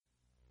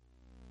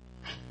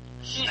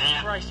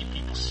Christ, you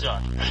people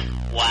suck.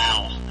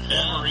 Wow.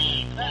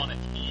 Wolverine on it.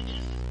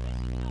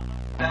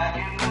 Back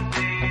in the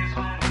days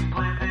when we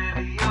played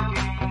video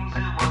games,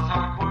 it was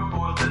hardcore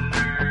for the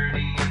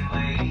nerdy and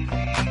lazy.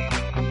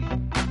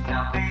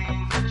 Now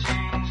things have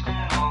changed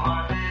and all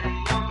our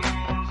video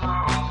games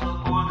are also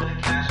for the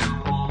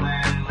casual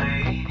and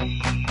lady.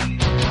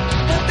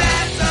 But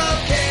that's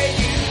okay,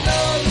 you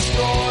know the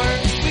score.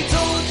 We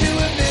told you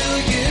a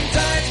million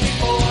times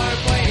before.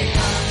 Playing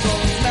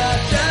consoles, not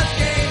just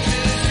games,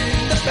 is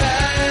in the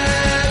past.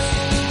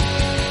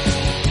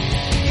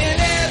 And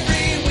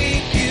every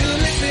week you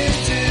listen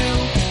to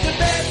the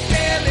best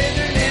damn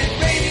internet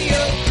radio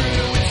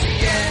crew. It's the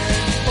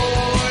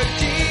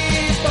N4G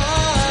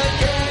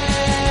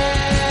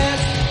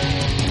podcast.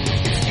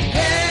 It's the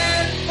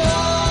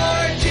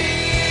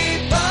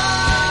N4G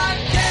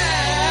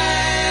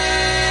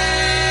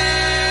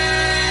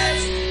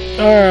podcast.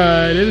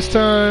 Alright, it is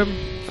time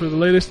for the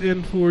latest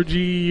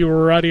N4G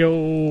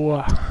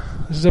radio.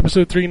 This is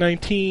episode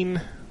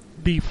 319,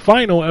 the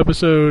final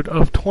episode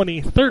of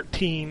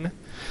 2013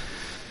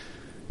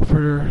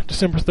 for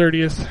December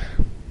 30th.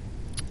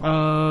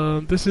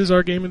 This is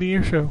our Game of the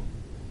Year show.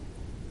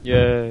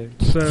 Yay.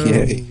 So,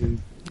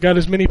 got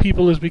as many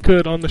people as we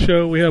could on the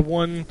show. We have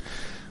one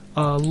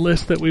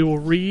list that we will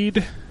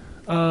read,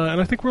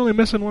 and I think we're only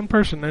missing one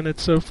person, and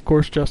it's, of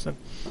course, Justin.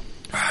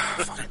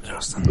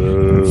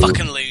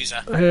 Fucking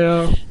loser.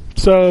 Yeah.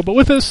 So, but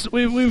with us,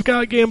 we've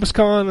got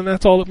GambusCon, and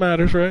that's all that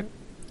matters, right?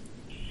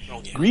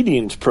 Oh, yeah.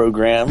 Greetings,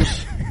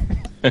 programs.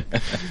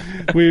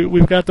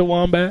 We've got the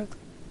Wombat.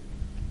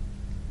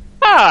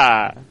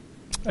 Ah!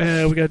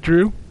 We got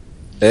Drew.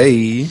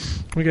 Hey.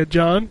 We got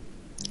John.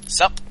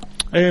 Sup?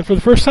 And for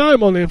the first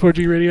time on the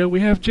N4G radio, we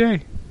have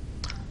Jay.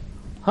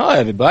 Hi,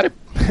 everybody.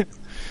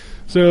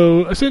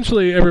 So,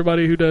 essentially,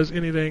 everybody who does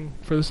anything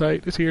for the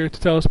site is here to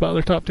tell us about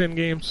their top 10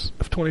 games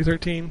of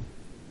 2013,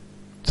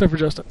 except for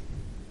Justin.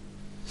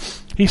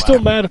 He's still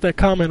mad at that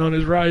comment on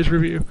his Rise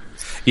review.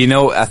 You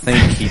know, I think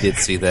he did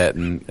see that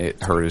and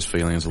it hurt his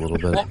feelings a little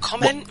bit. What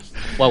comment?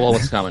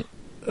 What's the comment?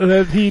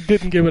 That he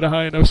didn't give it a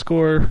high enough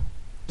score.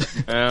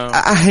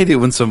 I hate it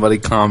when somebody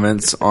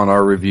comments on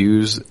our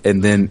reviews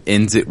and then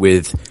ends it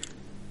with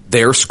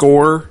their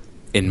score,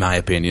 in my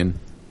opinion.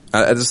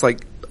 I just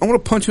like, I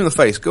want to punch you in the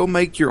face. Go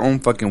make your own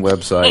fucking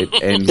website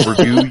and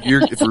review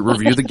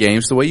the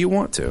games the way you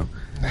want to.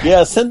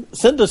 Yeah,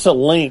 send us a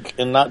link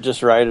and not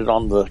just write it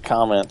on the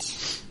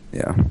comments.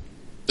 Yeah.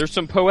 There's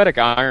some poetic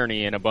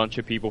irony in a bunch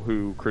of people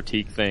who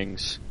critique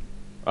things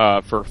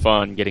for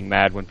fun, getting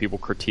mad when people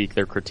critique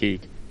their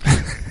critique.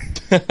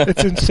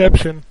 It's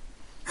Inception.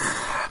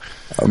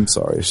 I'm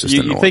sorry, it's just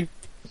annoying.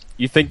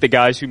 You think the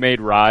guys who made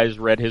Rise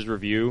read his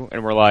review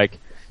and were like,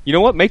 you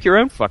know what, make your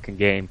own fucking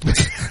game.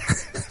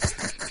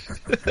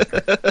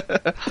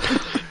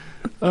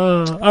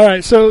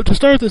 Alright, so to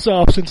start this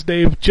off, since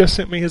Dave just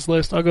sent me his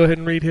list, I'll go ahead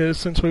and read his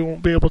since we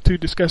won't be able to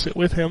discuss it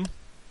with him.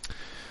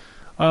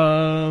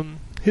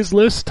 His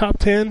list, top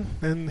 10,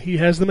 and he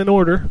has them in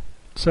order.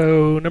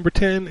 So, number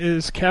 10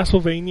 is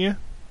Castlevania,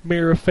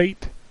 Mirror of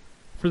Fate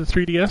for the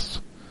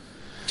 3DS.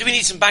 Do we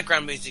need some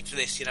background music for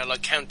this? You know,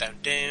 like countdown.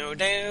 Down,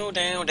 down,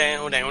 down,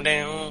 down, down,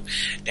 down,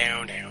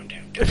 down, down,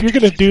 down. If you're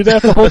going to do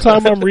that the whole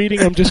time I'm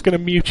reading, I'm just going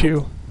to mute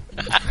you.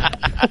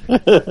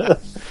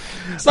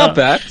 It's not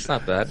bad. It's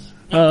not bad.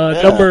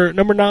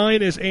 Number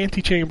 9 is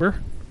Antichamber.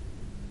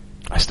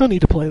 I still need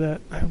to play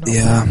that. I don't know.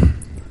 Yeah.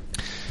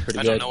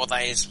 I don't know what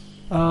that is.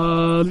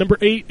 Number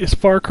 8 is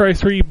Far Cry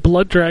 3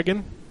 Blood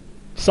Dragon.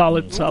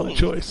 Solid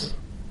choice.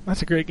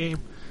 That's a great game.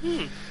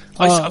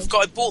 I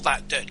bought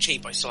that dirt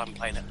cheap. I still haven't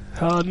played it.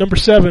 Number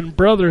 7,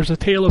 Brothers: A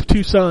Tale of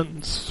Two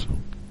Sons,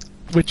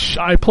 which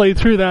I played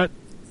through that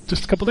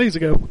just a couple days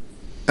ago.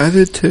 I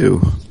did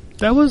too.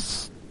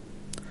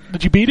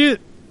 Did you beat it?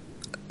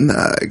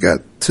 Nah, I got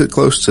too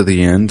close to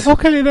the end.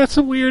 Okay, that's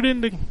a weird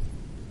ending.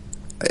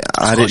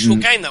 I It's a short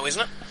didn't. game, though,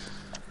 isn't it?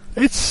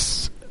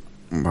 It's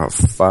About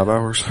 5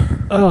 hours.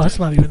 Oh, it's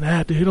not even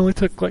that, dude. It only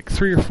took like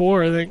 3 or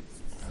 4, I think.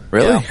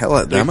 Really? Yeah.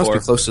 Hell, that must be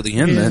close to the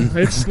end then.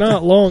 It's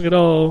not long at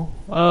all.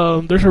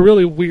 There's a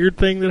really weird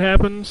thing that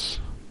happens.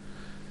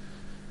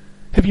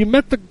 Have you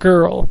met the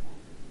girl?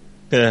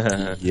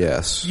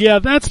 Yes. Yeah,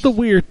 that's the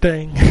weird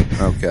thing.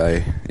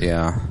 Okay,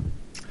 yeah.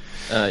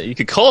 You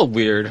could call it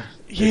weird.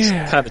 It's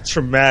Yeah. kind of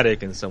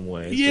traumatic in some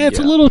ways. Yeah, it's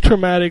a little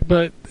traumatic,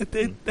 but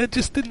it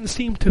just didn't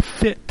seem to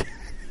fit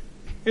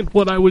in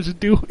what I was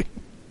doing.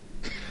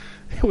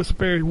 It was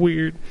very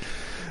weird.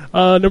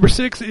 Number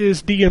 6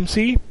 is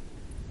DMC,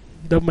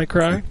 Devil May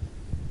Cry.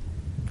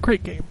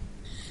 Great game.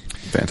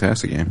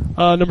 Fantastic game.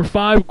 Number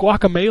 5,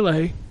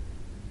 Guacamelee.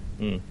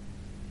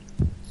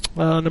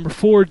 Number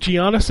 4,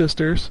 Gianna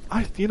Sisters.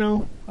 I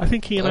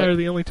think he and I are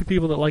the only 2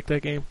 people that like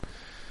that game.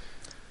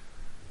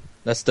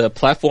 That's the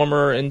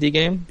platformer indie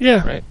game?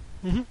 Yeah. Right.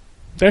 Mm-hmm.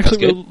 They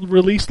actually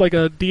released like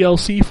a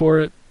DLC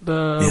for it.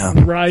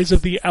 The Rise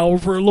of the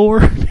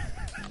Overlord.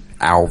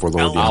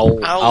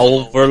 Overlord.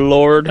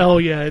 Overlord. Oh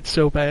yeah, it's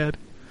so bad.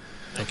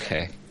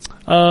 Okay.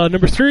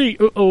 Number 3,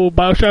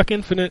 BioShock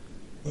Infinite.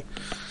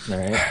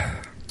 Alright.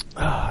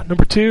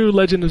 Number 2,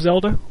 Legend of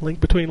Zelda: Link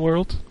Between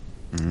Worlds.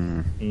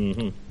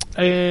 Mm-hmm.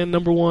 And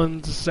number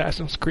 1's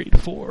Assassin's Creed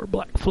 4: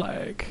 Black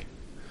Flag.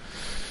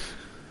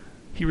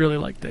 He really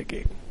liked that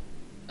game.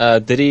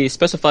 Did he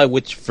specify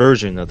which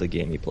version of the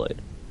game he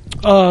played?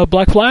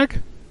 Black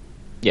Flag?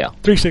 Yeah.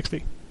 360.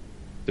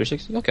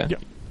 360? Okay. Yeah.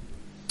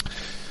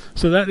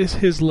 So that is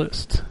his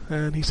list.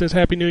 And he says,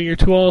 Happy New Year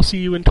to all. See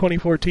you in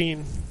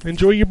 2014.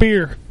 Enjoy your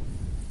beer.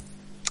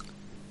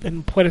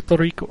 In Puerto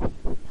Rico.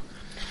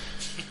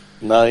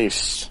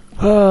 Nice.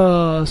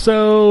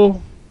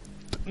 So,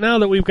 now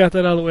that we've got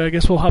that out of the way, I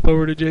guess we'll hop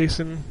over to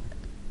Jason.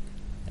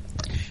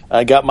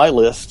 I got my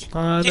list.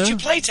 Did you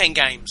play 10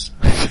 games?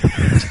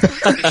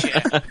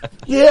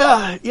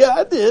 Yeah,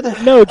 I did.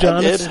 No, John,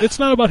 I did. it's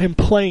not about him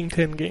playing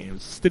 10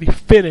 games. Did he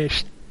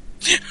finish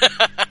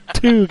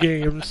 2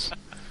 games?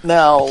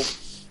 Now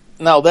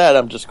that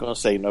I'm just going to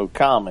say no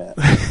comment.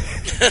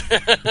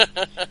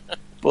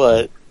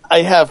 But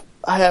I have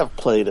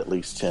played at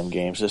least 10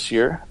 games this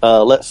year.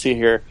 Let's see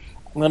here.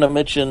 I'm going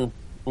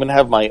to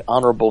have my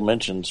honorable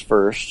mentions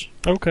first.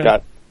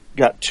 Okay.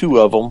 Got 2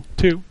 of them.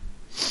 2.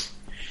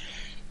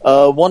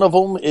 One of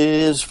them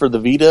is for the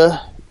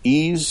Vita,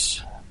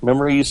 Ys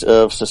Memories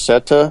of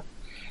Seceta.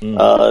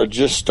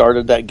 Just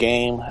started that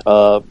game,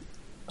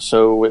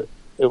 so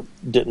it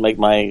didn't make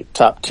my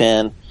top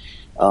 10.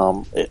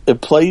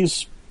 It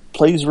plays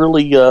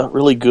really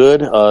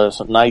good. It's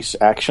a nice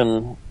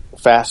action,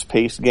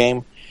 fast-paced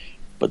game,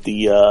 but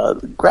the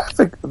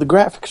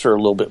graphics are a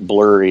little bit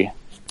blurry.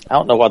 I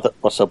don't know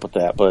what's up with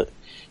that, but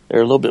they're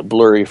a little bit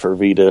blurry for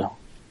Vita.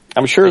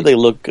 I'm sure they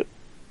look.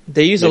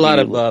 They use a lot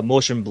of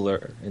motion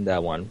blur in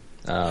that one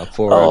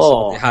for some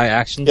of the high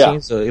action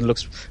scenes, so it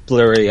looks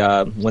blurry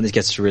when it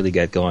gets to really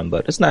get going.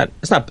 But it's not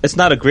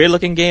a great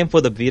looking game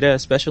for the Vita,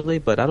 especially.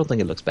 But I don't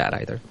think it looks bad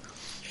either.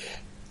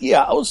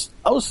 Yeah, I was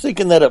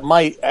thinking that it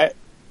might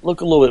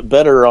look a little bit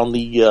better on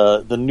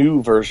the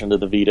new version of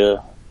the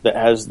Vita that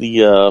has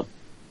the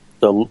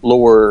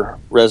lower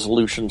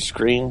resolution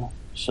screen.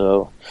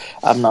 So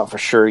I'm not for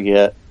sure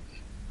yet,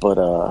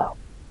 but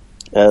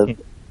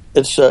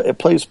it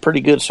plays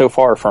pretty good so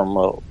far from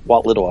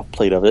what little I've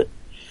played of it.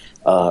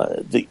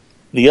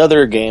 The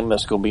other game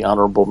that's going to be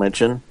honorable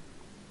mention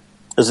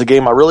is a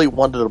game I really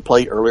wanted to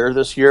play earlier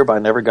this year, but I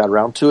never got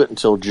around to it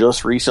until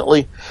just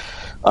recently.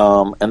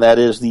 And that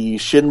is the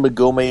Shin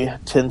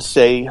Megami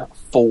Tensei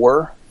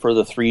 4 for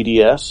the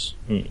 3DS.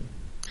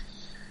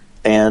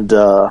 And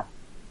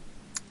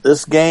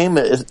this game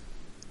is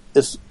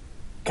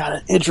got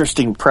an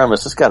interesting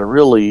premise. It's got a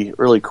really,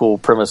 really cool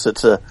premise. It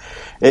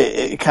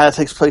kind of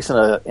takes place in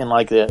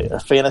a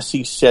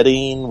fantasy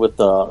setting with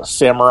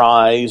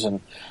samurais, and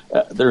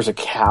there's a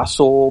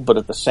castle, but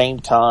at the same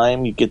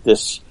time you get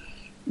this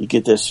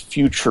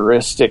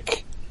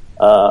futuristic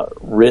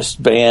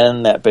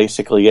wristband that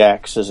basically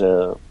acts as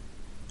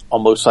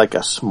almost like a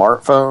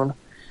smartphone.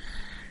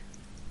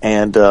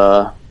 And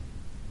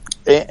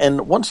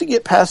once you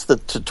get past the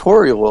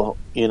tutorial,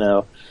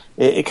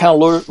 it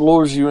kind of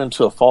lures you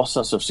into a false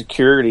sense of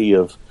security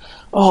of,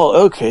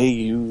 oh, okay,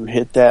 you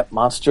hit that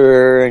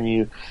monster and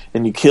you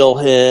kill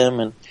him,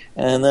 and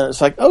then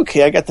it's like,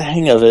 okay, I got the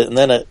hang of it, and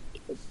then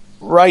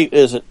right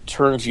as it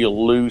turns you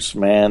loose,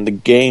 man, the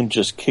game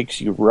just kicks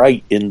you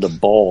right in the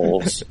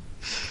balls.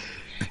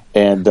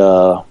 And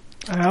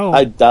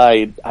I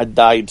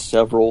died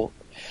several.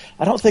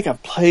 I don't think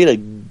I've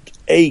played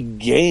a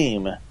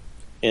game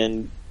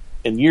in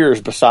years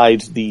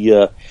besides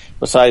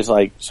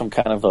like some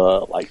kind of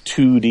a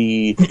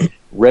 2D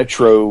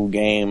retro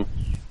game,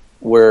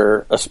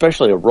 where,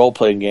 especially a role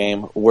playing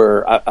game,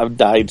 where I've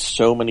died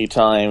so many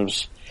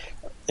times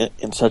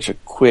in such a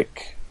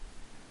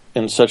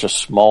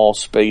small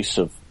space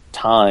of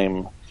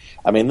time.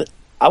 I mean,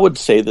 I would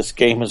say this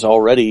game is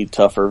already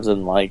tougher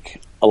than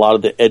like a lot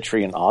of the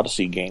Etrian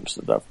Odyssey games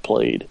that I've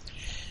played,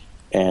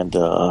 and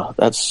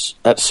that's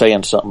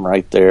saying something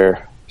right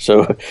there.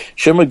 So,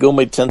 Shin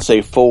Megami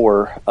Tensei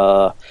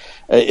 4,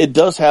 it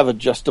does have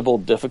adjustable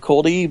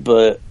difficulty,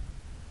 but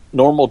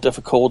normal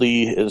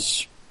difficulty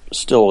is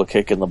still a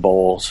kick in the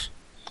balls.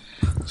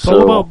 It's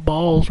all about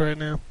balls right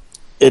now.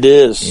 It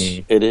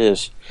is. It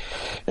is.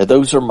 And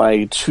those are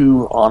my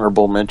 2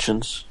 honorable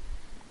mentions.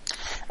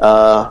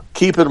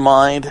 Keep in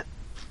mind,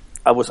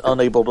 I was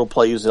unable to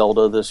play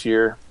Zelda this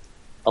year,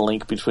 A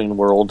Link Between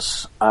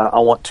Worlds. I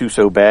want to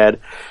so bad.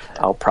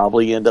 I'll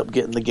probably end up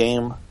getting the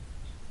game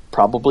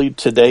probably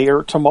today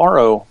or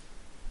tomorrow,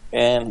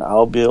 and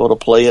I'll be able to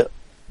play it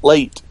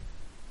late.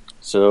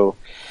 So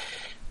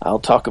I'll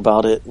talk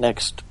about it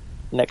next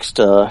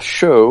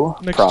show.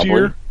 Next probably.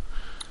 year?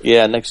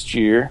 Yeah, next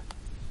year.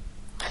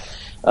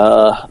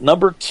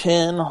 Number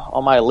 10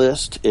 on my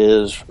list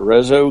is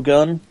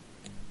Resogun.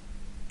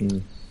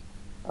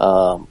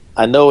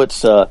 I know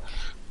it's not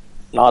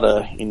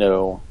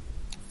a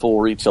full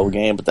retail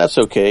game, but that's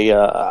okay.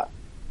 I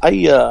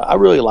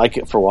really like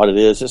it for what it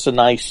is. It's a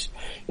nice,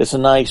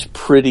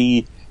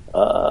 pretty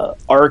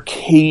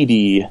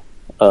arcadey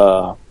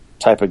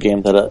type of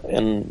game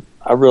and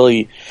I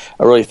really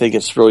think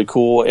it's really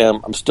cool.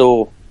 And I'm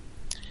still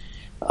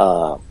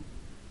not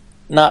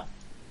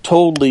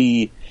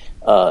totally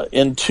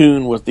in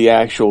tune with the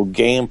actual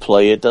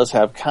gameplay. It does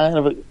have kind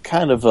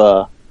of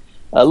a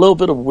little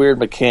bit of weird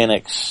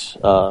mechanics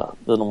than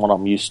what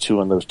I'm used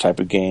to in those type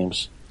of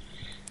games.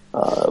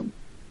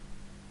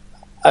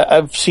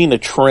 I've seen a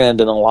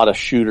trend in a lot of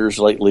shooters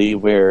lately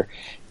where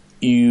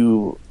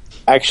you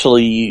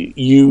actually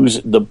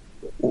use the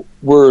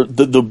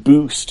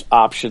boost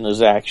option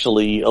is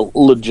actually a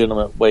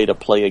legitimate way to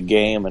play a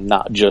game and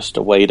not just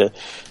a way to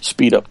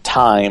speed up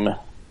time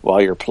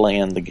while you're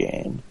playing the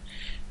game.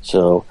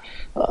 So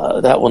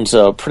that one's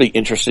a pretty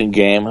interesting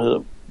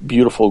game.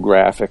 Beautiful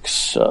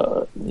graphics,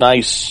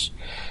 nice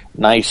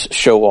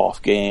show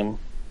off game.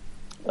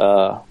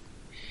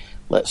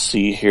 Let's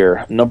see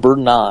here. Number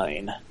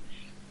 9,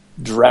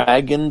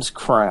 Dragon's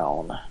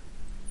Crown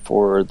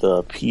for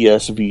the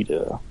PS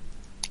Vita.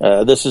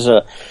 This is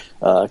a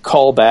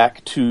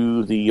callback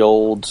to the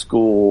old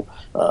school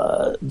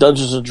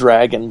Dungeons and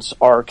Dragons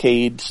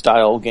arcade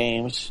style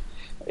games.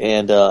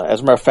 And as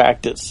a matter of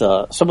fact, it's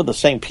some of the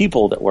same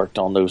people that worked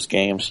on those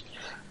games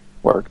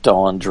worked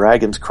on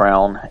Dragon's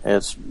Crown.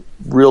 It's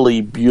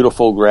really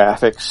beautiful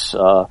graphics.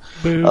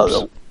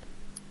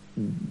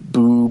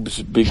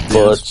 Boobs, big butts.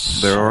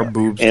 Yes, there are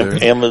boobs there.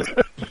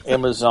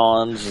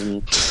 Amazons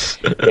and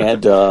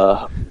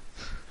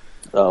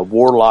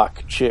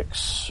warlock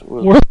chicks.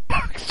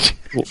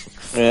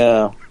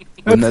 Yeah.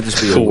 Wouldn't that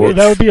just be a witch?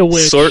 That would be a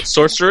witch.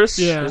 Sorceress?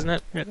 Yeah. Isn't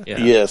it? Yeah.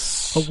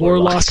 Yes. A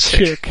warlock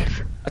chick.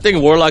 I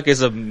think warlock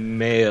is a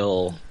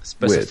male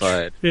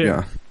specified.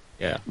 Yeah.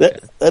 Yeah.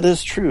 That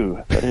is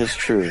true. That is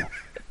true.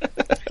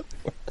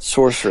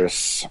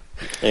 Sorceress.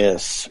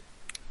 Yes.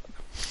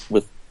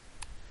 With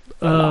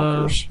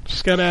knockers.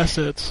 She's got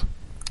assets.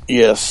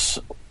 Yes.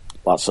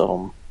 Lots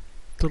of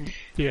them.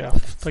 Yeah,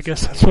 I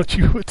guess that's what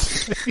you would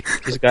say.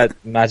 She's got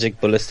magic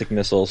ballistic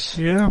missiles.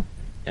 Yeah.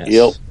 Yes.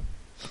 Yep.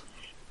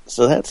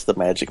 So that's the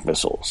magic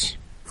missiles.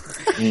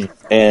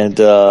 And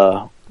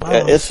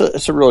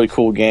it's a really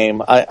cool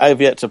game.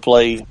 I've yet to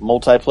play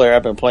multiplayer.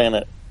 I've been playing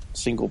it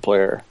single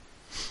player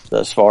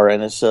thus far,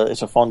 and it's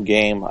a fun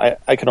game.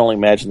 I can only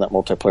imagine that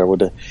multiplayer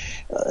would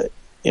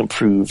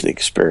improve the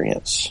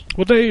experience.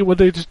 Would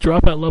they just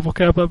drop that level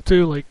cap up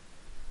to like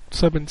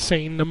some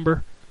insane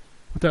number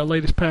with that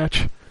latest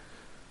patch?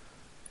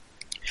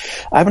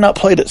 I have not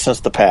played it since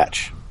the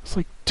patch. It's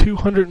like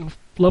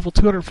level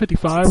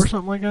 255 or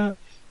something like that.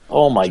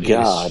 Oh my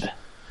god.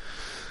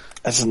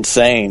 That's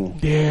insane.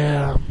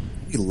 Yeah. How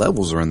many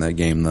levels are in that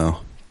game, though?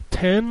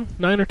 9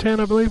 or 10,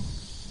 I believe.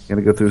 You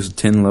gotta go through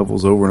 10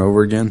 levels over and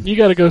over again? You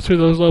gotta go through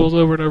those levels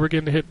over and over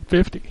again to hit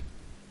 50.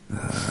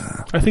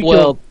 I think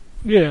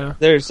yeah.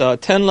 There's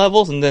 10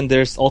 levels, and then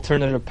there's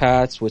alternative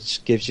paths,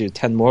 which gives you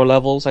 10 more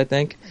levels, I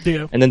think.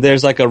 Yeah. And then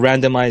there's like a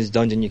randomized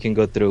dungeon you can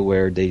go through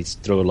where they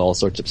throw all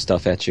sorts of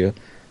stuff at you.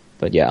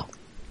 But yeah.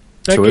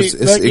 It's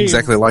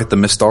exactly like the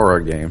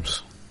Mystara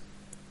games.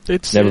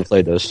 Never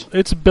played those.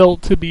 It's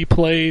built to be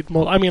played.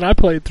 I mean, I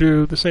played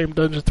through the same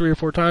dungeon 3 or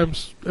 4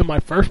 times in my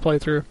first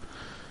playthrough.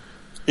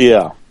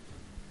 Yeah.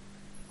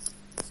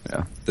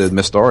 Yeah. The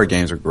Mystara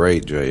games are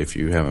great, Jay, if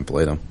you haven't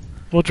played them.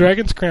 Well,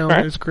 Dragon's Crown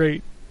is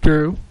great,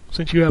 Drew,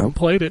 since you haven't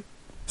played it.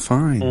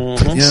 Fine.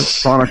 Mm-hmm. Yeah,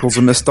 Chronicles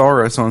of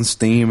Mystara. It's on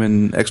Steam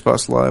and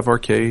Xbox Live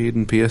Arcade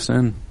and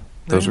PSN.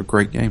 Those are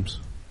great games.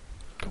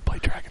 Go play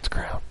Dragon's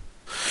Crown.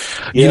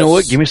 Yes. You know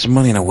what? Give me some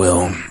money and I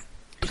will.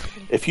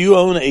 If you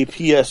own a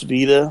PS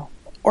Vita,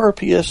 or a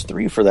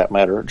PS3 for that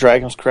matter,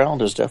 Dragon's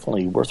Crown is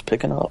definitely worth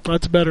picking up.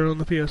 That's better on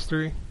the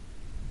PS3.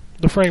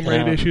 The frame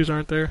rate issues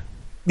aren't there.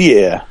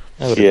 Yeah.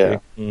 I would Yeah.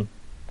 agree.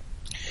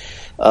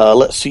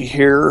 Let's see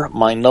here.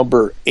 My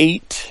number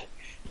 8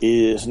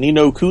 is Ni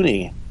no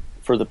Kuni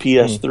for the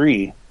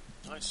PS3.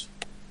 Nice.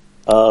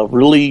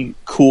 Really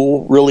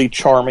cool, really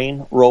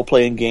charming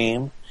role-playing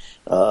game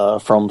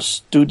from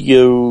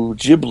Studio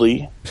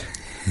Ghibli.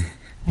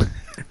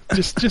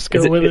 Just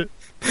go with it.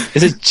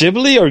 Is it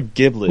Ghibli or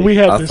Ghibli? We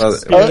I had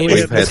thought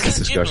we've had this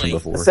discussion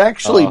before. It's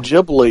actually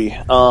Ghibli.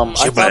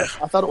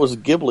 I thought it was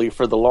Ghibli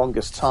for the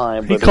longest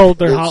time. He but called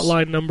their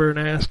hotline number and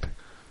asked.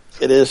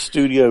 It is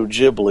Studio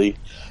Ghibli.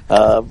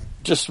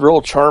 Just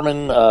real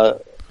charming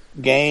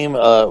game.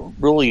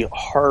 Really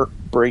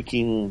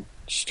heartbreaking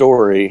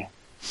story.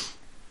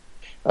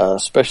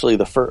 Especially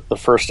the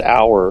first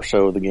hour or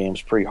so of the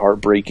game's pretty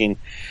heartbreaking.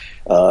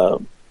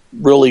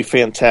 Really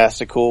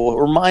fantastical.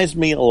 It reminds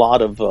me a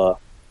lot of the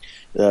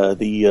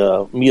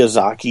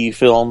Miyazaki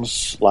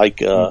films,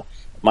 like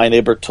My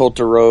Neighbor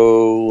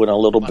Totoro, and a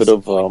little bit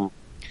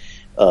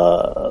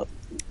of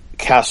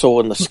Castle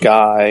in the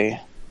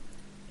Sky,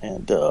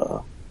 and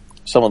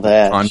some of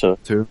that. So,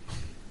 too.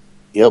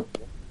 Yep,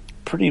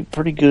 pretty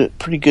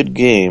good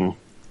game.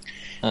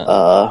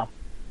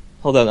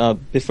 Hold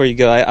on, before you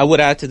go, I would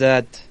add to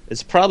that,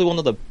 it's probably one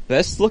of the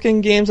best looking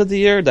games of the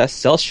year. That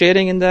cell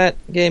shading in that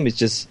game is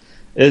just,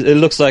 it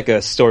looks like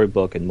a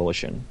storybook in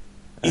motion.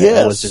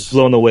 Yes. I was just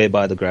blown away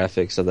by the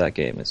graphics of that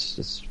game. It's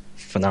just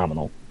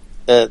phenomenal.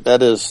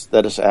 That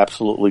is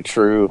absolutely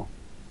true.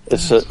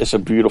 It's a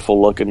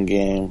beautiful looking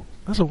game.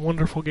 That's a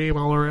wonderful game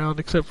all around,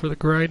 except for the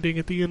grinding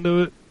at the end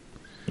of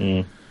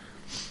it.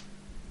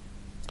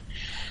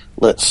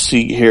 let's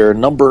see here.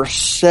 Number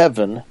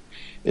 7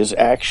 is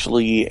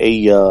actually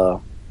a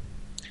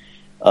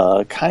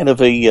kind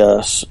of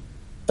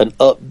an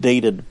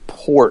updated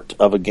port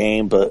of a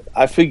game, but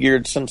I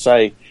figured since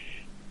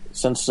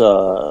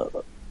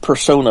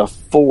Persona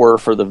 4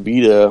 for the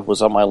Vita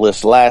was on my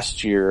list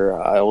last year,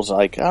 I was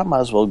like, I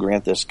might as well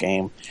grant this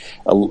game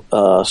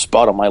a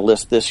spot on my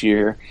list this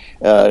year.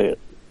 And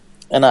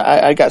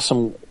I got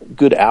some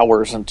good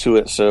hours into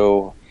it,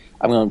 so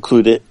I'm going to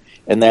include it.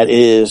 And that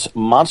is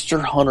Monster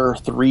Hunter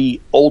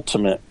 3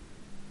 Ultimate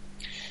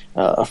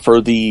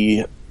for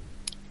the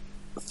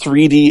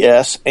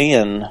 3DS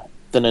and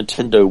the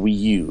Nintendo Wii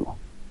U.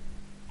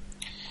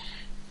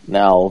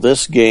 Now,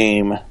 this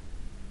game,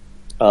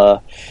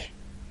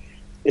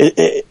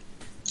 it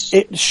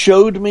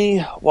showed me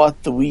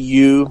what the Wii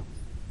U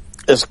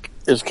is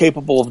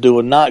capable of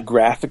doing, not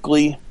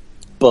graphically,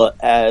 but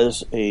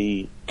as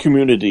a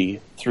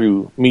community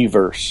through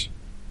Miiverse.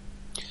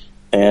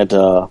 And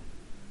I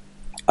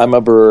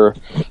remember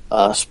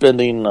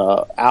spending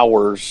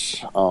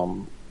hours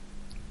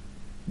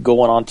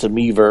going on to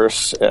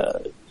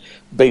Miiverse,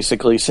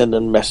 basically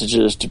sending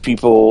messages to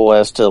people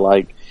as to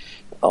like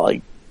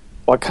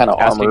what kind of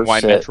asking armor why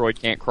set. Metroid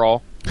can't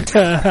crawl.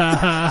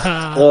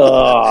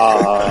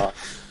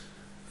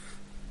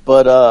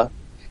 But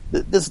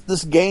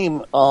this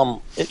game,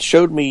 it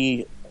showed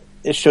me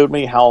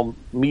how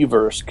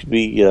Miiverse could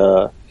be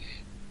a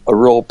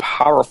real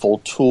powerful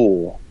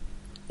tool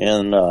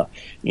in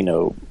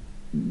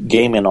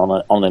gaming on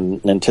a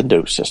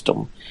Nintendo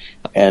system.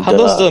 And how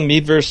does the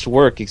Miiverse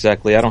work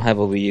exactly? I don't have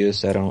a Wii U,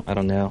 so I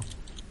don't know.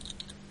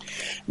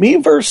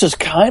 Miiverse is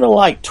kind of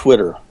like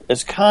Twitter.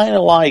 It's kind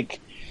of like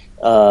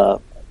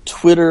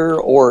Twitter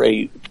or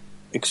a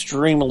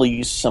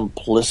extremely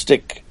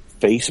simplistic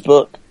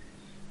Facebook,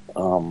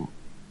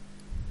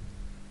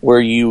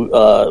 where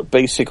you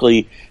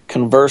basically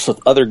converse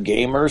with other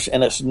gamers,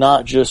 and it's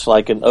not just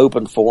like an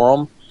open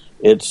forum.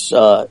 It's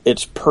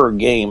per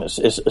game.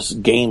 It's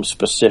game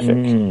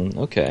specific.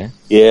 Okay.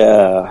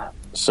 Yeah.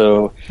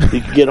 So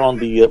you can get on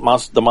the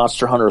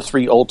Monster Hunter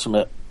 3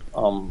 Ultimate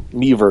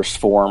Miiverse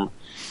forum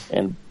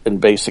and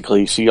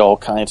basically see all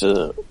kinds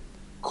of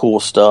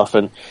cool stuff,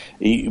 and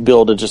you be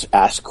able to just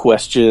ask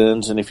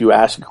questions. And if you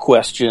ask a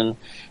question,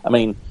 I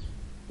mean,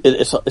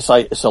 it's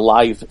a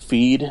live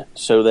feed,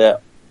 so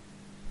that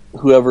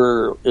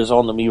whoever is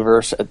on the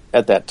Miiverse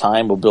at that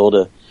time will be able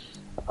to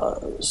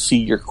see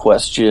your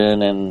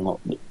question. And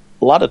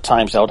a lot of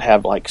times I would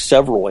have like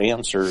several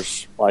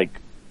answers, like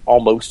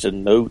almost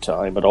in no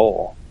time at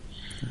all.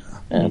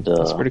 And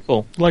that's pretty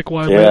cool. Like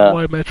why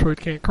Metroid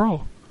can't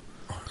crawl.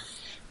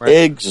 Right.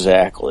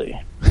 Exactly.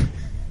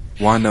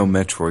 Why no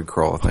Metroid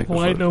crawl? I think.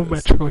 Why no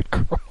Metroid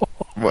crawl?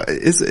 Well,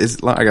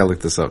 I gotta look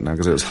this up now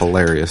because it was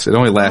hilarious. It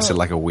only lasted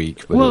like a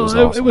week, but it was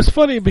awesome. It was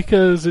funny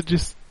because it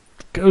just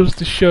goes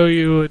to show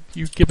you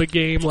give a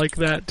game like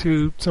that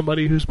to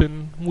somebody who's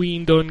been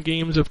weaned on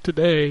games of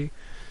today.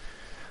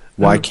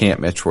 Why can't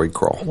Metroid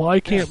crawl? Why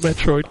can't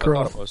Metroid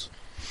crawl? I thought it was.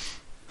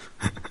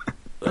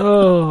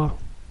 Oh,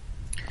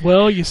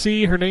 well, you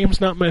see, her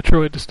name's not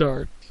Metroid to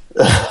start.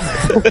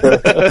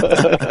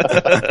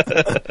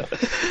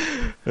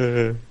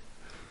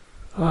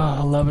 Oh,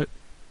 I love it.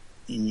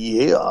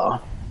 Yeah.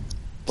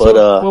 But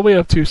so, what are we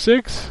up to?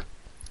 6?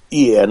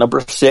 Yeah,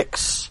 number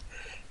 6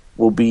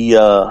 will be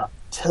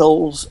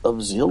Tales of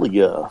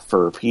Xillia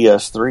for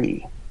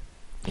PS3.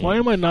 Why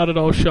am I not at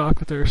all shocked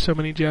that there are so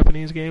many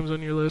Japanese games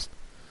on your list?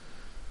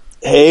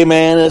 Hey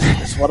man,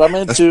 it's what I'm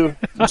into.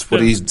 That's what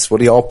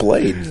he all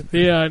played.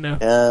 Yeah, I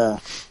know.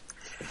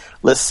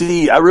 Let's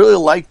see. I really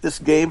like this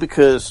game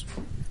because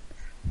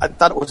I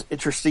thought it was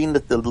interesting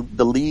that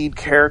the lead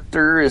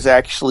character is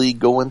actually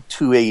going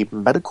to a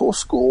medical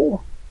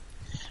school.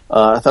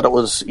 I thought it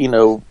was,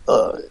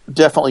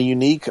 definitely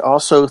unique.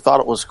 Also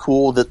thought it was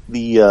cool that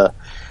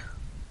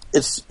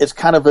it's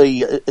kind of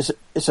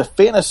it's a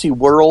fantasy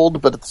world,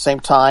 but at the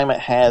same time it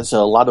has a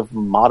lot of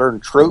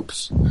modern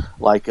tropes,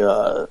 like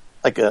a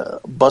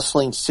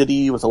bustling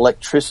city with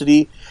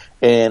electricity,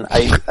 and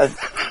I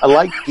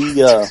like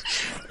the.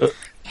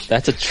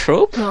 That's a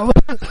trope?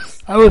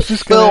 I was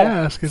just going to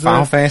ask.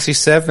 Final Fantasy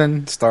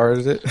VII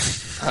started it.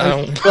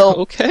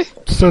 Okay.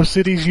 So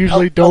cities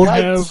usually don't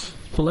have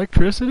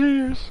electricity?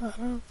 Or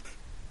something?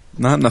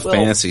 Not in a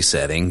fantasy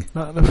setting.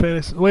 Not in a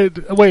fantasy. Wait,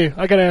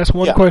 I got to ask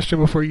one question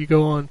before you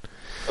go on.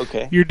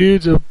 Okay. Your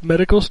dude's a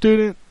medical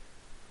student?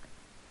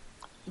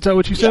 Is that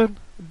what you said?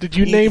 Did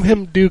you name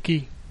him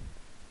Dookie?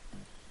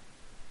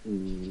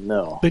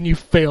 No. Then you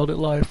failed at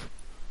life.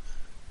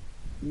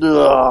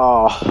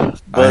 But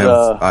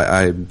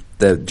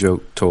that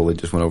joke totally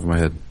just went over my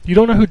head. You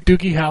don't know who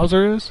Doogie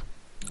Howser is?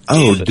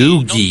 Oh,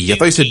 Doogie. I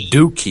thought you said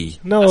Dookie.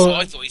 No. That's what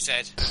I thought he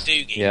said.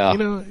 Doogie.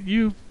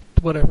 Yeah.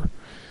 Whatever.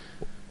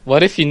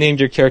 What if you named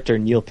your character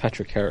Neil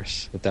Patrick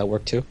Harris? Would that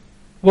work too?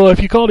 Well, if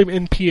you called him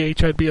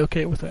NPH, I'd be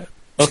okay with that.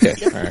 Okay,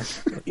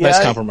 alright.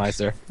 Nice compromise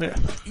there. Yeah.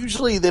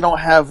 Usually they don't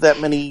have that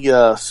many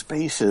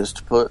spaces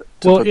to put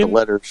the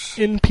letters.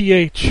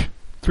 NPH,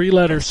 3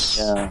 letters,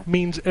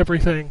 means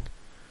everything.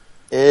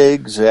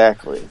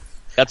 Exactly.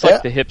 That's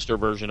like the hipster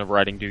version of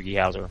writing Doogie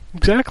Howser.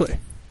 Exactly.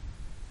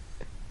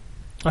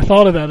 I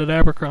thought of that at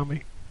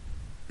Abercrombie.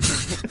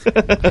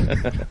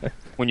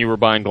 When you were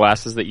buying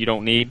glasses that you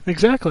don't need.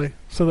 Exactly,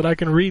 so that I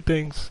can read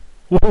things.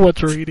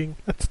 What's reading?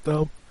 That's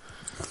dumb.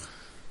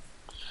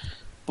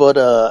 But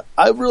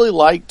I really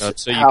liked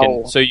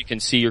so you can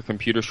see your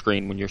computer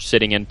screen when you're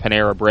sitting in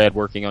Panera Bread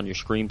working on your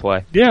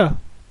screenplay. Yeah,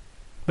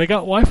 they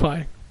got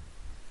Wi-Fi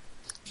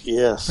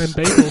Yes. and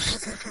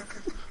bagels.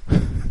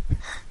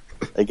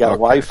 They got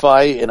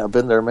Wi-Fi, and I've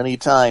been there many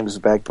times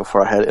back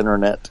before I had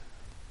internet.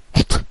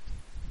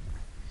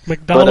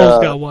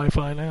 McDonald's got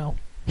Wi-Fi now.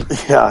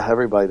 Yeah,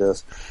 everybody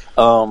does.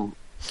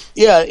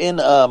 Yeah, in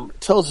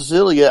Tales of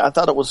Xillia, I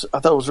thought it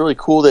was really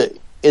cool that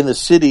in the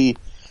city,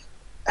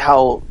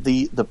 how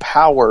the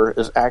power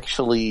is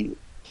actually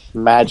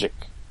magic.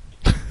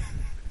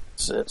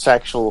 It's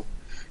actual.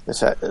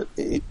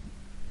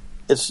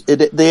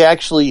 They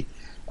actually.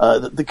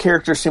 The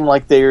characters seem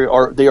like they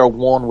are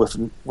one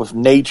with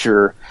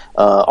nature,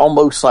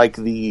 almost like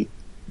the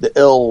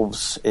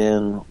elves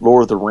in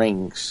Lord of the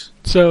Rings.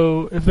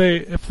 So if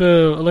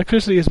the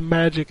electricity is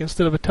magic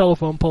instead of a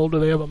telephone pole, do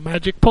they have a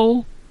magic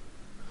pole?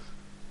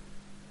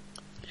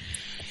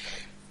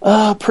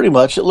 Pretty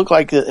much. It looked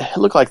like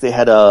they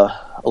had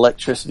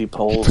electricity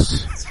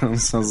poles.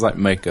 Sounds like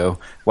Mako.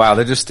 Wow,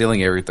 they're just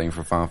stealing everything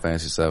from Final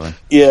Fantasy VII.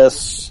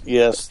 Yes,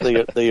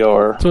 they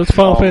are. So it's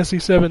Final Fantasy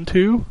VII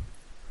too?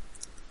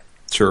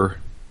 Sure.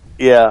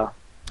 Yeah.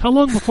 How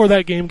long before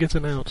that game gets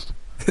announced?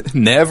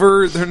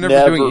 Never. They're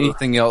never doing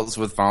anything else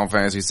with Final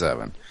Fantasy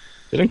VII.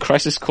 Didn't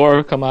Crisis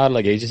Core come out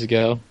like ages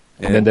ago?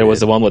 Yeah, and then there was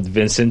the one with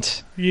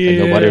Vincent. Yeah. And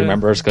nobody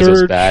remembers because it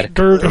was bad.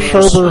 Dirge.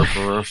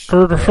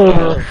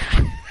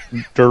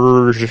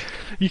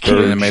 You Then they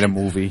can't. made a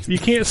movie. You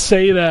can't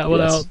say that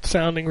without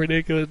sounding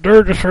ridiculous.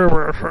 Dirge.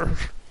 I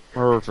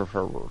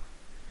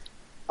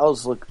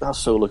was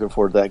so looking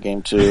forward to that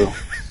game too.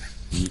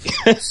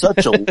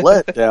 Such a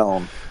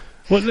letdown.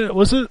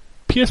 Was it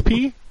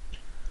PSP?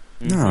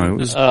 No, it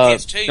was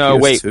PS2. No,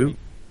 wait. PS2.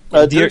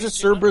 Dirge of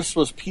Cerberus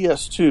was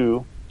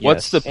PS2.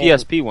 What's the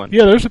PSP one?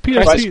 Yeah, there's a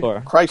PSP. Crisis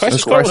Core.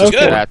 Crisis Core. Core. Okay.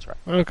 Good. That's right.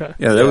 Okay.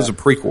 Yeah, that was a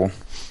prequel.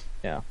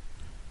 Yeah,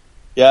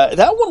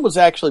 that one was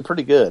actually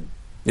pretty good.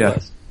 Yeah,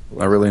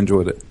 I really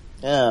enjoyed it.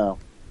 Yeah.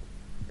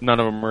 None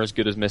of them are as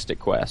good as Mystic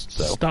Quest.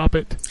 So Stop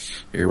it.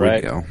 Here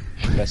Right. we go.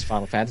 Best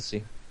Final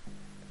Fantasy.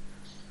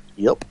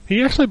 Yep.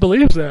 He actually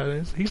believes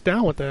that. He's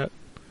down with that.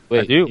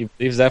 Wait, I do. he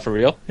believes that for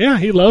real? Yeah,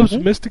 he loves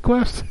Mystic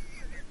Quest.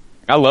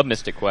 I love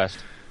Mystic Quest.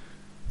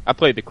 I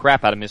played the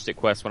crap out of Mystic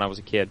Quest when I was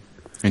a kid.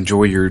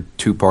 Enjoy your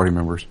 2 party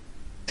members.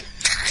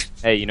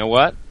 Hey, you know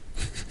what?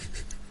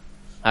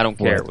 I don't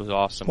care. What? It was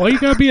awesome. Why you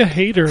gotta be a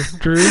hater,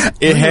 Drew?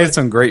 It had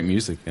some great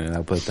music in it,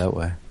 I'll put it that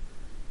way.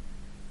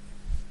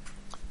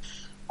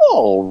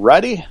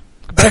 Alrighty.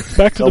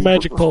 Back to the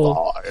magic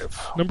pole.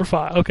 5. Number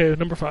 5. Okay,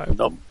 number 5.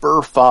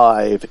 Number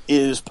 5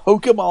 is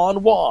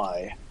Pokemon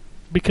Y.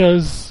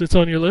 Because it's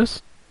on your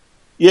list?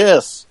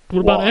 Yes.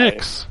 What about Y.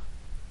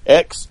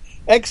 X?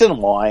 X and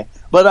Y,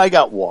 but I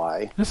got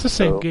Y. It's the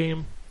same So-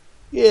 game.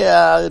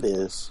 Yeah, it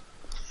is.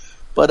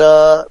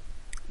 But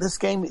this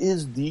game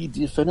is the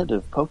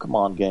definitive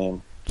Pokemon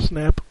game.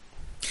 Snap.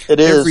 It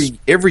is.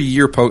 Every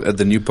year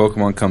the new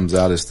Pokemon comes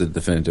out is the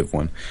definitive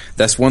one.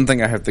 That's one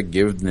thing I have to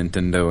give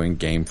Nintendo and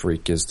Game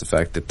Freak is the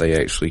fact that they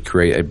actually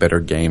create a better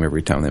game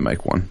every time they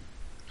make one.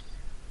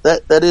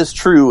 That is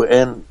true,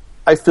 and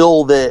I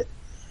feel that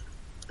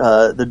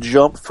the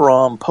jump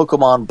from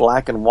Pokemon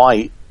Black and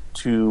White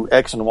to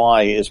X and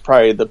Y is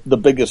probably the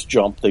biggest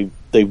jump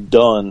they've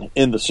done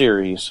in the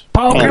series.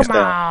 Hands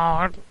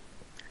down. Pokemon!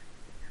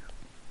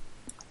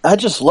 I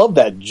just love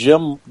that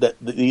gym,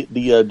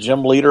 the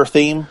gym leader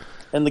theme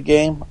in the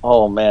game.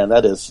 Oh man,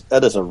 that is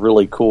a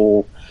really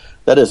cool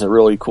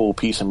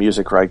piece of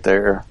music right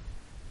there.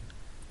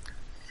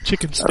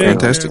 Chicken steak.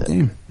 Fantastic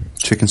game.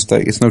 Chicken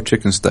steak. It's no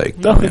chicken steak.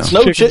 No, though, it's yeah.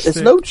 chicken steak. It's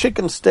no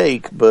chicken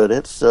steak, but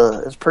it's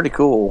pretty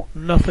cool.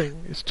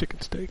 Nothing is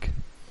chicken steak.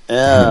 I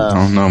Yeah.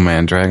 don't know,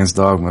 man. Dragon's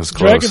Dogma was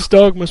close. Dragon's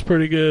Dogma's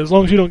pretty good, as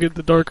long as you don't get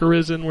the Dark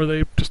Arisen where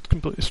they just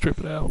completely strip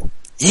it out.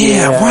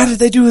 Yeah, why did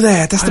they do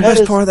that? That's the That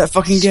best is- part of that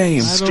fucking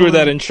game. Screw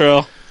that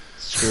intro.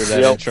 Screw that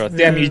Yep. intro.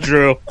 Damn you,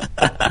 Drew.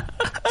 None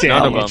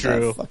Damn of you, them.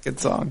 Drew. Fucking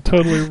song.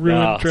 Totally ruined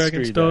No,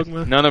 Dragon's screw that.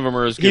 Dogma. None of them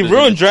are as good He as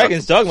ruined the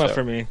Dragon's Dogma show.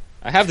 for me.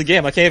 I have the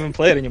game. I can't even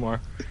play it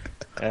anymore.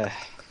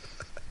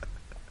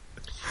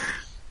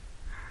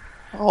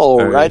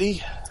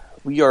 Alrighty.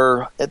 We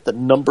are at the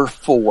number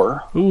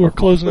 4. Ooh, we're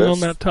closing in on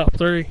List. that top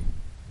 3.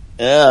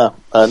 Yeah.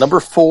 Number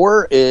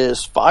 4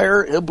 is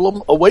Fire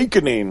Emblem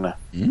Awakening.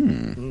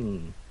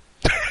 And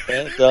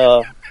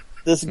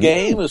this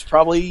game is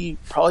probably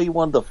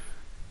the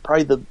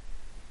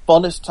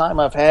funnest time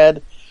I've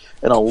had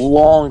in a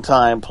long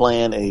time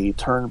playing a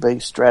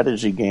turn-based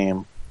strategy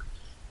game.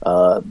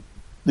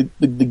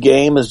 The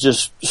game is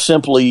just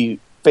simply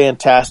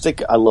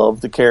fantastic. I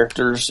love the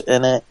characters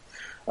in it.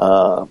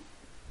 I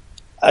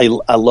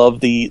love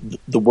the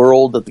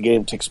world that the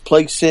game takes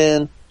place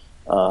in.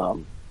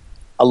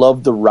 I I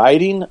love the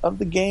writing of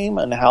the game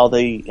and how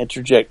they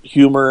interject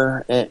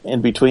humor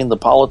in between the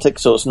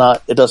politics. So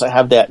it doesn't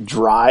have that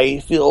dry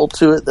feel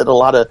to it that a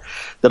lot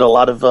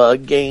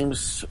of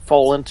games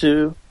fall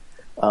into.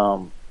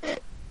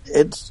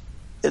 It's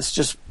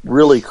just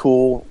really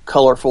cool,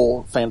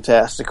 colorful,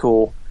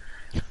 fantastical,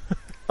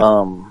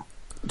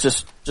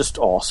 just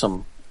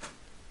awesome.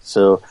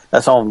 So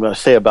that's all I'm going to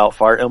say about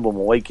Fire Emblem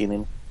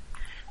Awakening.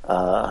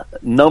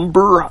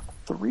 Number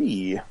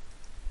 3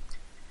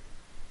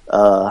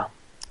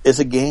 is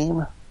a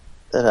game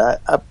that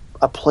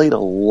I played a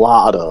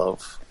lot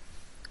of,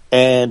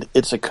 and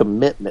it's a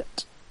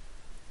commitment.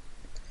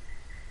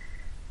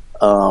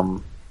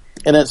 And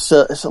it's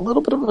a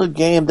little bit of a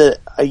game that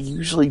I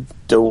usually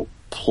don't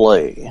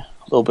play.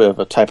 A little bit of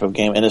a type of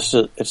game, and it's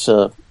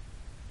a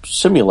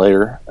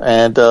simulator.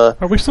 And are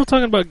we still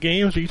talking about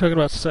games, or are you talking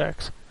about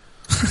sex?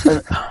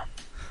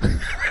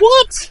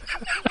 What?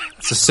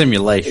 It's a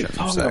simulation What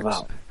are of you sex. talking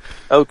about?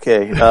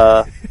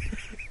 Okay.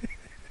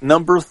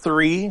 Number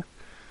 3.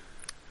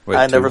 Wait,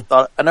 I 2?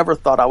 never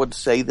thought I would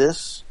say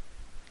this.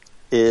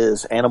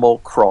 Is Animal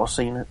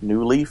Crossing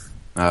New Leaf.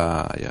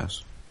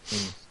 Yes.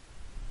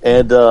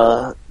 And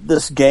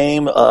this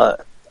game,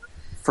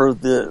 for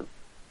the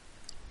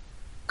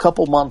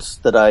couple months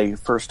that I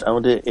first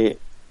owned it,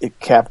 it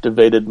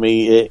captivated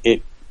me.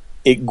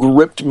 It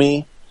gripped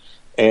me,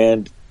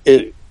 and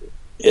it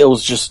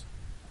was just,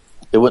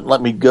 it wouldn't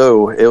let me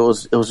go. It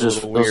was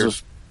just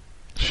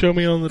Show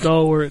me on the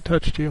doll where it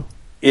touched you.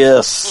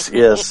 Yes.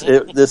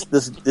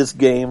 This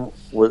game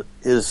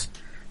is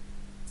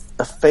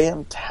a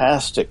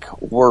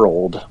fantastic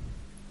world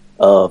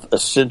of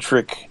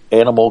eccentric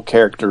animal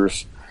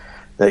characters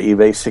that you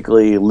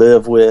basically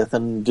live with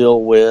and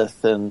deal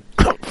with, and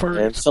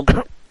some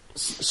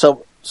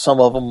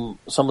of them,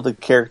 some of the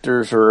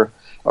characters are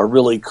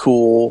really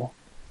cool,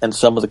 and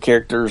some of the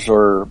characters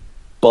are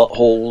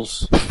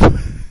buttholes,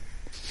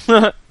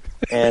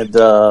 and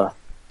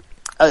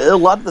a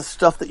lot of the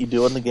stuff that you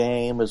do in the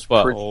game is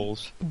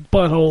Buttholes.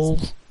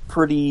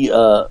 pretty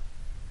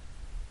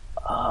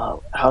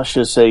how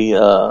should I say,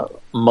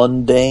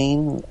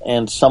 mundane,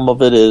 and some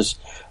of it is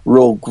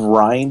real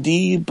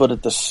grindy, but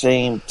at the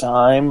same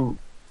time,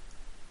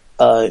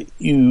 the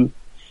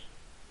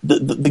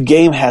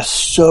game has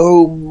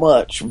so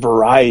much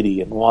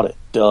variety in what it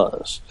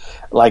does.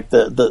 Like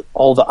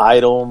all the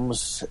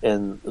items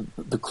and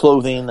the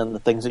clothing and the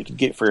things that you can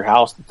get for your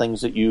house, the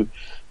things that you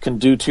can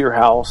do to your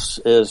house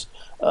is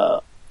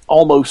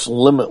almost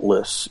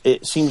limitless.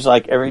 It seems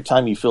like every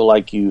time you feel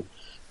like you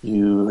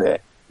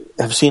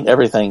have seen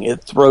everything,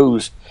 it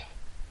throws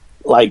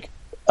like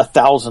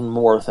 1,000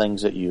 more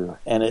things at you,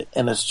 and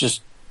it's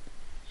just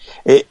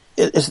it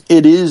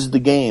is the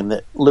game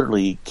that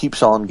literally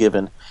keeps on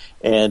giving,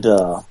 and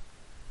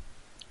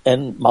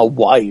my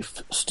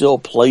wife still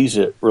plays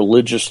it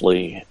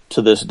religiously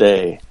to this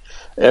day,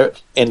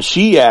 and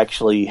she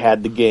actually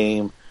had the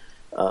game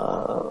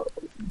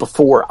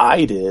before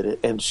I did,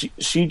 and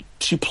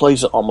she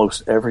plays it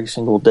almost every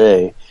single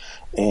day.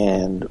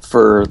 And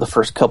for the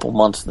first couple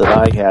months that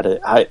I had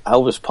it, I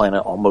was playing it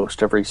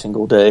almost every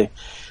single day,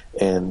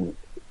 and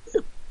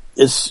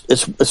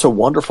it's a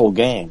wonderful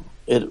game.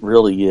 It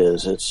really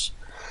is.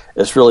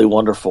 It's really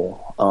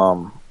wonderful.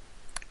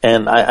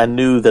 And I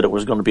knew that it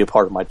was going to be a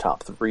part of my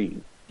top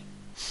 3.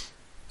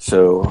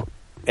 So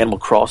Animal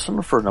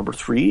Crossing for number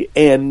 3,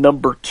 and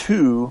number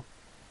 2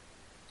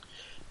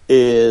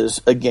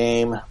 is a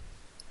game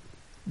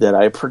that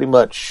I pretty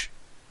much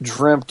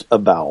dreamt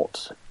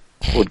about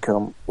would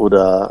come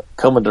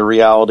into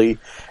reality,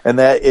 and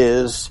that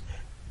is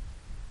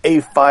a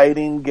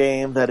fighting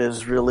game that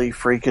is really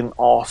freaking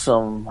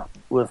awesome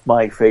with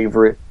my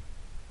favorite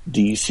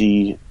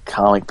DC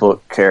comic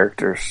book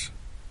characters,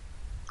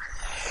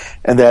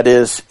 and that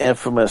is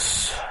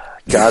Infamous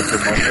Gods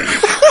Among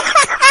Us.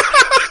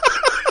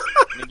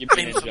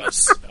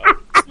 Infamous.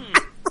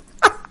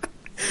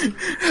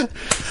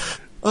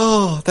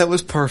 Oh, that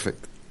was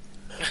perfect.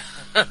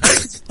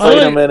 Wait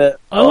a minute.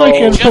 I like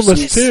Infamous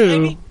Justice,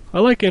 too. maybe? I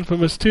like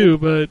Infamous too,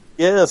 but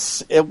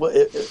Yes, it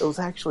was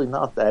actually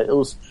not that.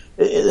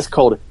 It's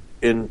called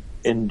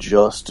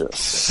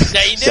Injustice.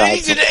 Now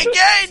you did it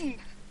again!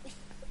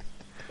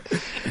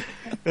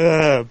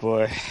 Oh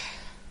boy,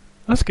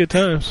 that's good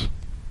times.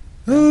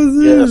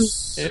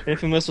 Yes,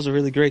 Infamous was a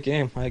really great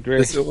game. I agree.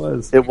 Yes, it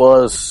was. it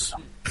was.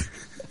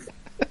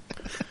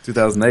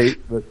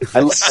 2008, but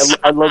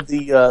I love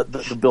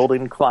the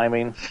building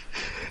climbing.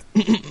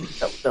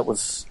 That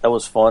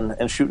was fun,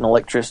 and shooting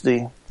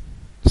electricity.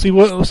 See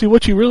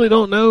what you really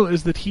don't know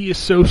is that he is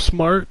so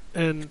smart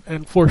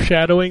and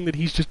foreshadowing that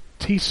he's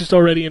just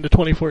already into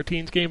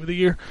 2014's Game of the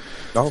Year.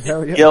 oh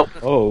hell yeah! Yep,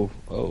 Oh.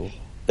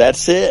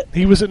 that's it.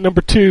 He was at number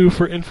 2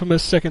 for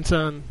Infamous Second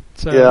Son.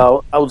 So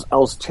Yeah, I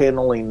was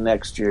channeling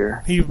next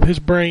year. his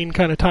brain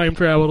kind of time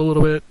traveled a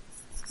little bit.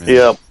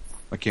 Yep.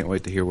 I can't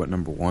wait to hear what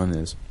number 1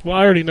 is. Well,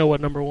 I already know what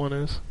number 1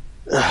 is.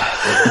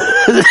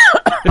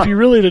 If you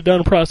really had done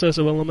a process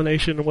of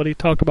elimination and what he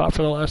talked about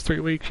for the last 3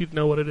 weeks, you'd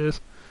know what it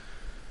is.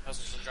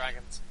 Dungeons and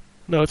Dragons.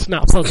 No, it's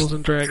not Puzzles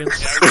and Dragons.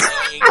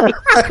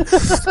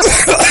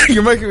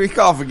 You're making me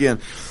cough again.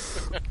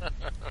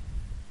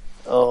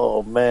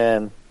 Oh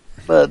man,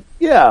 but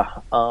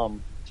yeah,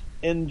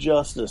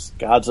 Injustice: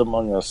 Gods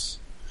Among Us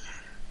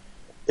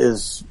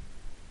is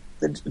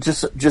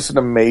just an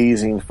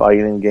amazing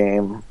fighting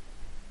game.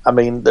 I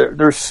mean,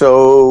 there's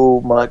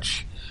so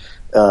much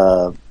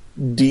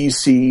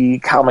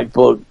DC comic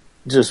book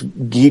just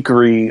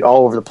geekery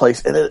all over the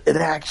place, and it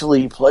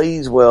actually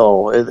plays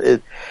well.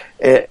 It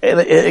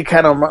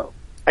kind of,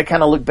 I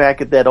kind of look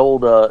back at that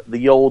old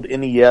the old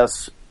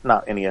NES,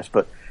 not NES,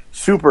 but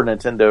Super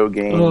Nintendo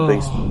game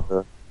based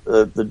on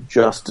the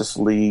Justice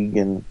League,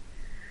 and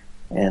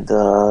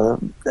I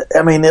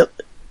mean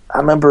I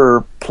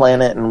remember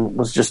playing it and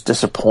was just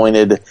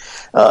disappointed.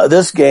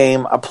 This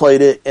game, I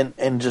played it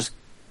and just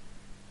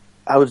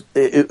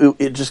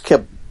it just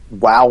kept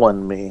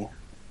wowing me.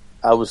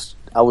 I was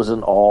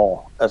in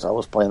awe as I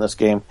was playing this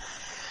game,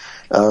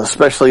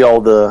 especially all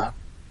the,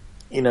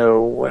 you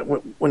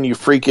know, when you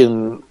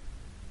freaking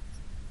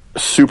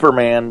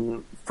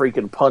Superman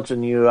freaking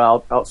punching you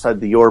outside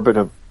the orbit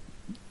of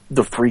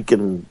the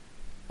freaking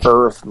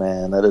Earth,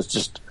 man. That is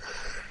just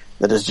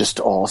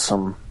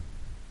awesome.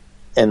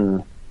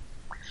 And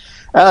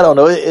I don't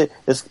know,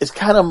 it's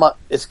kind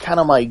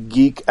of my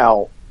geek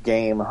out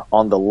game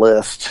on the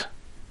list,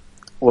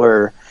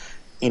 where,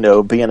 you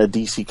know, being a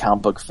DC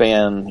comic book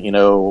fan, you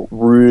know,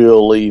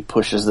 really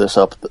pushes this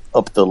up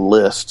the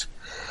list.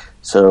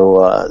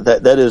 So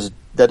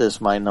that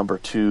is my number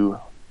 2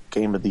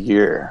 game of the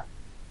year.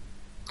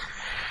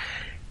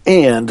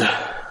 And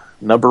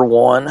number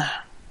 1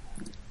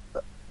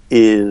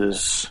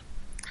 is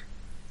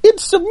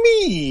It's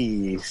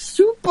Me,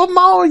 Super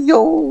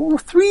Mario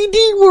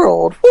 3D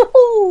World.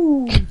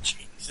 Woohoo!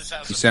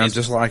 You sound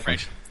just like him.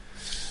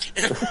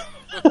 For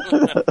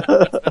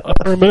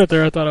a minute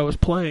there, I thought I was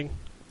playing.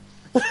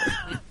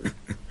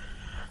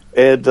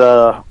 And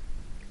I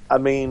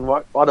mean,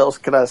 what else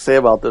can I say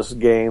about this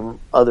game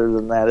other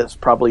than that it's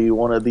probably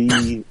one of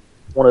the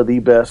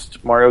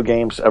best Mario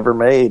games ever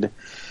made.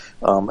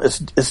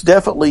 It's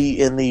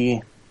definitely in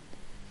the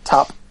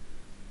top.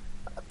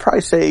 I'd probably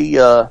say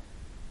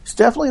it's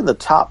definitely in the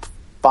top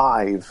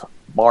 5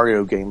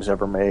 Mario games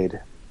ever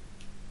made.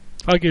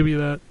 I'll give you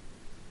that.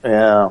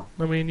 Yeah.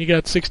 I mean, you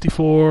got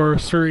 64,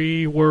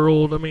 3,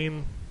 World. I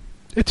mean,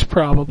 it's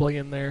probably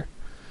in there.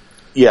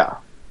 Yeah.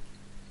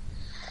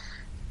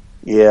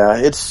 Yeah,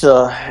 it's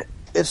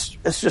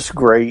just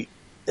great.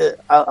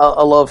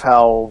 I love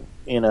how,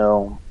 you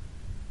know,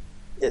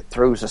 it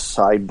throws a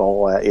side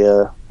ball at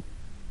you.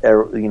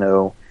 You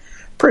know,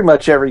 pretty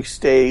much every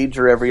stage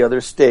or every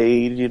other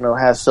stage, you know,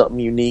 has something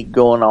unique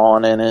going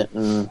on in it,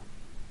 and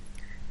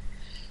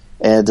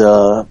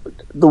the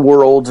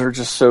worlds are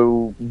just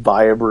so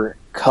vibrant,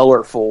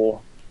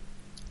 colorful.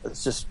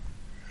 It's just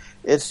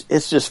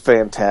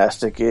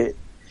fantastic. It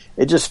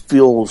just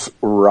feels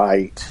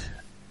right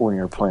when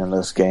you're playing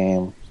this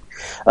game.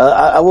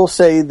 I will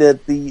say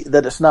that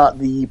it's not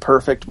the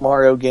perfect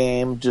Mario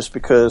game, just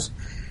because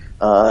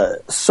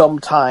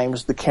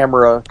sometimes the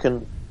camera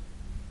can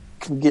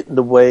get in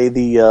the way.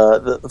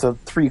 The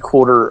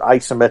 3/4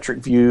 isometric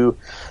view.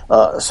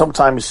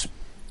 Sometimes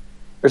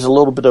there's a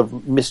little bit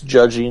of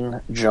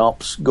misjudging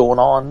jumps going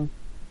on,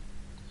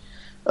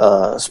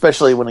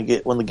 especially when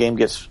the game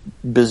gets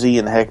busy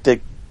and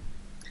hectic.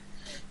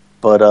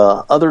 But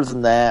other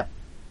than that,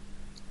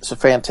 it's a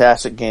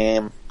fantastic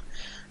game.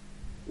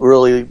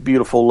 Really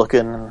beautiful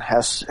looking.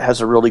 Has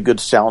a really good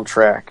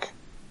soundtrack,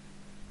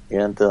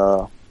 and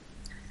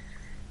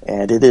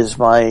it is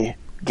my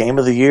game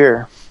of the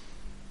year.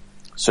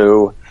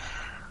 So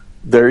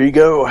there you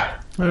go. All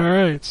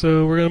right,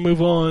 so we're gonna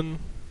move on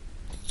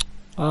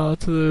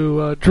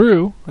to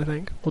Drew. I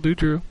think we'll do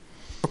Drew.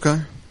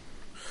 Okay.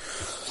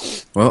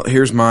 Well,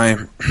 here's my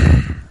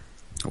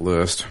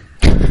list.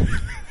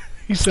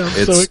 He sounds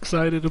so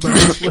excited about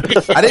this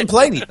list. I didn't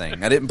play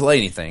anything. And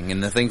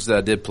the things that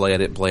I did play, I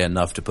didn't play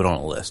enough to put on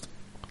a list.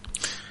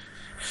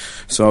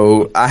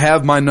 So I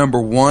have my number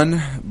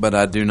 1, but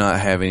I do not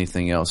have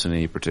anything else in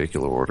any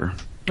particular order.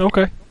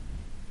 Okay.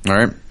 All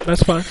right.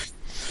 That's fine.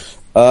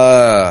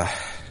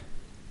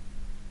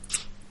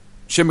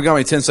 Shin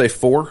Megami Tensei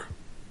 4. I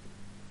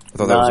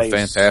thought that was a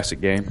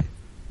fantastic game.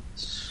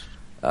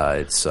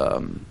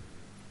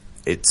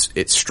 It's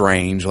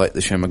strange, like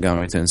the Shin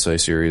Megami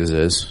Tensei series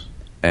is.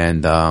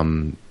 And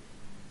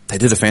they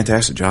did a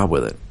fantastic job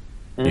with it.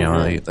 Mm-hmm. You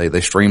know,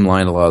 they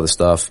streamlined a lot of the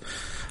stuff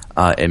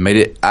and made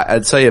it.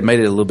 I'd say it made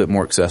it a little bit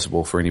more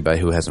accessible for anybody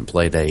who hasn't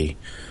played a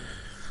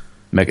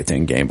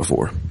Megaten game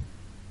before.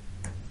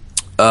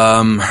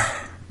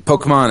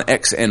 Pokemon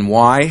X and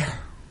Y,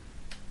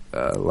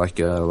 like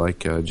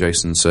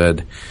Jason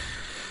said,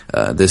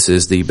 this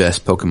is the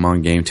best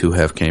Pokemon game to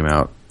have came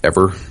out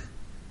ever,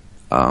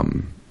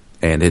 and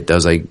it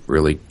does a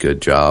really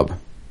good job.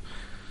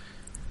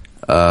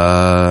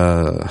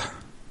 Grand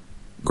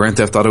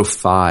Theft Auto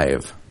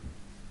 5.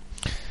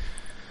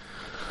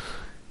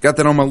 Got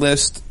that on my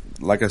list.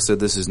 Like I said,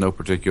 this is no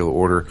particular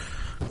order.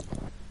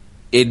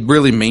 It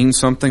really means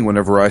something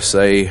whenever I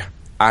say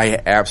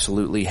I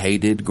absolutely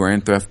hated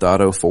Grand Theft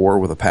Auto 4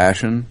 with a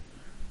passion,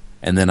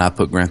 and then I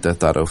put Grand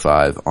Theft Auto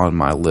 5 on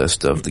my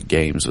list of the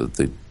games of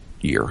the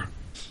year.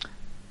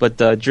 But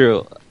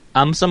Drew,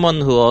 I'm someone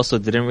who also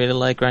didn't really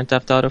like Grand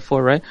Theft Auto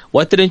 4, right?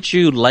 What didn't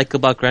you like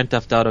about Grand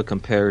Theft Auto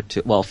compared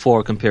to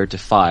 4 compared to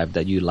 5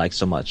 that you like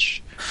so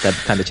much that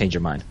kind of changed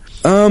your mind?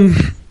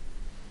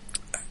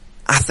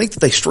 I think that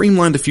they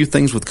streamlined a few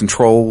things with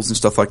controls and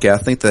stuff like that. I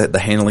think that the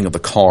handling of the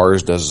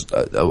cars they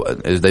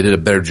did a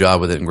better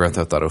job with it in Grand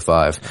Theft Auto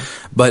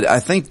 5. But I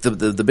think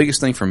the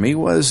biggest thing for me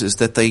is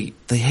that they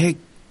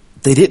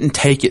didn't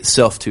take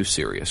itself too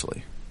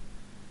seriously.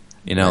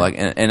 You know, like,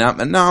 I'm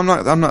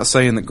not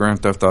saying that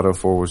Grand Theft Auto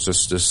 4 was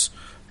just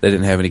they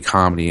didn't have any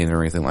comedy in it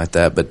or anything like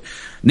that. But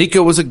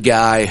Nico was a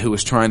guy who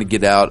was trying to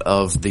get out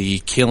of the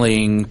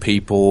killing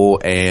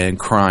people and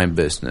crime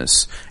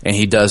business, and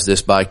he does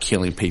this by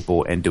killing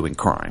people and doing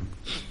crime.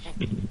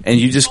 And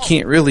you just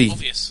can't really,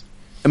 Obvious.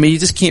 I mean, you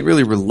just can't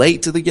really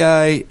relate to the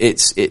guy. It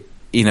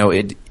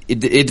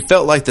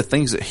felt like the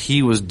things that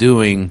he was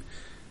doing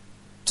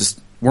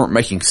just weren't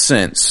making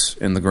sense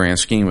in the grand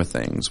scheme of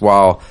things.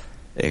 While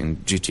in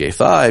GTA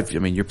 5, I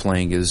mean, you're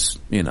playing as,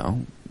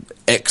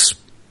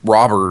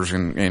 ex-robbers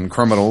and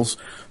criminals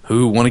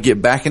who want to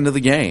get back into the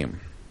game.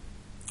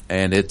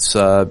 And it's,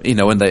 I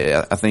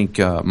think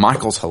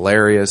Michael's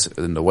hilarious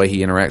in the way he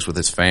interacts with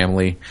his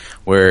family,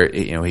 where,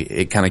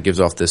 it kind of gives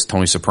off this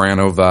Tony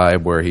Soprano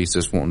vibe where he's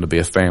just wanting to be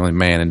a family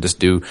man and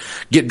just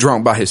get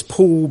drunk by his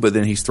pool, but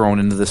then he's thrown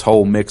into this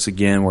whole mix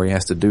again where he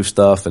has to do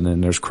stuff, and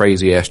then there's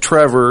crazy ass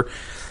Trevor,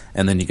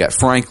 and then you got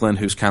Franklin,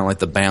 who's kind of like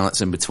the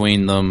balance in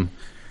between them.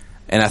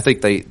 And I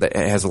think it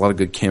has a lot of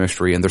good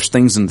chemistry, and there's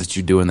things that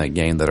you do in that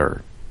game that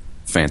are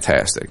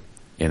fantastic,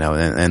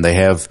 and they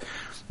have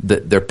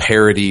their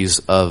parodies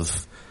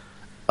of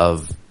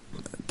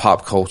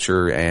pop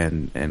culture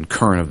and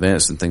current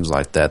events and things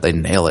like that. They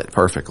nail it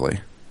perfectly.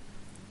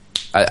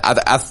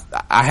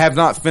 I have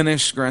not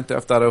finished Grand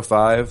Theft Auto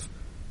 5,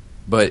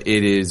 but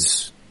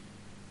it's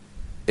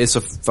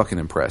a fucking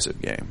impressive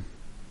game.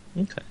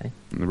 Okay.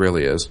 It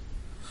really is.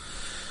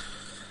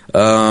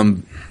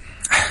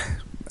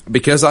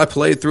 Because I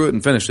played through it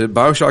and finished it,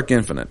 BioShock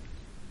Infinite.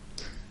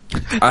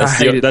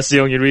 That's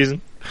the only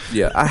reason?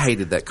 Yeah, I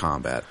hated that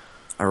combat.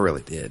 I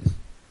really did.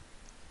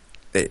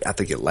 I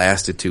think it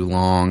lasted too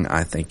long.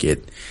 I think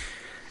it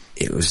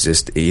was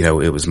just,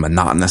 it was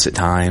monotonous at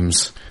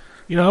times.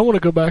 I want to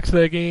go back to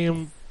that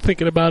game,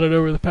 thinking about it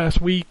over the past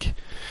week,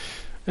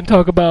 and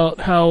talk about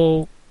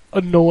how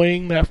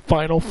annoying that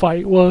final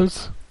fight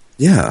was.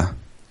 Yeah.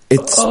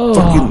 It's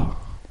fucking...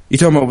 You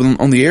talking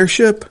about on the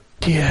airship?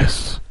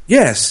 Yes.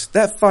 Yes,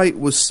 that fight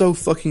was so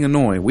fucking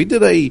annoying. We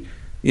did a,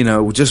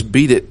 Just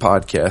Beat It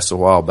podcast a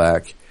while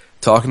back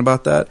talking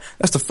about that.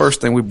 That's the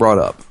first thing we brought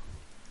up.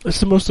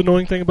 That's the most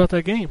annoying thing about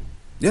that game.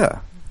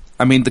 Yeah.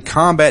 I mean, the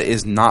combat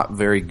is not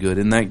very good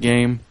in that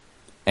game,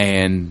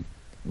 and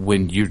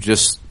when you're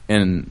just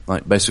in,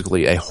 like,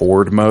 basically a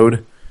horde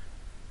mode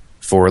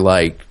for,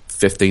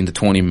 15 to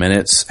 20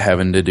 minutes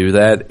having to do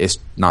that, it's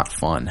not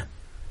fun.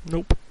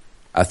 Nope.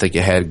 I think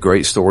it had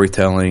great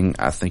storytelling.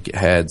 I think it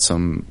had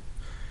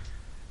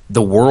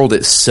the world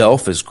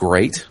itself is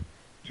great,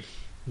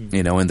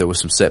 and there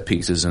was some set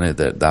pieces in it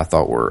that I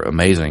thought were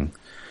amazing.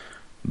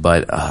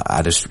 But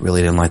I just really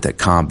didn't like that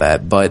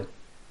combat. But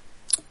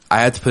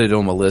I had to put it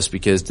on my list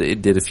because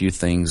it did a few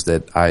things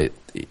that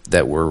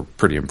were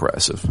pretty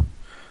impressive.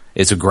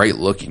 It's a great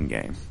looking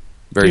game,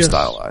 very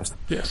stylized.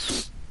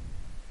 Yes,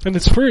 and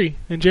it's free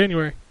in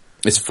January.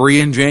 It's free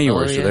in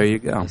January, so there you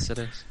go. Yes, it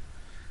is.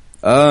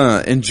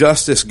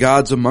 Injustice: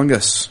 Gods Among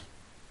Us.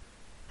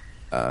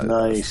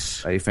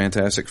 Nice. A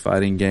fantastic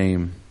fighting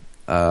game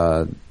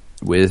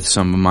with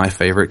some of my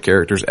favorite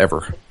characters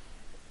ever.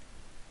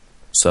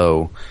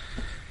 So,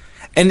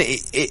 and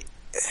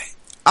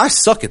I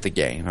suck at the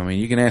game. I mean,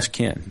 you can ask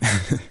Ken.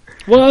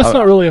 Well, that's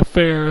not really a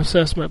fair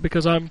assessment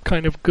because I'm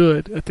kind of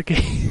good at the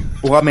game.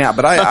 Well, I mean,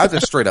 but I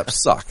just straight up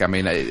suck. I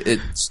mean,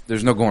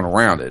 there's no going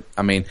around it.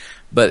 I mean,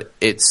 but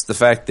it's the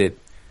fact that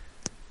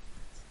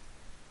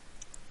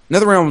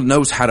NetherRealm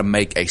knows how to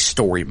make a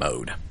story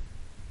mode.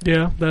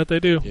 Yeah, that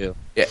they do.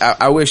 Yeah,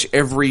 I wish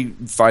every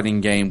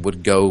fighting game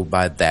would go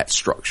by that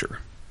structure.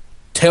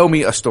 Tell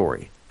me a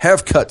story.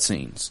 Have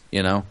cutscenes.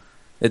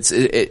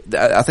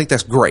 I think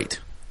that's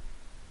great.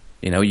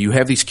 You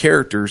have these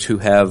characters who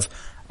have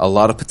a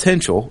lot of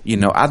potential.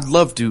 I'd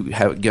love to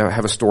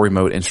have a story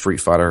mode in Street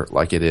Fighter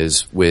like it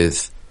is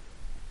with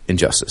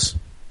Injustice.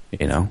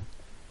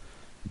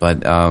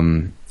 But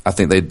I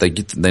think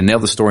they nail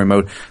the story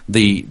mode.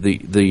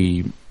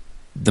 The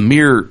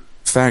mere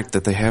fact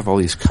that they have all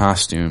these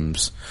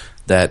costumes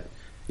that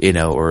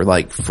are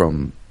like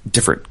from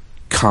different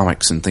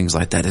comics and things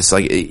like that. It's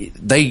like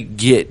they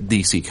get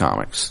DC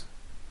Comics.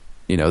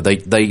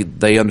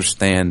 They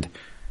understand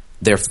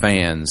their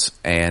fans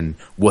and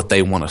what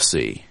they want to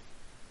see.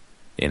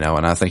 And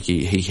I think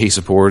he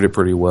supported it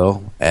pretty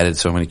well. Added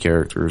so many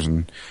characters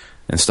and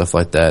stuff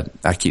like that.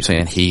 I keep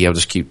saying I'll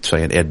just keep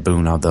saying Ed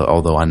Boon,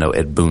 although I know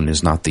Ed Boon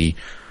is not the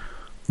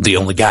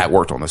only guy that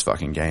worked on this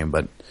fucking game,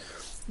 but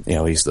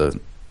he's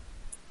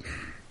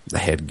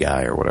head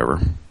guy or whatever.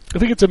 I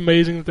think it's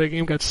amazing that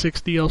game got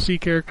 6 DLC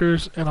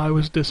characters, and I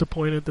was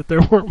disappointed that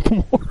there weren't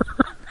more.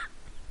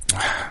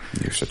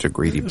 You're such a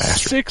greedy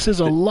bastard. 6 is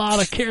a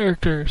lot of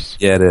characters.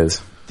 Yeah, it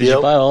is. Did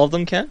you buy all of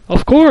them, Ken?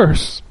 Of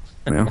course.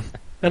 Yeah.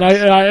 And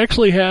I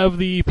actually have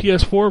the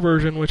PS4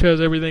 version, which has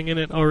everything in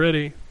it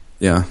already.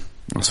 Yeah,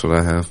 that's what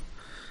I have.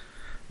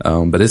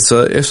 But it's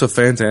a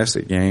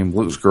fantastic game.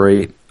 Looks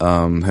great.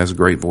 Has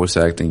great voice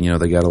acting.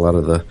 They got a lot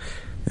of the,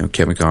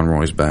 Kevin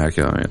Conroy's back.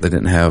 They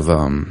didn't have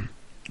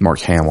Mark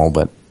Hamill,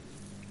 but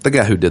the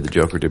guy who did the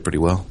Joker did pretty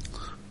well,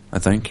 I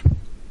think.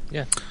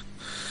 Yeah.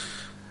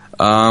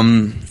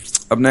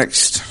 Up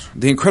next,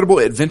 The Incredible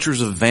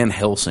Adventures of Van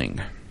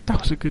Helsing.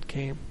 That was a good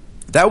game.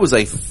 That was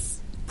a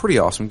pretty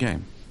awesome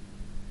game.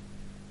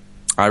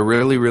 I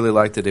really, really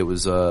liked it. It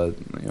was, kind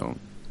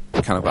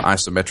of an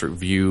isometric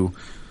view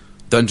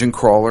dungeon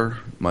crawler,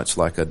 much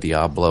like a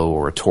Diablo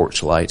or a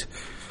Torchlight.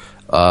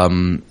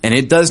 And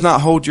it does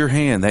not hold your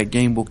hand. That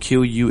game will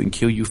kill you and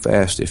kill you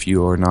fast if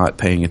you are not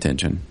paying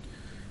attention.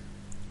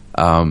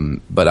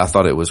 But I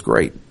thought it was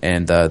great,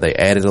 and they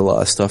added a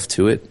lot of stuff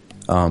to it.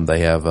 They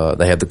have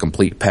the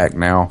complete pack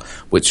now,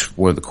 which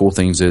one of the cool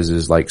things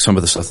is like some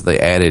of the stuff that they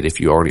added, if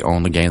you already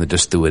own the game, they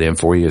just threw it in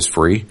for you, is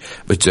free.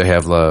 But they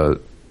have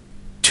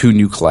 2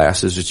 new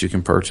classes that you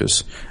can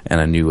purchase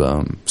and a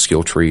new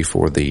skill tree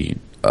for the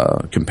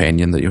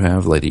companion that you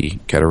have, Lady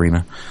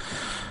Katarina.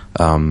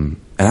 And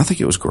I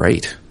think it was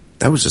great.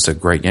 That was just a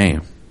great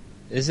game.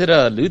 Is it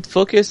a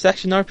loot-focused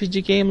action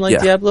RPG game like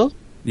Diablo?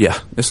 Yeah,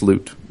 it's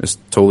loot. It's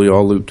totally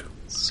all loot.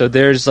 So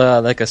there's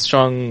like a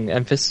strong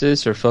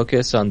emphasis or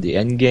focus on the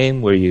end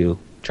game where you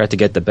try to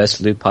get the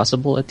best loot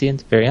possible at the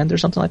very end or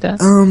something like that?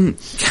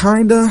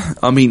 Kinda.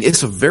 I mean,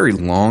 it's a very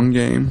long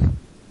game.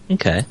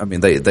 Okay. I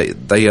mean,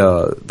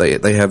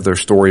 they have their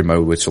story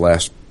mode, which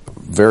lasts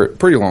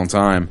pretty long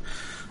time.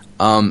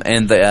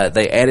 And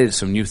they added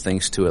some new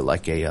things to it,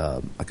 like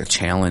a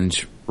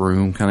challenge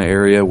room kind of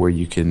area where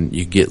you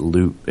get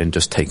loot and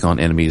just take on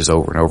enemies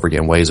over and over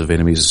again, waves of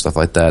enemies and stuff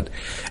like that.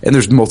 And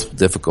there's multiple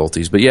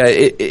difficulties, but yeah,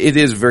 it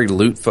is very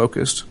loot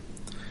focused.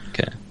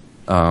 Okay.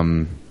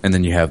 And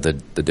then you have the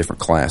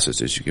different classes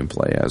that you can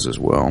play as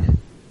well.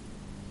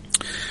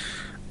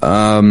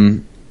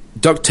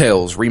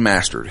 DuckTales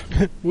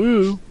remastered.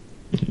 Woo.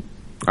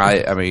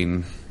 I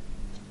mean,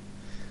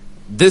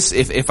 this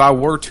if I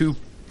were to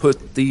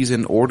put these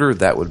in order,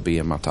 that would be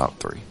in my top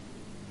 3,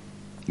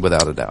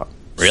 without a doubt.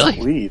 Really?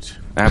 Sweet.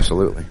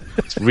 Absolutely.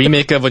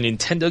 Remake of a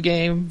Nintendo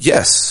game?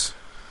 Yes,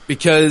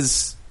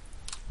 because,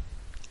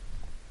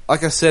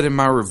 like I said in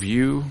my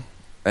review,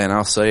 and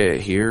I'll say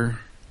it here,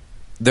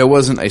 there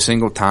wasn't a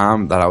single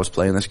time that I was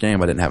playing this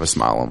game I didn't have a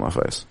smile on my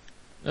face.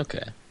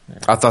 Okay. Yeah.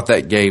 I thought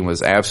that game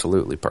was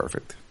absolutely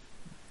perfect.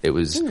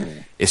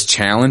 It's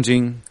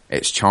challenging,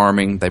 it's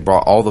charming. They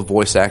brought all the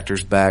voice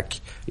actors back.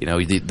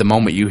 The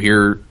moment you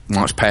hear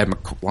Launchpad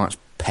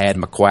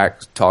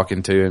McQuack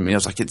talking to him,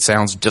 it's like it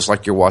sounds just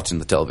like you're watching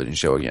the television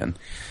show again.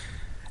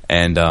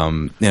 And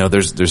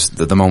there's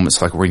the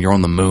moments like when you're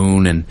on the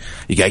moon and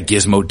you got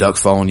Gizmo Duck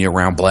following you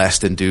around,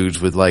 blasting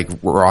dudes with like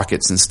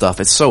rockets and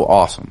stuff. It's so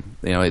awesome.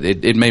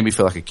 It made me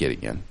feel like a kid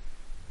again.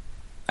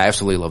 I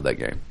absolutely love that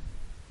game.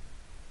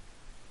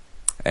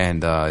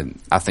 And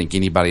I think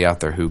anybody out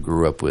there who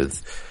grew up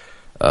with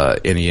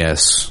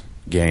NES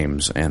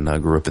games and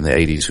grew up in the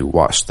 80s who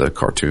watched the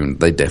cartoon,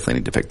 they definitely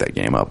need to pick that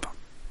game up.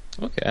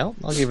 Okay,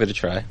 I'll give it a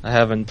try. I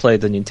haven't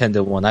played the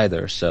Nintendo one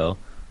either, so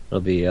it'll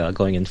be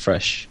going in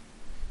fresh.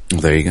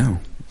 Well, there you go.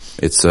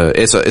 It's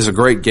a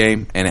great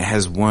game, and it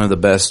has one of the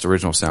best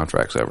original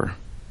soundtracks ever.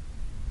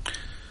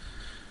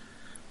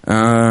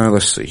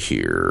 Let's see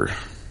here.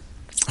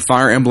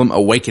 Fire Emblem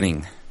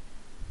Awakening.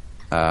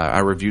 I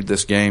reviewed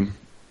this game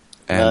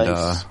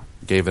and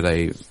gave it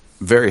a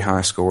very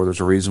high score.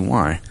 There's a reason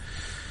why.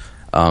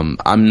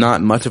 I'm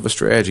not much of a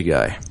strategy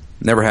guy.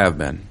 Never have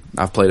been.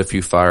 I've played a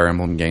few Fire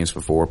Emblem games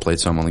before. Played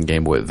some on the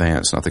Game Boy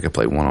Advance, and I think I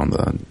played one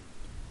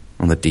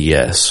on the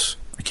DS.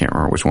 I can't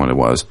remember which one it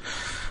was.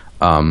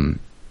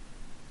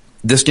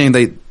 This game,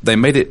 they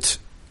made it.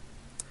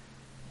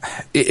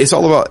 It's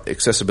all about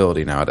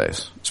accessibility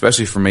nowadays,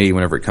 especially for me.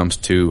 Whenever it comes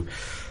to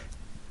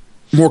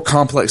more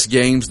complex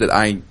games that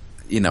I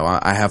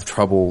have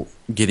trouble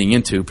getting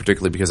into,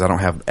 particularly because I don't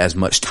have as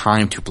much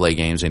time to play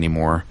games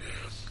anymore,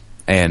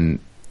 and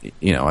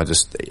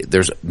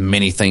there's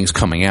many things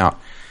coming out.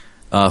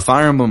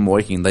 Fire Emblem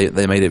Awakening,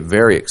 they made it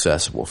very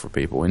accessible for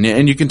people,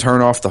 and you can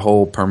turn off the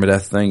whole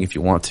permadeath thing if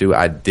you want to.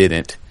 I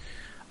didn't,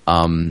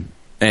 and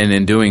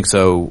in doing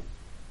so,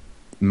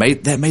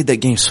 made that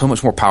game so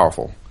much more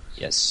powerful.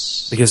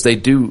 Yes, because they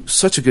do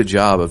such a good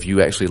job of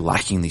you actually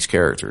liking these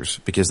characters,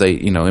 because they,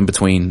 in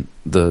between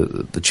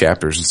the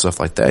chapters and stuff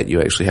like that,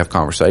 you actually have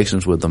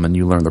conversations with them and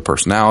you learn their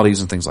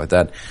personalities and things like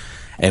that.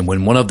 And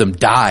when one of them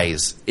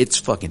dies, it's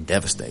fucking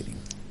devastating.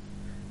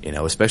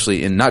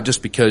 Especially, and not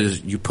just because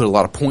you put a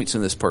lot of points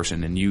in this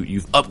person and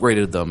you've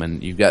upgraded them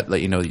and you've got,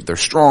 they're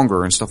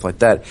stronger and stuff like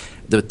that.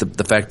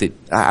 The fact that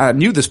I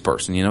knew this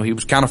person, he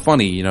was kind of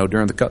funny,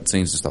 during the cutscenes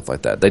and stuff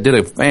like that. They did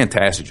a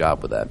fantastic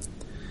job with that.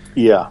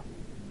 Yeah.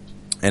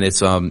 and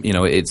it's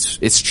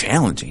it's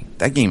challenging.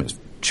 That game is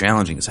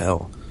challenging as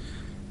hell.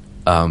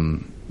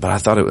 But I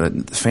thought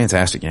it's a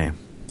fantastic game.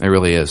 It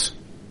really is.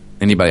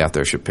 Anybody out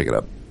there should pick it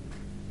up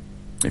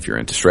if you're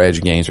into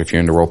strategy games or if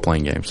you're into role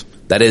playing games.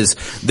 That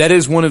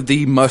is one of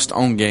the must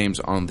own games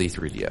on the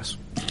 3DS.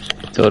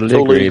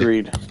 Totally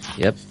agreed.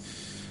 Yep.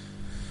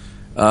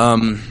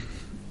 And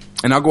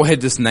I'll go ahead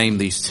and just name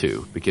these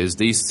two because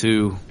this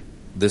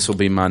will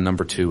be my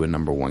number 2 and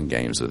number 1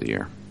 games of the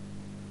year.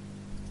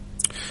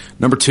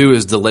 Number 2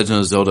 is The Legend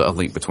of Zelda: A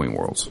Link Between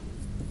Worlds.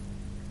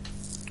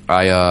 What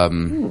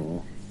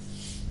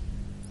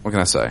can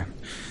I say?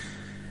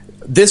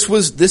 This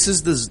is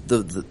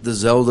the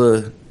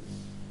Zelda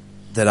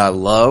that I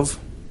love.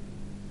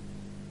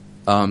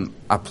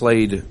 I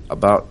played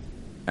about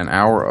an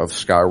hour of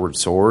Skyward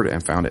Sword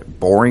and found it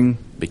boring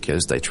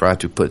because they tried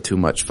to put too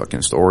much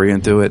fucking story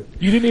into it.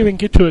 You didn't even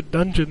get to a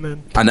dungeon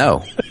then. I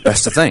know.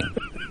 That's the thing.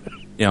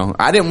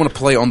 I didn't want to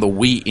play on the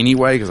Wii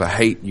anyway because I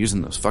hate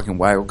using those fucking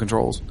waggle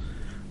controls.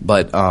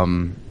 But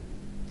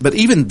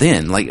even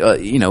then,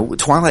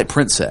 Twilight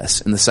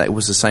Princess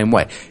was the same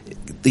way.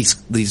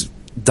 These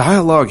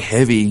dialogue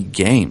heavy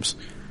games,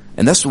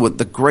 and that's what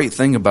the great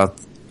thing about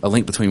A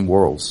Link Between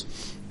Worlds.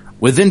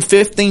 Within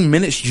 15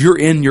 minutes, you're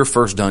in your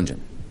first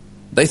dungeon.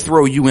 They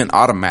throw you in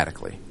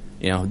automatically.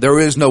 There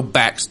is no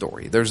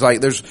backstory. There's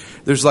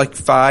like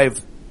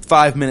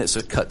five minutes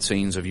of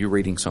cutscenes of you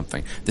reading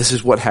something. This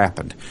is what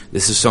happened.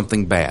 This is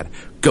something bad.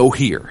 Go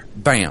here.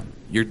 Bam.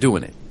 You're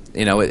doing it.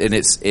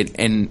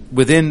 And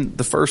within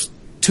the first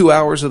 2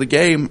 hours of the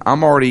game,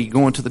 I'm already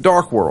going to the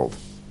Dark World.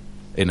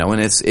 And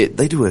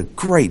they do a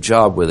great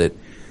job with it.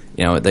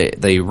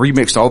 They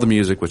remixed all the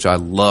music, which I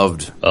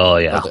loved. Oh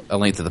yeah, A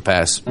Link to the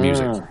Past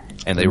music,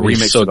 and they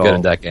remixed so it all. good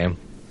in that game.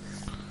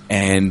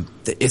 And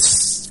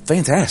it's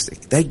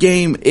fantastic. That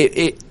game,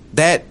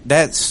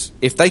 that's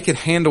if they could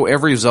handle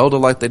every Zelda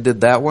like they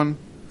did that one,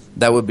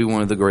 that would be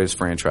one of the greatest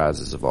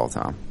franchises of all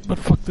time. But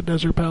fuck the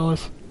Desert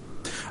Palace.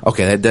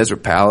 Okay, that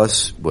Desert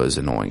Palace was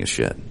annoying as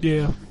shit.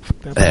 Yeah.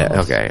 Fuck that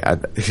Okay,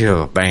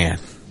 man.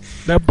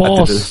 That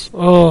boss.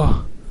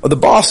 Oh. Well, the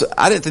boss,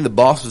 I didn't think the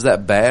boss was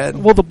that bad.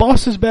 Well, the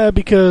boss is bad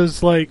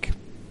because,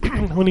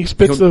 when he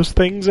spits those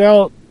things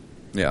out,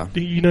 yeah,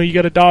 you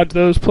gotta dodge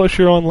those, plus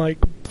you're on,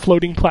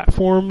 floating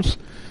platforms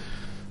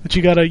that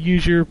you gotta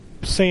use your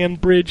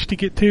sand bridge to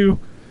get to.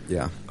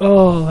 Yeah.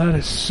 Oh, that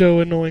is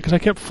so annoying, because I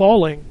kept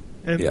falling.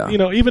 And,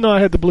 even though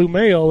I had the blue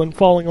mail, and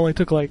falling only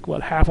took,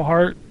 half a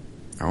heart?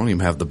 I don't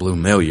even have the blue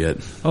mail yet.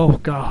 Oh,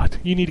 God.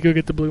 You need to go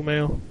get the blue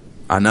mail.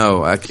 I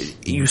know.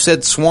 You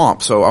said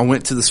swamp, so I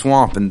went to the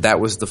swamp, and that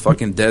was the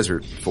fucking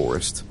desert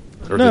forest.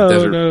 Or the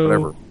desert,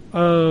 whatever.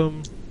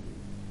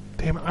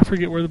 Damn it, I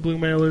forget where the blue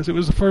mail is. It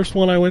was the first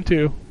one I went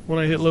to when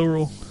I hit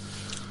Lorule.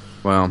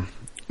 Well,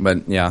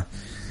 but yeah.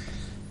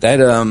 That,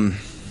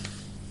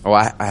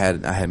 I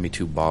had me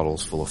 2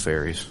 bottles full of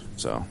fairies,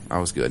 so I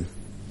was good.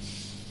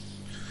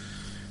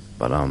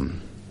 But,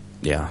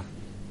 yeah.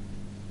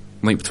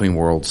 Link Between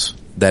Worlds.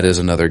 That is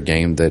another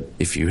game that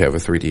if you have a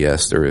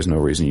 3DS, there is no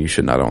reason you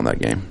should not own that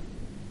game.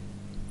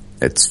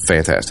 It's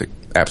fantastic.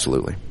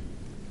 Absolutely.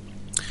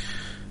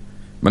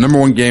 My number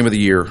 1 game of the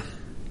year,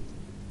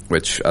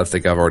 which I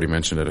think I've already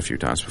mentioned it a few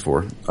times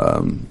before,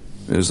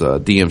 is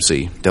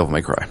DMC, Devil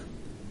May Cry.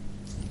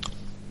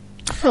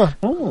 Huh.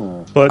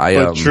 Oh.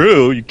 But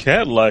true, you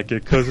can't like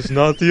it because it's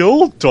not the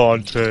old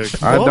Dante.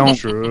 I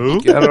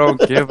don't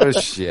give a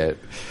shit.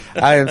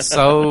 I am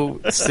so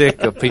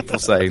sick of people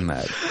saying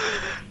that.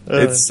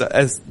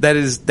 That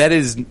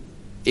is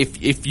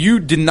if you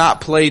did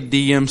not play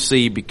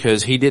DMC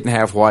because he didn't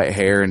have white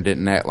hair and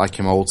didn't act like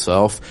him old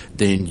self,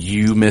 then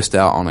you missed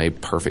out on a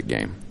perfect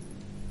game.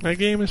 That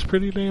game is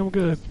pretty damn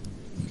good.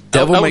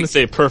 I wouldn't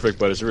say perfect,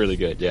 but it's really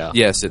good. Yeah.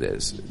 Yes, it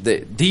is.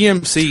 The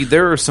DMC.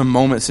 There are some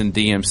moments in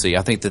DMC.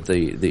 I think that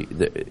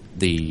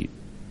the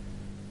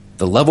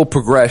level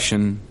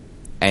progression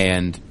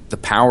and the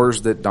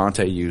powers that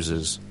Dante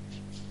uses,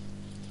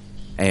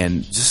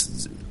 and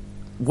just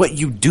what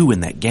you do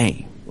in that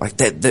game, like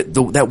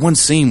that one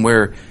scene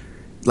where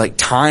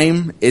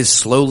time is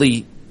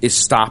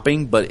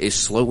stopping, but is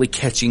slowly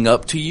catching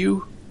up to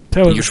you.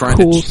 That was a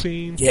cool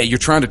scene. Yeah, you're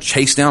trying to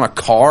chase down a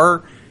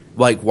car.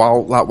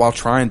 While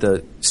trying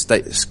to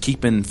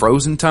keep in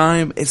frozen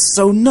time. It's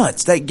so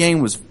nuts. That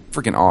game was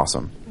freaking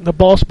awesome. The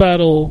boss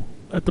battle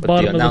at the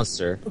bottom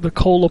of the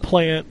cola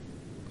plant,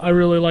 I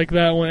really like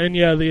that one. And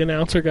the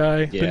announcer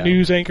guy, the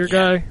news anchor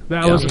guy,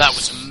 that was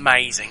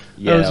amazing.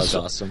 Yeah, that was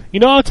awesome.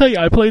 I'll tell you,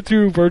 I played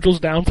through Virgil's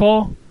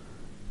Downfall.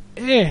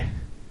 Really?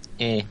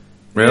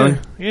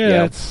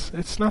 Yeah,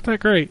 it's not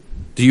that great.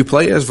 Do you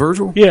play as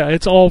Virgil? Yeah,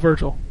 it's all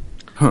Virgil.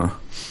 Huh.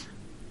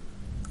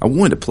 I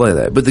wanted to play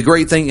that. But the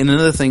great thing, and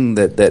another thing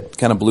that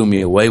kind of blew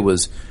me away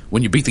was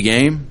when you beat the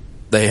game,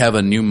 they have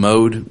a new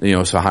mode,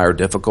 it's a higher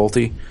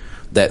difficulty,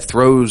 that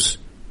throws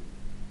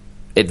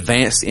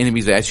advanced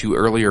enemies at you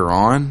earlier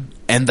on,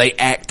 and they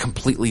act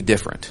completely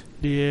different.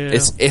 Yeah.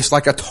 It's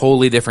like a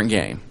totally different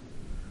game.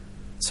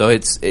 So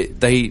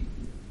that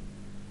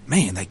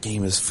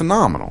game is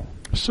phenomenal.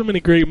 So many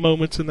great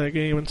moments in that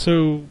game, and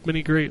so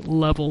many great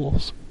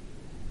levels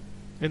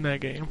in that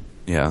game.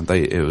 Yeah,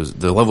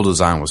 the level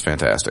design was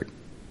fantastic.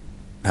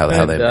 How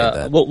they made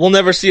that. We'll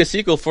never see a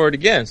sequel for it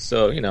again.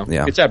 So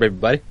good job,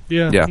 everybody.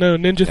 Yeah. Yeah. No,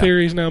 Ninja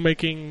Theory is now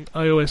making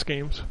iOS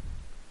games.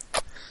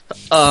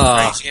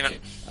 Crazy, you know?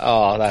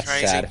 Oh, that's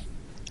Crazy. sad.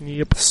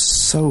 Yep.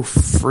 So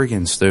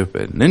freaking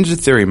stupid. Ninja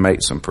Theory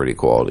makes some pretty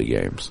quality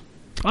games.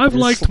 I've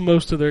liked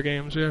most of their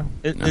games. Yeah.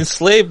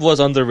 Enslaved was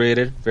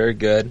underrated, very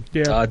good.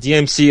 Yeah.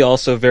 DMC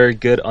also very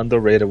good,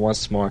 underrated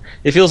once more.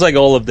 It feels like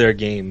all of their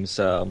games.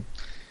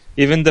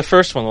 Even the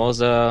first one was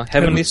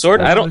Heavenly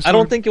Sword. I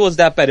don't think it was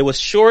that bad. It was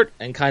short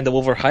and kind of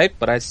overhyped,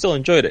 but I still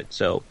enjoyed it.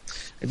 So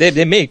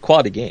they made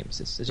quality games.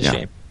 It's a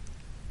shame.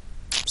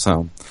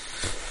 So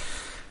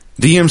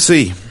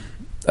DMC,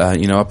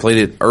 I played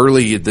it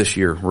early this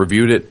year,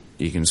 reviewed it.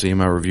 You can see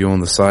my review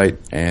on the site,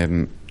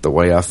 and the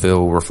way I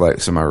feel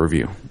reflects in my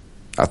review.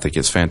 I think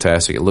it's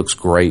fantastic. It looks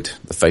great.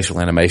 The facial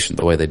animation,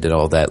 the way they did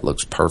all that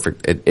looks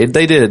perfect.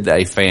 They did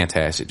a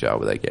fantastic job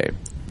with that game.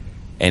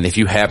 And if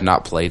you have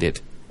not played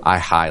it, I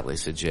highly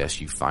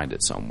suggest you find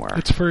it somewhere.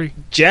 It's free.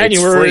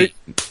 January.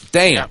 It's free.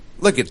 Damn, Yeah.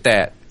 Look at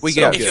that. We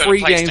So got if you're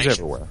free on games PlayStation.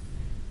 everywhere.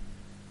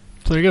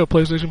 So there you go,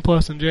 PlayStation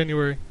Plus in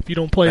January. If you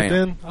don't play it Damn.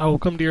 then, I will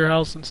come to your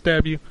house and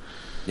stab you.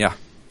 Yeah.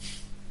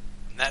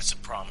 That's a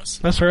promise.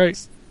 That's right.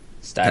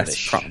 That's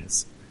Stylish.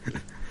 promise.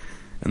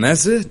 And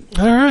that's it.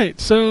 All right,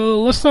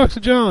 so let's talk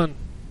to John.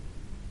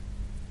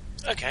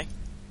 Okay,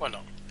 why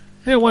not?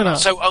 Yeah, why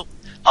not? So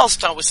I'll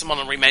start with some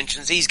honorary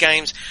mentions. These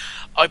games,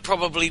 I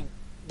probably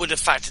would have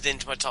factored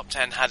into my top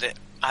 10 had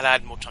I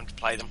had more time to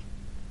play them.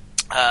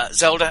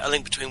 Zelda: A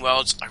Link Between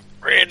Worlds. I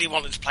really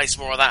wanted to play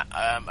some more of that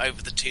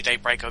over the 2-day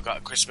break I got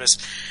at Christmas,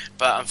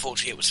 but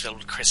unfortunately it was filled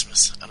with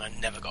Christmas and I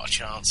never got a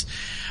chance.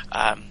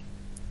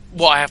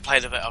 What I have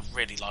played of it I've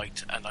really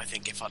liked, and I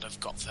think if I'd have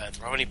got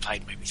further, I only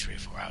played maybe 3 or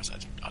 4 hours,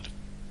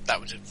 that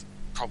would have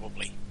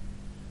probably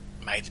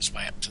made its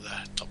way up to the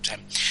top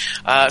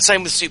 10.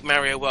 Same with Super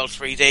Mario World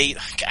 3D.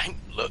 The game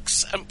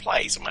looks and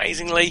plays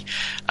amazingly.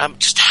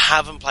 Just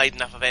haven't played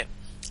enough of it.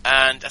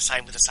 And the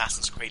same with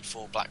Assassin's Creed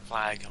 4 Black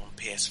Flag on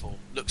PS4.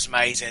 Looks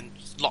amazing.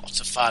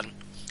 Lots of fun.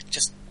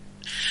 Just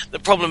the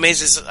problem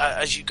is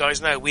as you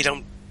guys know, we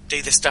don't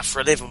do this stuff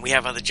for a living. We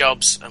have other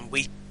jobs, and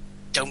we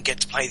don't get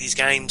to play these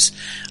games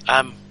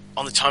on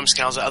the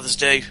timescales that others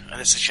do,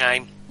 and it's a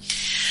shame.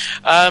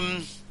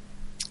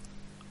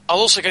 I'll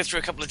also go through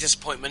a couple of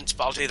disappointments,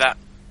 but I'll do that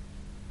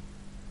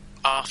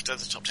after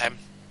the top 10.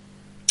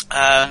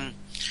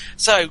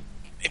 So,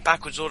 in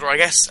backwards order, I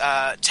guess.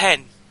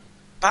 10,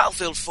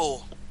 Battlefield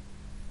 4.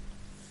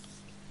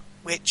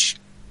 Which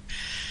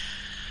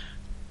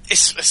is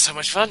so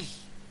much fun.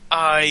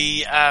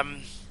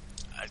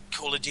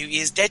 Call of Duty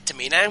is dead to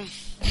me now.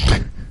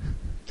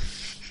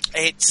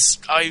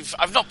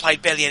 I've not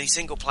played barely any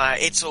single player.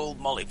 It's all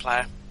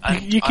multiplayer.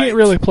 And you can't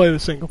really play the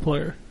single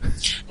player.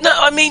 No,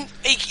 I mean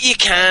you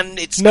can.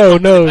 It's No.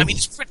 I mean,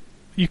 it's pretty.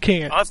 You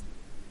can't.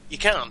 You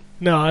can't.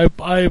 No,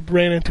 I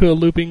ran into a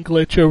looping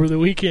glitch over the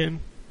weekend.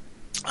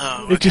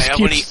 Oh, It okay.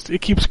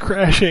 just keeps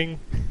crashing.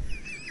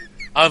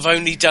 I've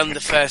only done the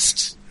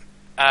first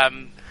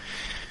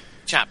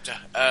chapter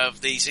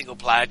of the single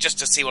player just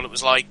to see what it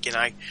was like,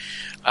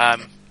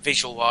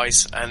 visual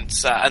wise, and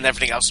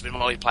everything else has been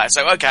multiplayer.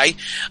 So okay,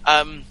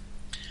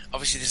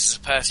 obviously this is a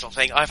personal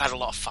thing. I've had a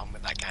lot of fun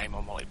with that game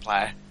on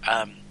multiplayer.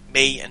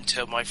 Me and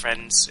two of my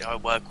friends who I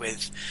work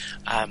with,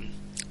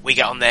 we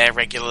get on there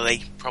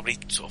regularly, probably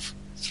sort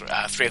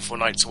of 3 or 4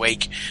 nights a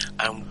week,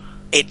 and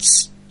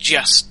it's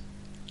just,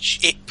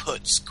 it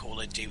puts Call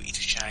of Duty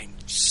to shame.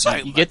 So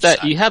You much get that?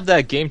 so. You have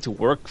that game to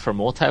work for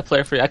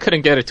multiplayer for you? I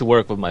couldn't get it to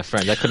work with my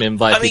friends. I couldn't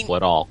invite people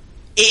at all.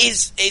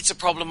 It's a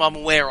problem I'm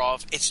aware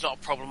of. It's not a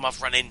problem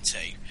I've run into.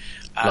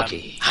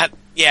 Lucky. Had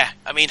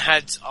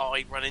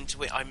I run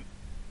into it,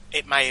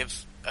 it may have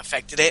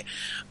affected it.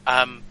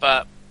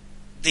 But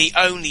the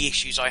only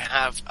issues I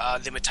have are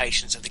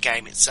limitations of the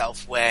game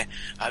itself, where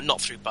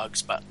not through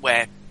bugs, but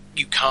where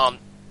you can't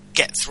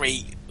get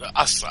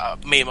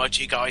me and my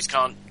 2 guys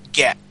can't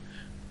get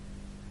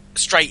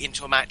straight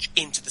into a match,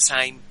 into the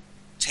same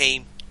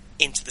team,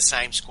 into the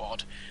same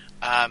squad.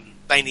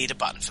 They need a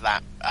button for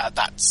that.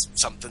 That's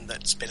something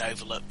that's been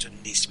overlooked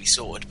and needs to be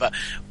sorted. But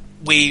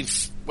when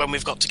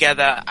we've got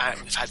together,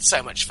 we've had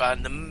so much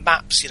fun. The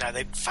maps,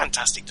 they're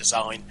fantastic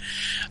design.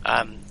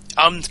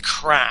 I'm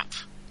crap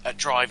at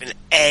driving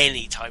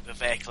any type of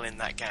vehicle in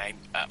that game.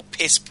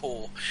 Piss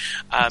poor.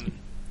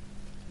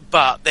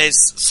 But there's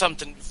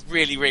something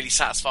really, really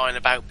satisfying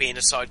about being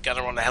a side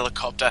gunner on a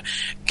helicopter,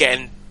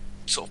 getting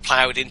sort of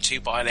ploughed into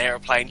by an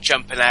aeroplane,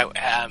 jumping out,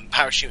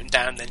 parachuting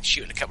down, then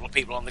shooting a couple of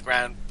people on the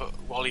ground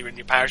while you're in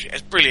your parachute.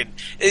 It's brilliant.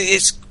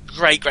 It's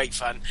great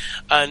fun.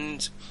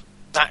 And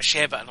that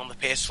share button on the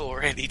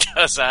PS4 really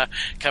does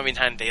come in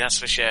handy, that's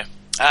for sure.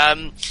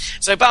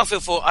 So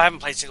Battlefield 4, I haven't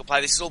played single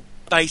player. This is all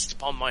based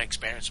upon my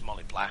experience with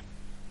multiplayer.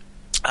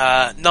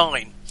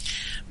 9,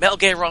 Metal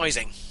Gear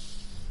Rising.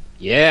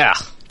 Yeah.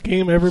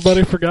 Game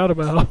everybody forgot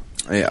about.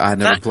 I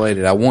never played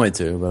it. I wanted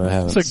to, but I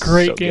haven't. It's a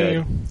great So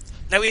game.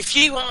 Now, if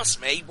you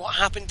ask me what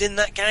happened in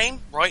that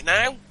game right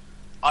now,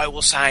 I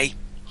will say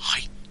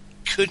I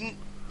couldn't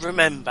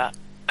remember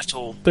at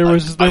all. There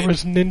was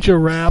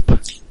ninja rap.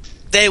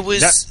 There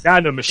was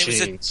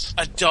nanomachines.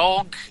 a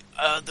dog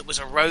that was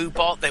a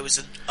robot. There was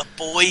a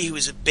boy who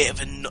was a bit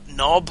of a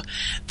knob.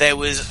 There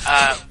was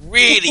a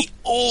really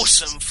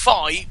awesome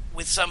fight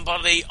with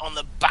somebody on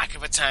the back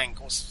of a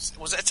tank. Was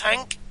it a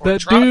tank? Or a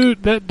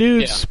truck? That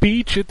dude's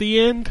speech at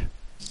the end.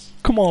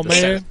 Come on,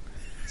 man.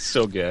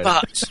 So good.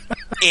 But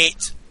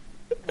it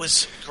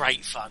was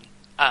great fun.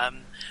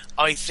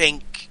 I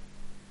think.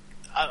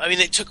 I mean,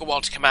 it took a while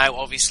to come out.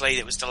 Obviously,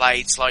 it was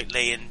delayed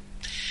slightly, and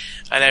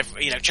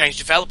changed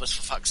developers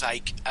for fuck's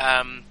sake.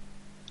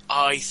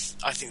 I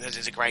think they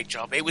did a great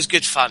job. It was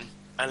good fun,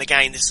 and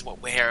again, this is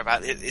what we're here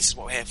about. This is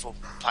what we're here for,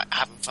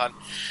 having fun.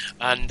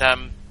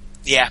 And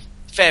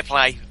fair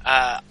play.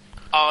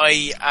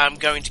 I am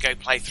going to go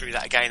play through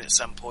that again at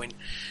some point.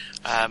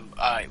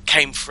 It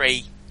came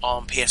free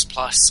on PS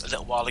Plus a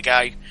little while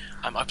ago.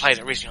 I played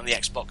it originally on the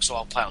Xbox, so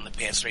I'll play it on the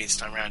PS3 this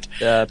time around.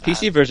 The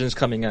PC version is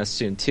coming out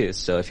soon too,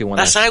 so if you want,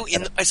 that's out.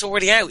 It's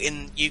already out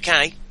in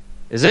UK.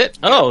 Is it?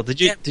 Oh, did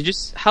you?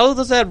 How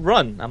does that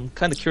run? I'm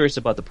kind of curious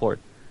about the port.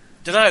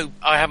 Dunno,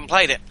 I haven't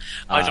played it.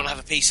 I don't have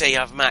a PC, I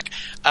have a Mac.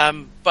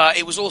 But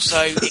it was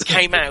also, it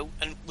came out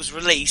and was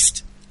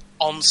released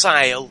on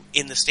sale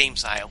in the Steam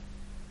sale.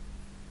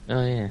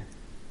 Oh yeah.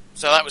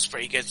 So that was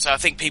pretty good. So I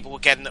think people were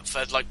getting it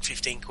for like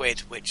 15 quid,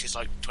 which is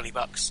like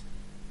 $20.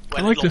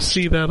 I'd like to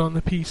see that on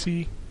the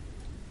PC.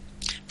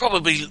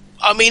 Probably,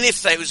 I mean,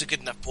 if there was a good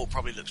enough port,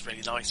 probably looks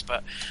really nice.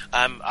 But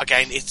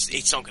again,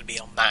 it's not going to be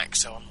on Mac,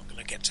 so I'm not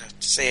going to get to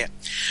see it.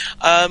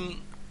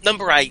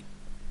 Number 8,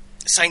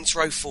 Saints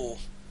Row 4.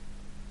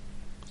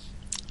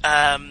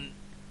 I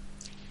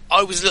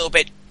was a little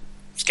bit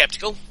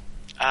skeptical,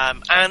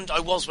 and I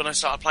was when I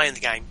started playing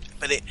the game.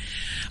 But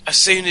as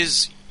soon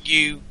as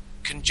you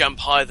can jump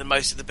higher than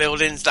most of the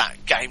buildings,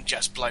 that game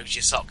just blows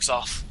your socks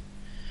off.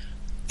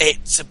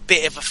 It's a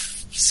bit of a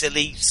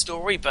silly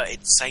story, but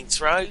it's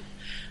Saints Row.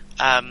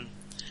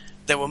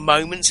 There were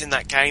moments in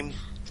that game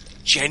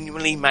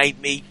genuinely made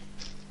me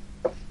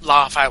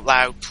laugh out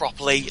loud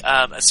properly,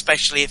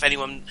 especially if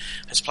anyone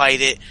has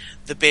played it.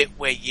 The bit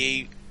where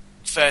you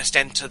first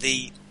enter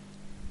the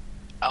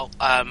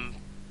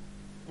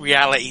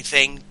reality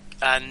thing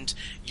and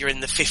you're in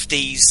the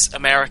 50s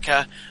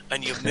America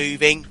and you're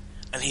moving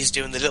and he's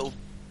doing the little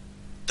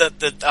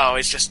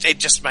it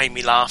just made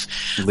me laugh.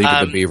 Leave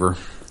the Beaver.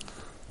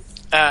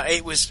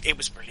 It was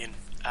brilliant.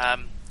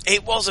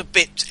 It was a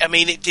bit, I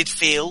mean, it did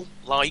feel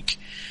like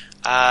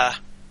a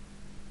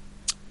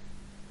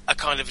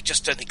kind of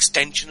just an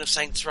extension of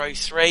Saints Row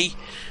 3.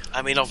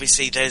 I mean,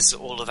 obviously there's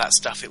all of that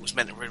stuff. It was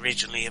meant to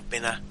originally have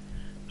been a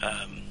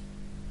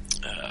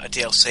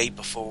DLC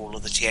before all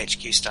of the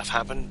THQ stuff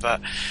happened, but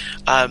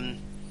I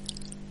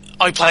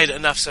played it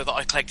enough so that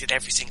I collected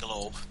every single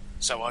orb.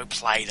 So I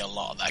played a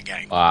lot of that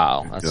game.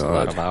 Wow, that's a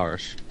lot of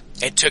hours.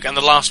 And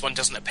the last one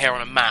doesn't appear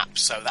on a map,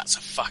 so that's a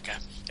fucker.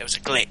 There was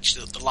a glitch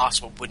that the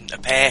last one wouldn't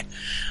appear,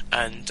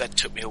 and it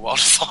took me a while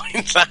to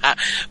find that.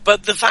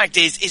 But the fact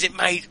is it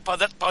made by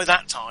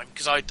that time,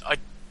 because I'd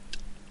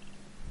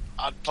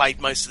played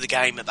most of the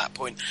game at that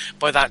point.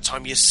 By that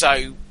time, you're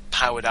so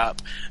powered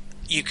up,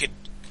 you could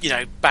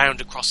bound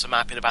across the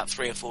map in about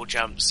 3 or 4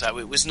 jumps. So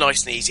it was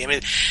nice and easy. I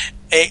mean,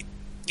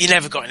 you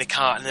never got in a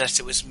car unless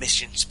it was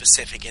mission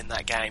specific in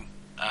that game.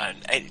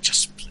 And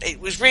it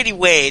was really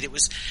weird. It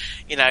was,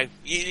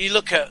 you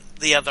look at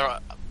the other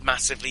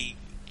massively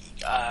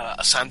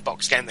a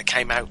sandbox game that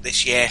came out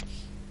this year,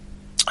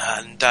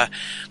 and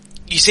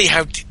you see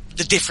how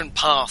the different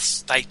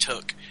paths they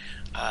took,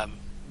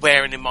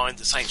 bearing in mind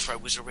that Saints Row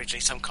was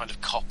originally some kind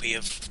of copy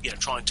of,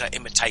 trying to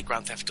imitate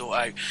Grand Theft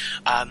Auto.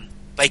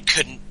 They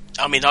couldn't.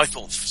 I mean, I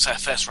thought the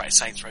first-rate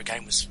Saints Row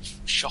game was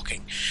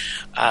shocking.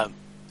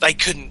 They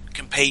couldn't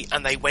compete,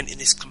 and they went in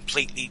this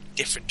completely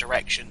different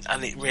direction,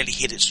 and it really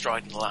hit its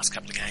stride in the last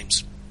couple of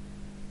games.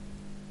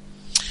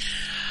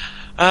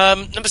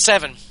 Number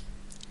 7,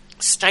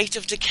 State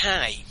of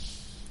Decay.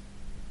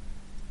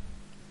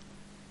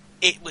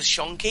 It was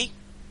shonky.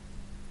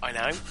 I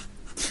know.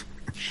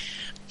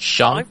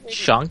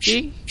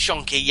 Shonky?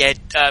 Shonky, yeah.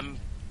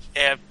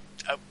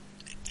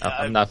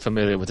 I'm not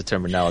familiar with the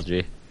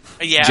terminology.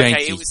 Yeah, janky.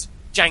 Okay, it was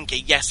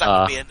janky. Yes, that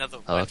would be another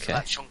word for okay.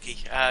 that. Shonky.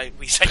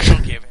 We say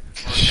shonky a bit.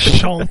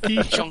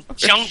 Shonky.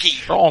 Shonky.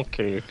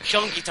 Shonky.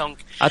 Shonky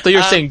tonk. I thought you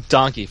were saying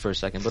donkey for a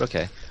second, but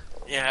okay.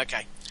 Yeah,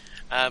 okay.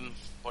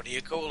 What do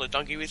you call a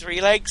donkey with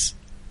 3 legs?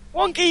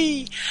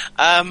 Wonky!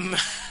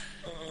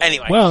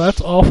 Anyway. Wow,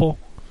 that's awful.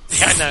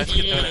 Yeah, I know, it's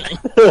good, isn't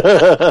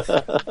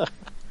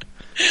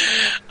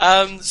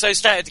it? So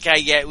State of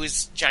Decay, yeah, it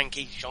was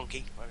janky,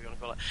 shonky, whatever you want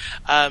to call it.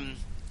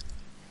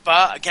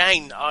 But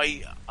again,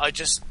 I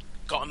just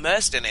got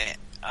immersed in it,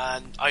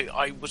 and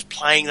I was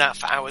playing that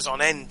for hours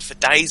on end, for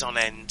days on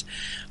end.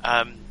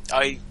 I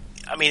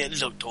mean, it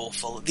looked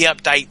awful. The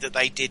update that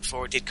they did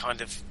for it did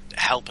kind of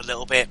help a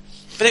little bit,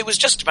 but it was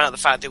just about the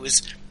fact it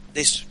was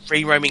this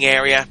free roaming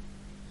area.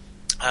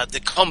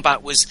 The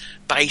combat was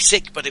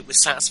basic, but it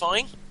was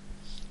satisfying.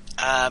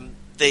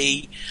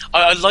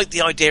 I like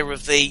the idea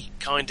of the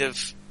kind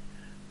of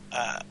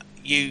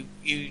you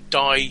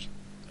die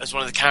as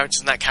one of the characters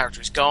and that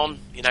character is gone,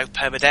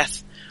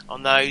 permadeath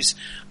on those.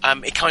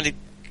 It kind of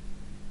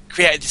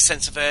created a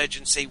sense of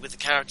urgency with the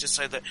characters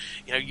so that,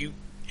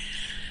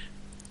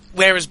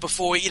 whereas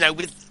before,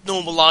 with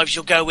normal lives,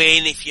 you'll go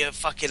in, if you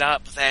fuck it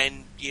up,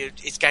 then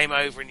it's game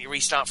over and you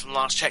restart from the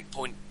last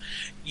checkpoint.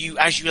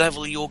 As you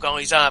level your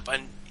guys up,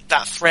 and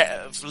that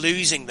threat of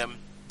losing them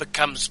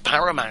becomes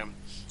paramount,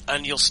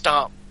 and you'll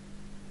start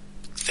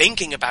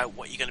thinking about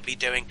what you're going to be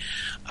doing,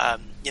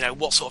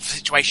 what sort of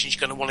situations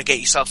you're going to want to get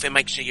yourself in,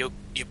 make sure you're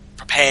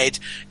prepared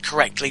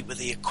correctly with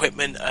the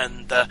equipment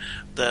and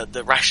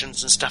the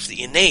rations and stuff that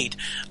you need.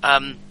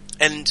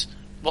 And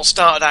what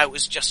started out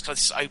was just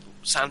this open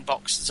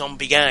sandbox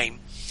zombie game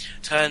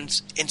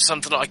turned into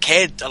something that I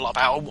cared a lot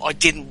about. I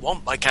didn't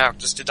want my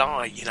characters to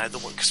die,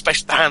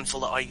 especially the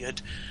handful that I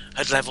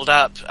had leveled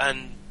up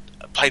and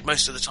played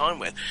most of the time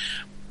with.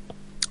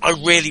 I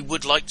really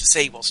would like to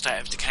see what State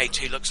of Decay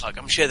 2 looks like.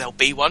 I'm sure there'll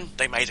be one.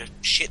 They made a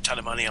shit ton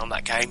of money on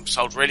that game,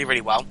 sold really,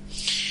 really well.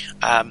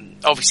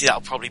 Obviously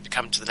that'll probably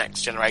come to the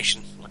next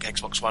generation, like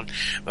Xbox One.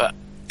 But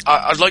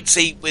I'd like to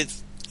see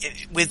with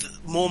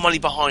more money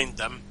behind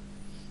them,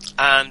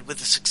 and with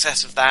the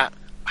success of that,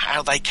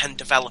 how they can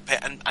develop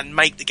it and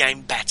make the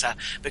game better.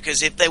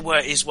 Because if there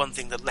is one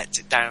thing that lets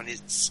it down,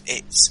 it's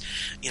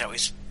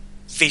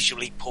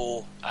visually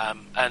poor,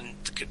 and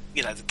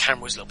the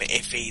camera was a little bit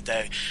iffy.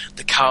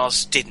 The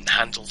cars didn't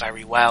handle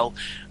very well.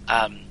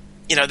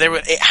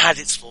 It had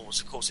its flaws,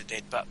 of course it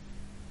did, but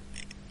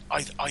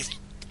I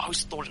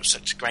always thought it was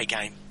such a great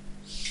game.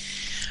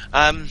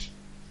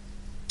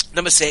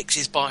 Number 6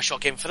 is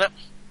BioShock Infinite.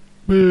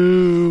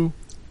 Boo.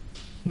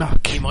 No,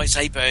 you might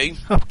say boo.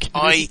 Okay.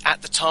 I,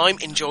 at the time,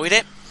 enjoyed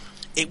it.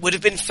 It would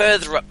have been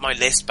further up my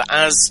list, but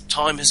as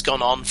time has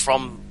gone on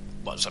from,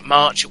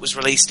 March it was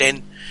released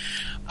in,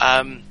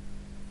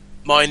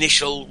 my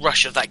initial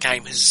rush of that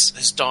game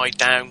has died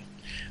down,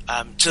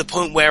 to the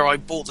point where I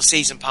bought the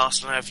season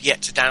pass and I have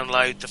yet to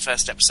download the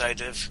first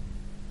episode of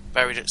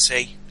Burial at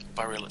Sea,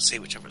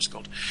 whichever it's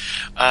called.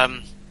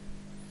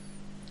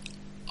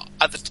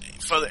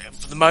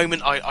 For the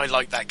moment, I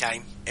like that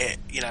game.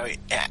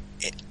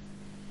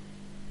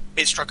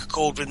 It struck a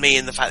chord with me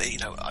in the fact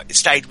that it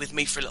stayed with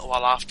me for a little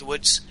while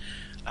afterwards.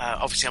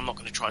 Obviously, I'm not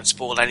going to try and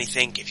spoil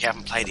anything. If you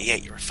haven't played it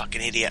yet, you're a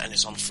fucking idiot, and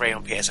it's on free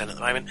on PSN at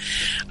the moment.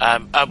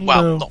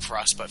 Well, not for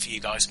us, but for you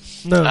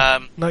guys. No,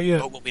 not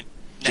yet. But we'll be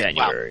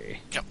January.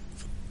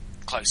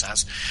 Close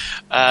as.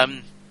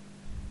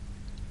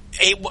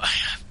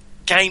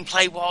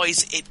 Gameplay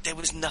wise, there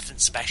was nothing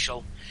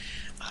special.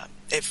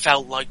 It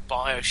felt like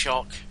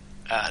BioShock,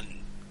 and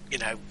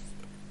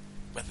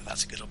whether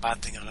that's a good or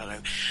bad thing, I don't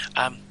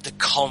know. The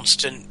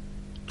constant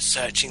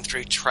searching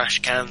through trash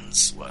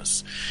cans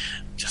was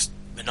just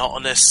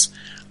monotonous.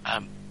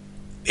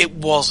 It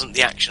wasn't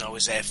the action I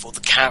was there for. The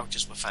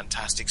characters were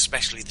fantastic,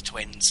 especially the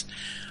twins.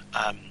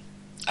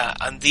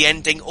 And the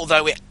ending,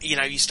 although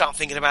you start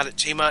thinking about it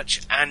too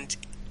much and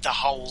the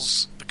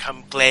holes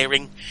become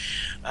glaring,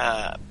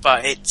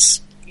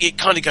 but you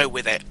kind of go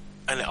with it.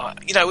 And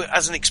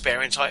as an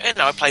experience,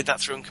 I played that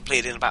through and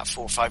completed it in about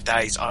 4 or 5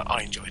 days.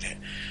 I enjoyed it.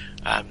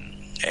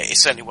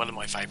 It's certainly one of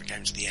my favourite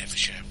games of the year for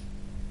sure.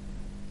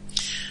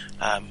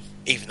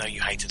 Even though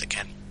you hated it,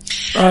 Ken.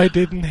 I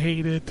didn't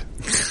hate it.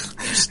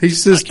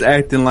 He's just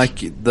acting like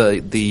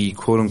the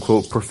quote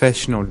unquote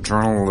professional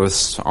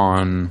journalist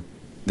on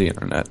the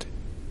internet.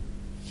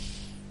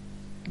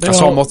 I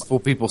saw multiple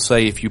people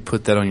say if you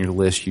put that on your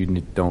list, you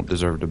don't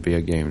deserve to be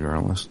a game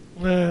journalist.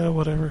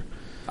 Whatever.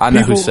 I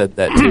know who said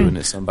that too, and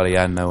it's somebody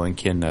I know, and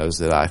Ken knows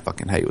that I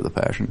fucking hate with a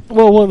passion.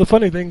 Well, one of the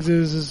funny things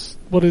is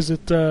what is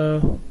it?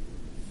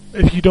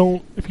 If you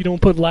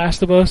don't put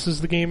Last of Us as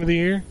the game of the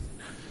year,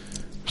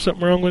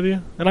 something wrong with you?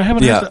 And I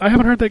haven't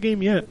heard that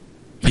game yet.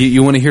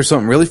 You want to hear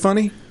something really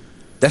funny?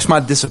 That's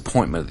my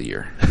disappointment of the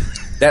year.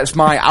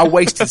 I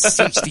wasted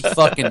 $60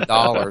 fucking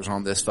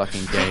on this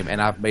fucking game, and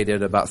I've made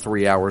it about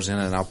 3 hours in,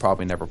 and I'll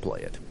probably never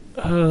play it.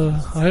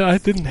 I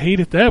didn't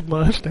hate it that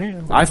much.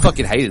 Damn. I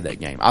fucking hated that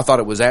game. I thought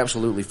it was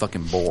absolutely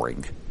fucking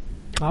boring.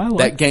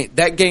 That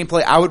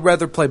gameplay. I would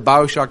rather play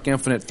BioShock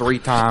Infinite 3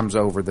 times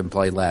over than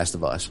play Last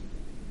of Us.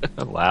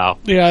 Wow.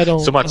 Yeah, I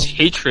don't. So much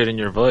hatred in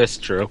your voice,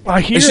 Drew.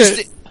 I hear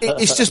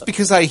It's just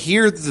because I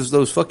hear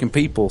those fucking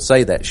people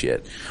say that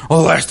shit.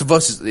 Oh, Last of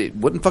Us it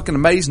wasn't fucking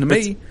amazing to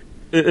me.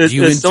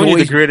 It's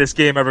only the greatest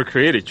game ever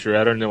created, Drew.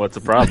 I don't know what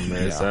the problem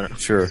is.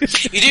 Sure.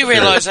 You do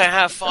realise I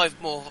have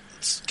 5 more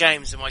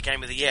games in my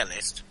Game of the Year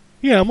list?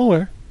 Yeah, I'm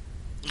aware.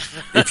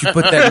 If you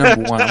put that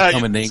number 1, I'm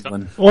coming to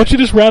England. Why don't you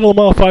just rattle them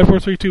off 5, 4,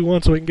 3, 2,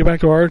 1 so we can get back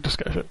to our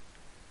discussion?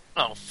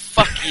 Oh,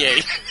 fuck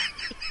you.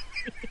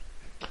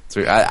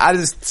 I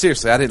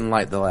didn't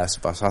like The Last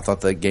of Us. I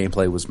thought the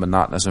gameplay was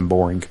monotonous and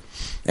boring,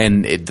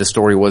 and the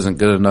story wasn't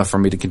good enough for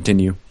me to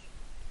continue.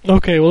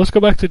 Okay, well, let's go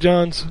back to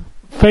John's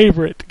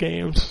favorite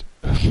games.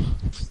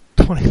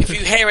 If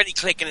you hear any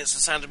clicking, it's the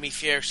sound of me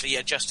furiously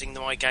adjusting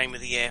my Game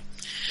of the Year.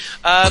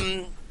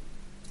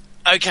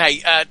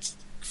 Okay,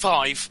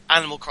 5,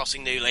 Animal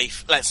Crossing New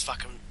Leaf. Let's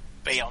fucking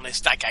be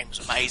honest, that game was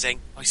amazing.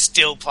 I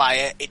still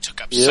play it. It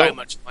took up so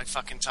much of my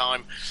fucking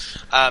time.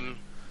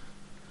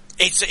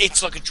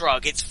 It's like a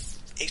drug. It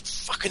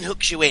fucking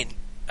hooks you in,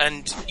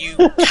 and you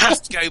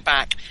have to go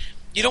back.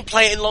 You don't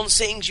play it in long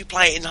sittings, you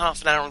play it in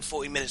half an hour and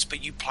 40 minutes,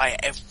 but you play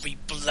it every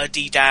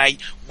bloody day,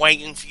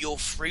 waiting for your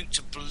fruit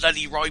to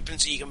bloody ripen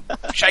so you can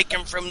shake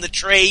them from the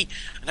tree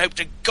and hope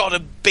to God a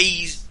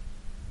bee's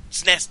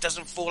nest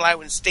doesn't fall out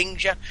and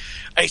stings you.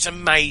 It's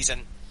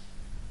amazing.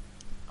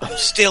 I'm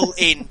still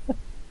in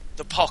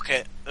the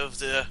pocket of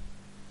the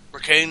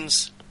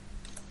raccoons.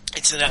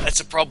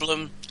 It's a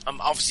problem. I'm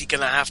obviously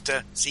going to have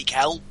to seek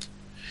help.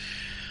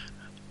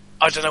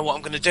 I don't know what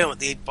I'm going to do at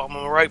the bottom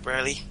of my rope,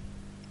 really.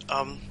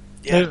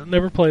 Yeah.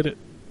 Never played it.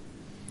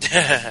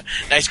 No,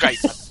 it's great.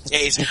 It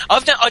is.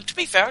 To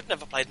be fair, I've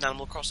never played an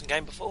Animal Crossing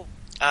game before.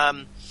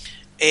 I'd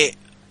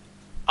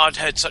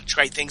heard such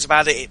great things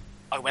about it.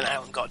 I went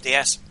out and got a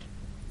DS,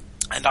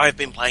 and I've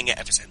been playing it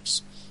ever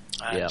since.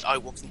 And I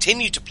will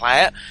continue to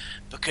play it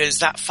because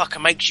that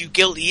fucker makes you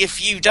guilty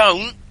if you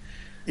don't.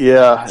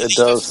 Yeah, it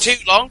does. Too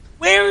long.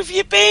 Where have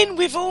you been?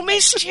 We've all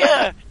missed you.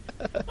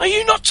 Are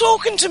you not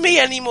talking to me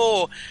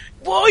anymore?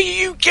 Why are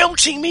you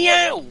guilting me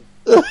out?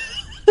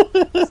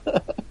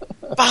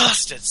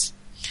 Bastards.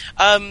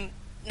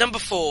 Number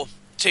 4,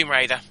 Tomb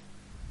Raider.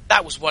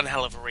 That was one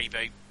hell of a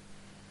reboot.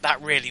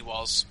 That really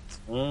was.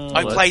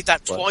 I played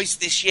that twice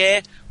this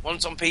year,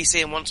 once on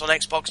PC and once on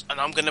Xbox,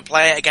 and I'm going to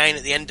play it again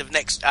at the end of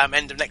next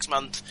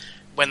month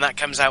when that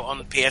comes out on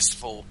the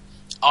PS4.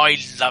 I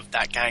loved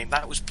that game.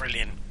 That was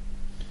brilliant.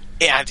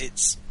 It had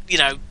its,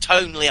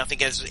 tonally, I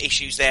think there's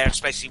issues there,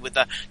 especially with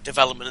the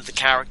development of the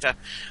character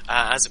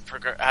as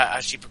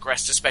she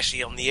progressed,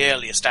 especially on the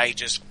earlier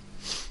stages.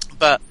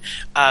 But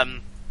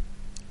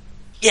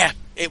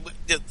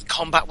the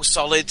combat was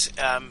solid.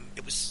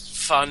 It was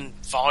fun,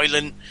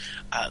 violent.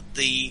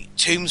 The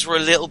tombs were a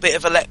little bit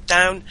of a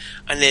letdown,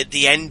 and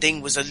the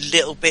ending was a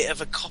little bit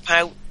of a cop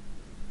out,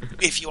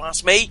 if you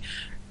ask me.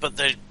 But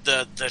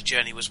the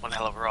journey was one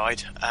hell of a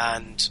ride,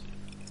 and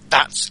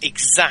that's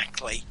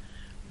exactly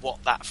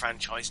what that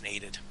franchise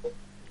needed.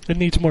 It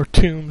needs more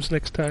tombs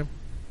next time.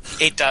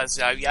 It does,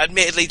 though. Yeah,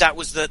 admittedly, that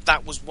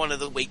was one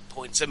of the weak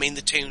points. I mean,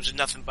 the tombs are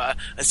nothing but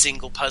a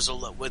single puzzle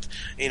that would,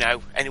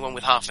 anyone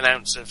with half an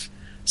ounce of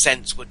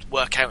sense would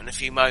work out in a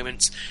few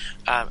moments.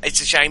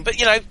 It's a shame, but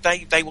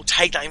they will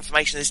take that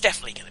information. There's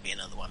definitely going to be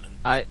another one.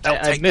 I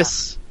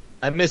miss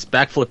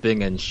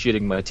backflipping and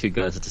shooting my 2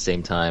 guns at the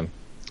same time.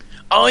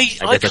 I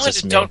kind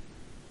of don't.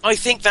 I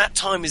think that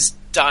time is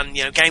done.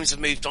 Games have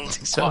moved on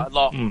quite a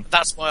lot.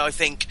 That's why I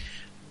think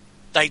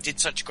they did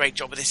such a great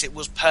job with this. It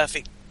was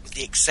perfect, with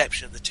the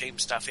exception of the tomb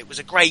stuff. It was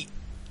a great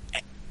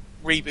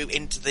reboot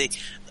into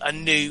a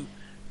new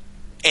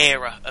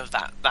era of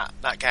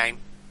that game,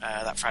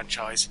 that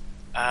franchise.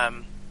 I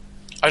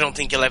don't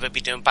think you'll ever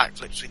be doing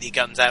backflips with your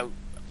guns out.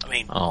 I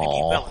mean, maybe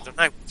you will, I don't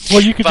know.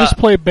 Well, you could just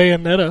play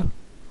Bayonetta.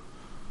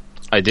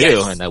 I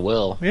do, and I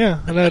will.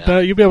 Yeah,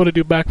 and you'll be able to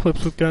do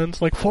backflips with guns,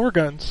 like 4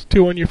 guns,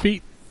 2 on your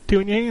feet,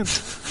 2 in your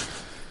hands.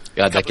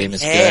 God, that game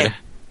is good.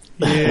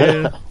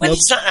 Yeah. When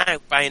is that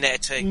out,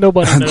 Bayonetta 2?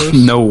 Nobody knows.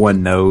 No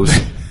one knows.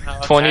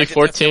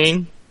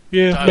 2014?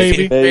 Yeah,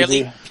 maybe.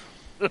 Really?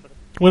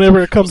 Whenever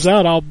it comes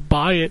out, I'll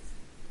buy it.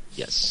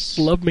 Yes.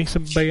 Love me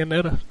some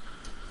Bayonetta.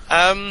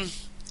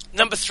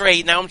 Number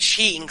 3. Now I'm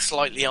cheating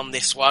slightly on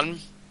this one,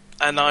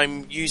 and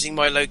I'm using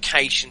my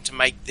location to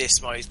make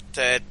this my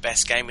 3rd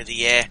best game of the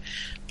year,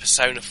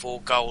 Persona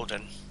 4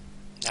 Golden.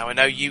 Now, I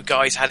know you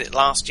guys had it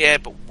last year,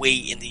 but we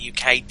in the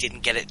UK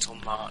didn't get it till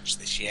March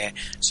this year.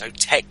 So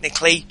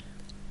technically,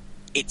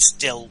 it's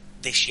still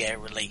this year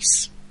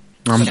release.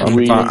 I'm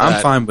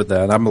fine with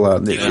that. I'm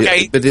allowed.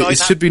 But it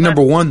should be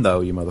number 1, though,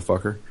 you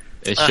motherfucker.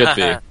 It should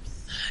be. Yep.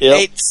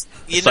 It's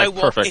know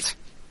what? Perfect.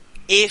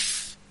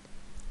 If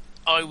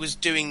I was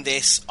doing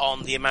this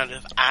on the amount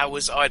of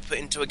hours I'd put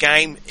into a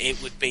game,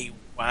 it would be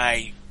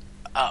way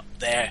up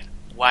there,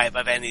 way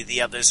above any of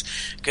the others,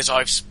 because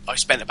I've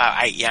spent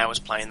about 80 hours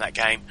playing that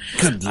game.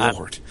 Good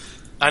lord.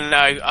 I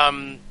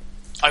know.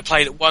 I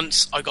played it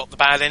once. I got the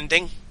bad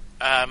ending.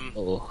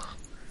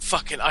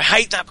 Fucking, I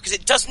hate that because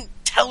it doesn't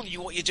tell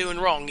you what you're doing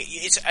wrong.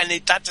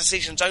 That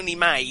decision's only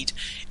made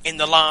in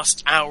the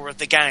last hour of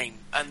the game,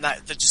 and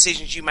that the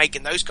decisions you make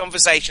in those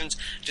conversations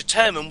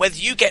determine whether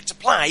you get to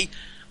play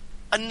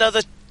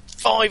another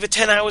 5 or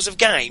 10 hours of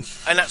game,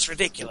 and that's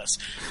ridiculous.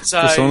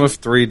 So Persona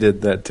 3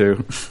 did that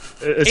too.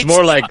 It's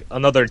more like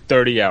another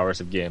 30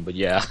 hours of game, but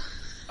yeah.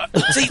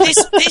 See, this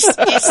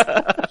is...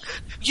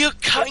 You're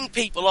cutting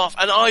people off,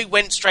 and I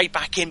went straight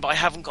back in, but I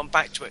haven't gone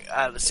back to it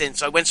since.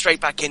 So I went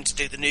straight back in to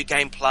do the New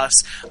Game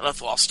Plus, and I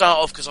thought I'll start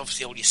off, because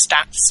obviously all your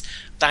stats,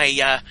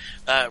 they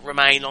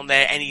remain on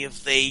there. Any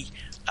of the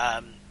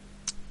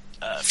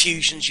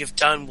fusions you've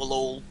done will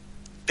all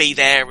be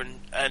there,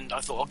 and I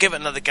thought I'll give it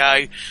another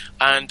go,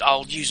 and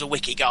I'll use a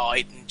wiki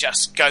guide and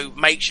just go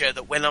make sure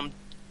that when I'm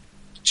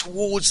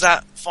towards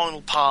that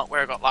final part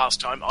where I got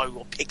last time, I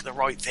will pick the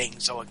right thing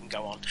so I can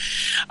go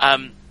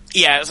on.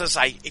 Yeah, as I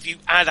say, if you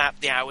add up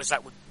the hours,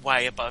 that would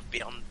way above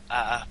beyond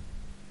up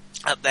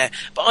there.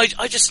 But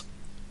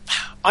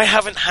I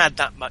haven't had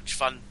that much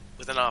fun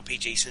with an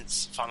RPG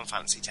since Final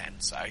Fantasy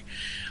X. So,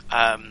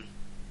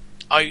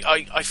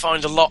 I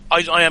find a lot.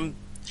 I'm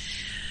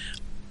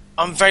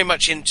very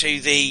much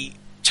into the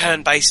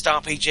turn-based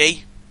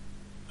RPG.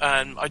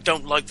 I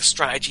don't like the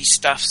strategy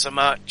stuff so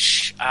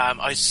much.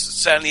 I'm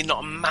certainly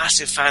not a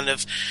massive fan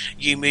of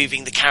you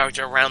moving the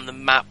character around the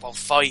map while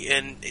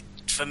fighting.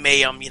 For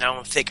me, I'm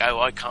thick.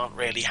 I can't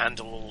really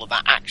handle all of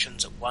that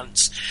actions at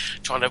once.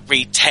 Trying to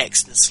read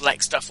text and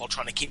select stuff while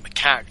trying to keep my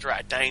character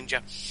out of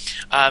danger.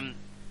 And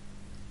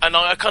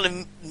I kind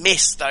of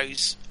miss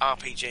those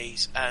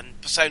RPGs. And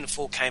Persona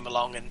 4 came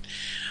along, and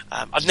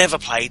I'd never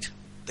played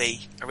the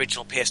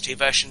original PS2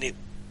 version. It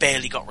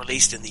barely got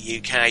released in the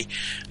UK.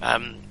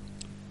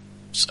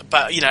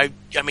 But, you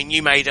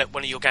made it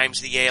one of your games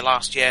of the year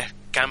last year,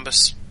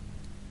 Gambus.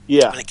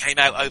 Yeah. When it came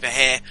out over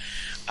here,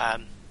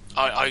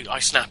 I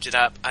snapped it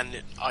up,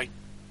 and I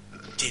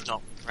did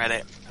not regret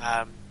it.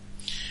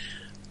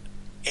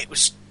 It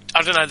was,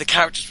 I don't know, the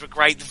characters were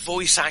great, the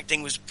voice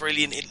acting was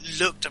brilliant, it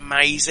looked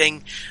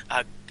amazing.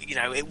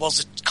 It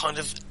was a kind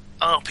of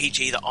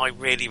RPG that I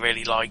really,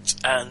 really liked,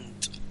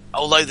 and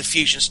although the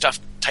fusion stuff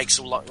takes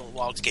a little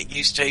while to get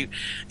used to,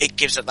 it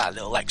gives it that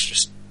little extra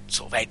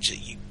sort of edge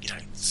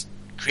that it's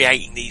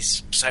creating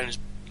these personas,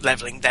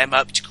 leveling them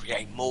up to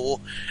create more.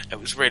 It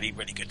was really,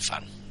 really good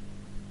fun.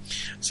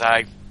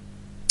 So,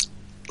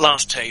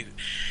 last two.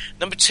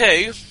 Number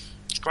 2,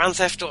 Grand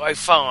Theft Auto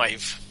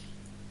 5.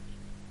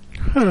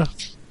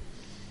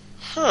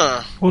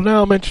 Huh. Well,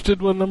 now I'm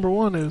interested what number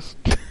 1 is.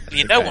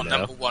 You know what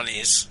number 1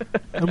 is.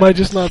 Am I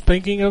just not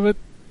thinking of it?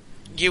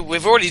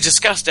 We've already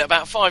discussed it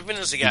about 5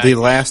 minutes ago. The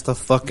Last of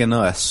fucking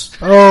Us.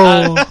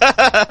 Oh.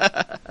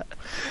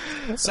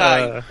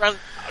 So,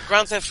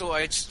 Grand Theft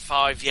Auto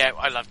 5, yeah,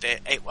 I loved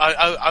it.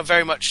 I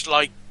very much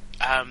like,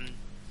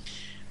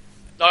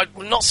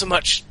 not so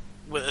much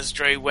as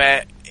Drew,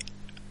 where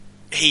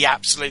he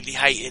absolutely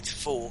hated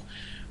 4.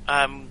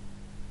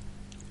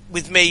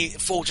 With me,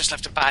 4 just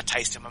left a bad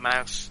taste in my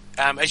mouth.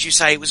 As you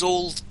say,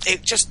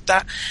 it just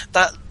that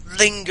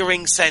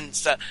lingering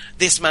sense that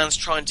this man's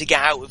trying to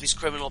get out of his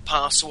criminal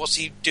past. So what's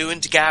he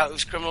doing to get out of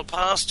his criminal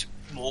past?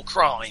 More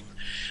crime.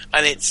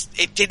 And it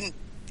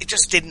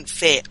just didn't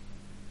fit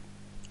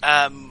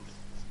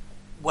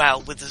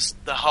well with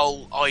the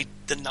whole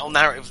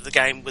narrative of the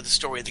game, with the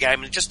story of the game,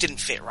 and it just didn't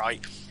fit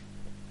right.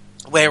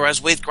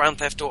 Whereas with Grand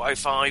Theft Auto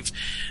 5,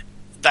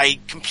 they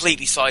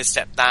completely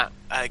sidestepped that.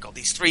 They got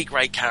these 3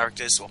 great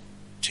characters, or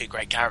 2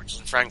 great characters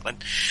in Franklin,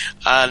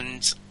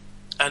 and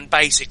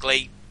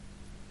basically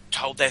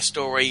told their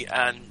story.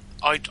 And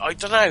I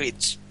don't know,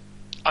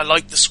 I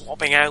like the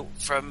swapping out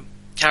from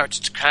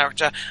character to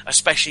character,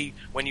 especially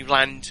when you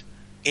land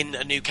in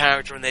a new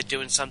character and they're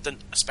doing something,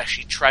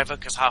 especially Trevor,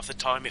 because half the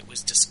time it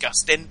was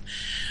disgusting.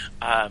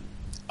 I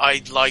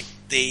like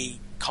the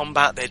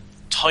combat. They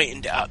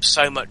tightened it up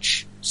so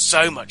much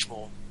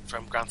more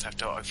from Grand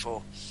Theft Auto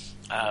 4.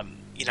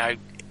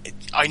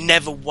 I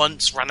never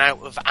once ran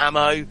out of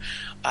ammo.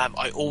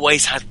 I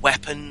always had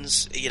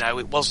weapons.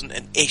 It wasn't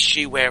an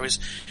issue, whereas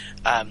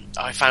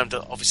I found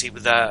that obviously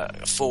with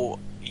 4,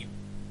 you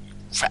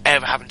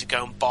forever having to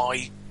go and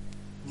buy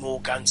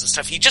more guns and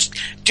stuff. You just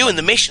doing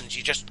the missions,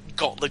 you just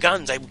got the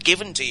guns. They were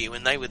given to you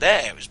and they were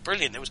there. It was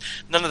brilliant. There was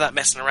none of that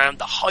messing around.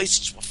 The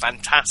heists were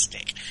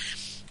fantastic.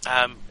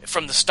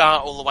 From the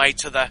start all the way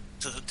to the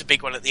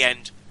big one at the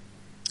end.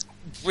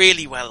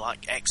 Really well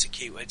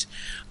executed.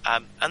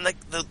 And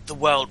the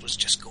world was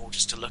just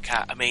gorgeous to look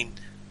at. I mean,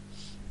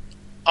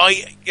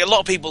 a lot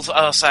of people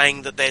are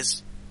saying that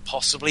there's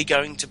possibly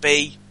going to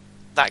be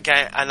that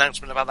game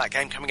announcement about that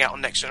game coming out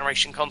on next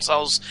generation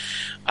consoles.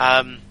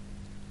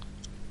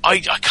 I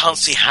can't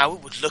see how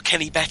it would look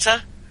any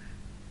better,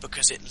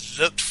 because it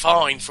looked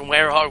fine from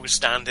where I was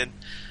standing.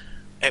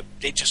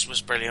 It just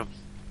was brilliant.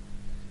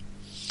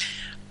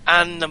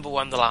 And number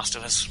 1, The Last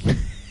of Us.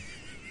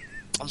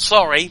 I'm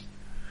sorry,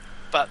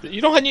 but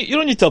you don't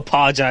need to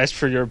apologize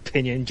for your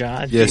opinion,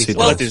 John. Yes, he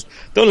does.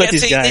 Don't let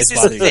these guys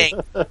this bother is the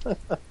you. thing.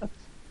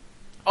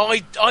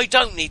 I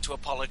don't need to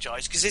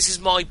apologise, because this is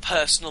my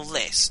personal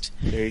list.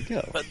 There you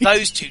go. But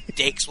those 2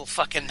 dicks will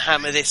fucking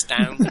hammer this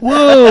down.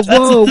 Whoa!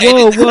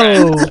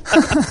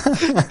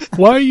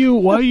 Why are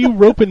you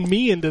roping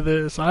me into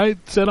this? I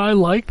said I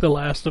like The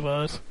Last of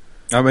Us.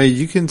 I mean,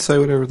 you can say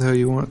whatever the hell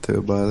you want to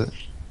about it.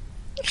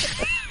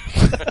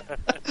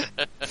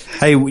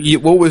 Hey,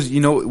 what was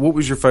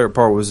your favorite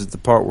part? Was it the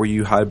part where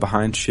you hide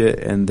behind shit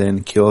and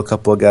then kill a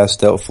couple of guys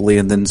stealthily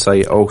and then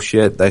say, "Oh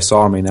shit, they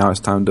saw me, now it's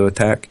time to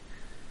attack"?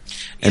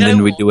 And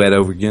then we do that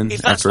over again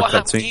if that's after a what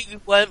happened, cutscene?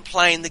 you weren't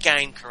playing the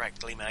game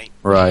correctly, mate.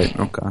 Right,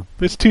 okay.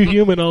 It's too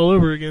human all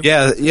over again.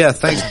 Yeah,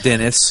 thanks,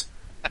 Dennis.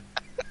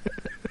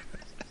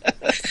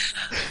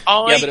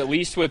 Yeah, but at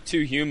least with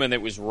 2 Human,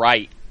 it was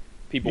right.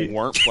 People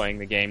weren't playing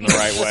the game the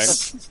right way.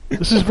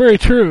 This is very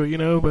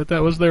true, but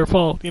that was their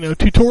fault.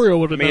 Tutorial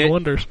would have done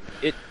wonders.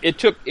 It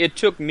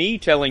took me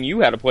telling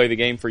you how to play the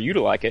game for you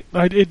to like it.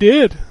 It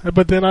did,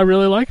 but then I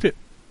really liked it.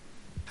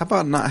 How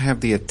about not have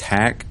the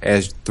attack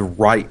as the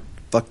right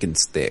fucking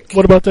stick?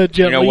 What about that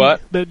Jet Li?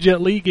 What? That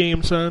Jet Li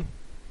game, son?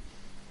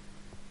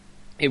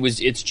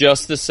 It's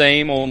just the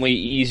same, only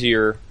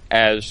easier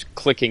as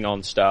clicking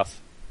on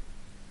stuff.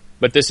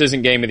 But this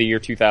isn't Game of the Year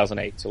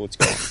 2008, so let's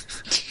go.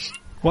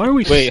 Why are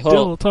we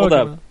still talking hold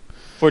up. about?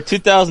 For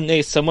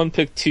 2008, someone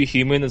picked Two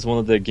Human as one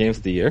of the games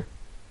of the year.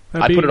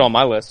 I put it on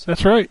my list.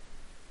 That's right.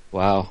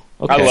 Wow.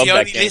 I Okay. love It's the that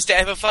only game. list it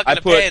ever fucking I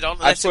put- appeared on,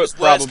 unless I it was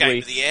put worst probably-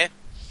 game of the year.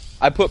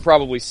 I put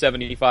probably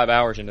 75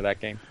 hours into that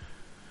game.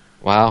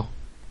 Wow.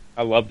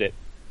 I loved it.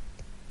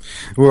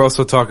 We're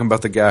also talking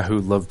about the guy who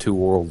loved Two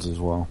Worlds as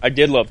well. I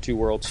did love Two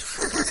Worlds.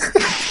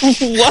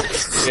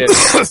 What? Yeah.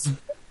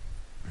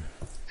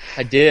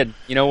 I did.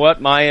 You know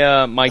what?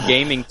 My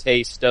gaming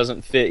taste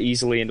doesn't fit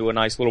easily into a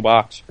nice little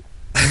box.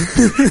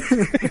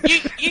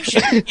 You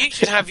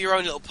should have your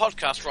own little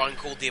podcast, Ryan,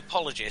 called The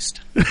Apologist.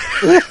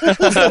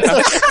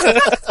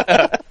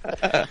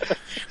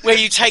 Where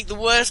you take the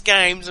worst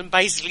games and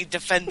basically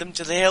defend them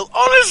to the hill.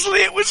 Honestly,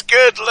 it was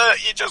good.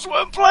 Look, you just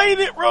weren't playing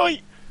it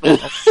right. Dude,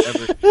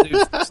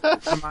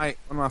 one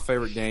of my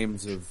favorite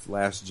games of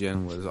last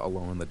gen was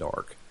Alone in the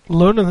Dark.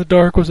 Alone in the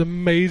Dark was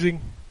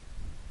amazing.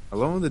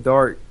 Alone in the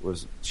Dark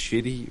was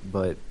shitty,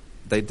 but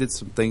they did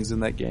some things in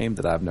that game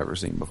that I've never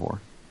seen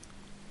before.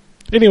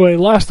 Anyway,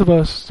 Last of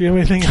Us. Do you have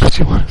anything else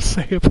you want to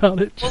say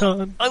about it,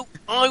 John?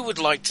 I would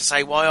like to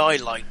say why I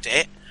liked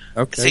it.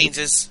 Okay. Seeing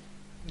as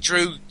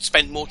Drew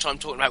spent more time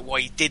talking about why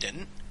he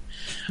didn't.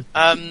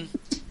 I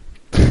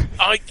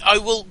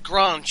will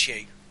grant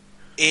you,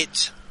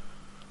 it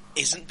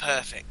isn't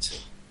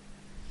perfect.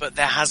 But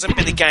there hasn't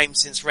been a game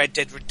since Red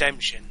Dead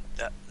Redemption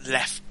that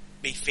left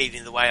me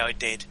feeling the way I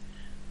did.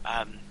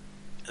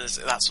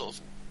 That sort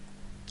of,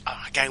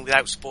 again,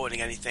 without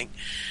spoiling anything.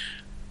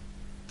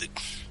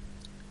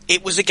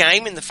 It was a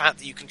game in the fact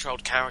that you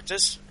controlled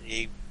characters,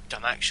 you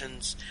done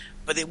actions,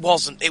 but it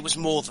wasn't. It was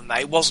more than that.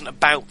 It wasn't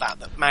about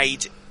that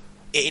made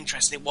it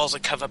interesting. It was a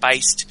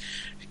cover-based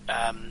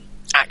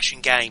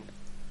action game,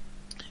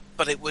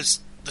 but it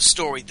was the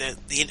story, the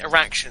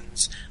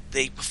interactions,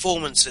 the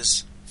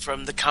performances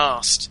from the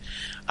cast,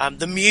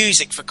 the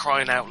music, for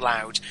crying out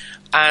loud,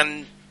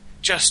 and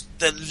just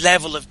the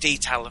level of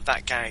detail of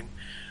that game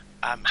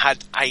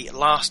had a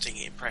lasting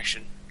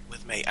impression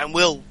with me, and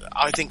will,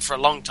 I think, for a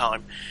long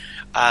time.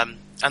 And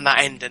that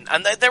ending,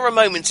 and there are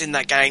moments in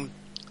that game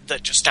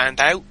that just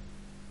stand out.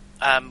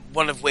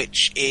 One of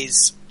which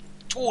is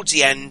towards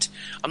the end.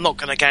 I'm not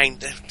going to I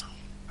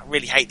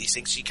really hate these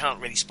things, so you can't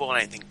really spoil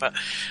anything. But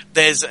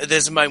there's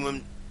a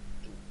moment,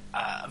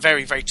 a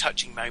very, very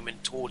touching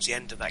moment towards the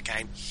end of that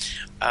game,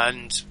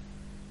 and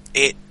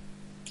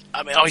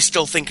I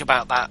still think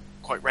about that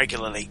quite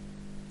regularly.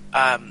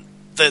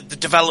 The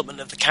development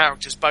of the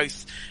characters,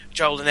 both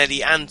Joel and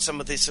Ellie, and some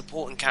of the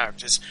supporting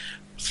characters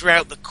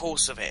throughout the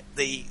course of it,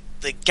 the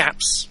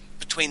gaps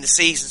between the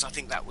seasons, I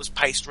think that was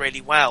paced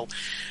really well.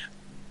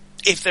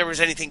 If there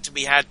was anything to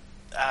be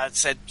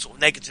said sort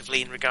of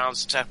negatively in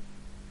regards to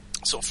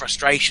sort of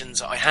frustrations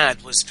that I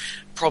had, was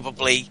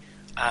probably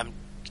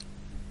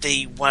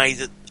the way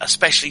that,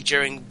 especially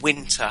during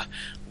winter,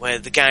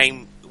 where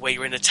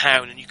you're in a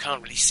town and you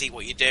can't really see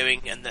what you're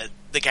doing, and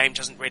the game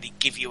doesn't really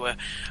give you a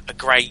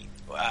great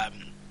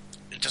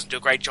it doesn't do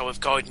a great job of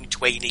guiding you to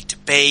where you need to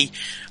be.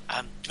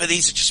 But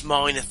these are just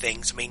minor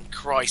things. I mean,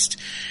 Christ,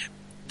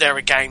 there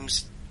are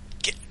games,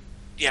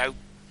 a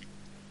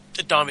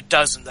dime a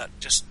dozen that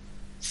just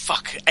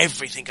fuck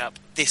everything up.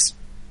 This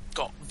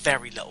got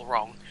very little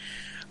wrong.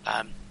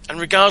 And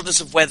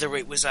regardless of whether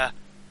it was a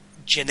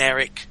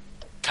generic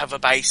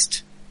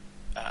cover-based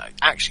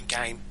action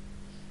game,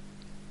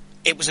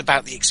 it was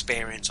about the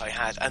experience I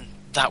had, and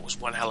that was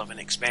one hell of an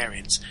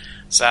experience.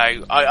 So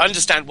I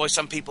understand why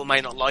some people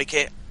may not like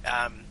it.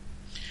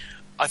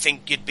 I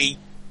think it'd be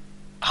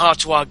hard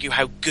to argue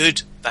how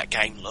good that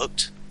game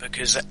looked,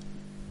 because it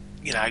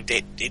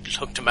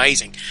looked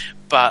amazing.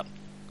 But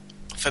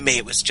for me,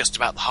 it was just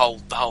about the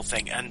whole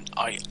thing, and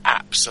I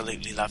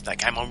absolutely loved that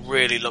game. I'm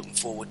really looking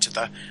forward to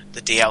the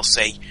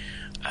DLC,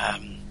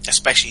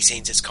 especially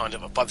since it's kind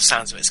of, by the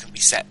sounds of it, it's going to be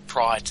set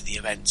prior to the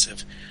events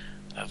of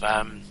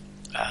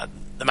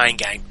the main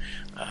game.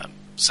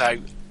 So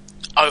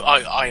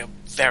I am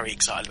very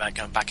excited about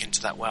going back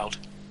into that world.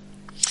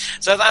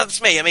 So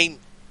that's me. I mean,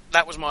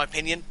 that was my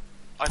opinion.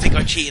 I think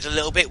I cheated a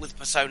little bit with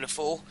Persona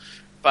 4,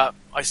 but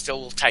I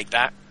still will take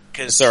that.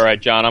 It's alright,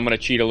 John. I'm going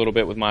to cheat a little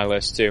bit with my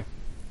list, too.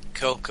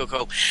 Cool.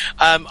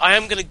 I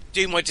am going to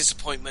do my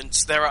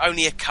disappointments. There are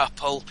only a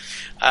couple.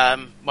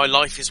 My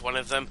life is one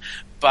of them.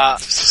 But,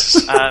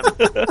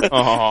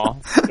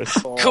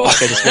 cool.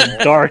 It's been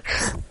dark.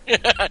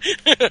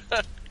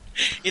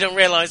 You don't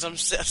realise I'm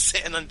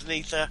sitting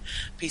underneath a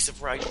piece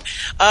of rope.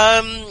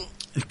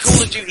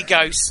 Call of Duty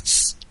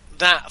Ghosts,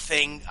 that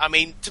thing. I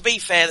mean, to be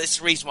fair, that's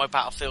the reason why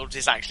Battlefield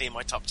is actually in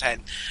my top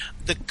 10.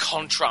 The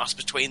contrast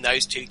between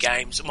those two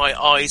games, my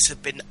eyes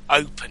have been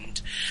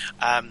opened.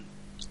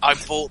 I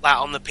bought that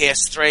on the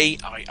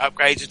PS3. I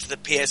upgraded to the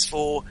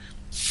PS4.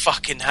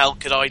 Fucking hell,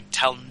 could I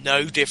tell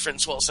no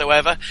difference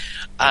whatsoever?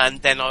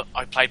 And then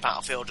I played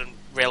Battlefield and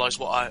realised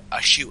what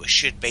a shooter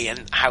should be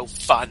and how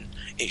fun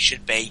it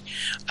should be.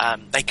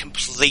 They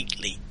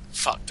completely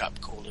fucked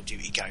up Call of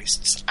Duty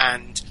Ghosts,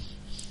 and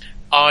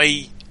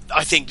I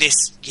think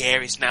this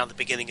year is now the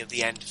beginning of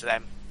the end for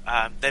them.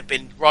 They've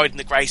been riding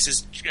the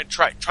graces.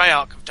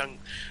 Treyarch have done.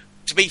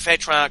 To be fair,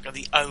 Treyarch are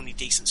the only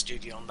decent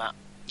studio on that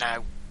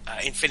now.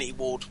 Infinity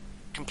Ward,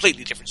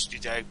 completely different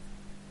studio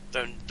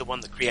than the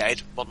one that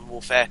created Modern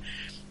Warfare.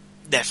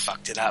 They've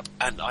fucked it up,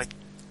 and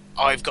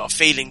I've got a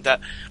feeling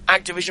that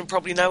Activision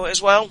probably know it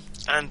as well,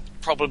 and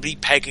probably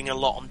pegging a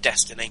lot on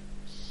Destiny.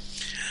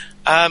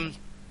 My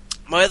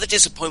other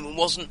disappointment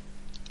wasn't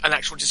an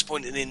actual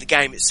disappointment in the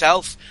game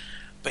itself,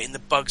 but in the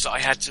bugs that I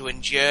had to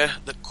endure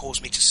that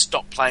caused me to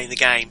stop playing the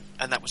game,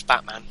 and that was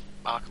Batman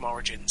Arkham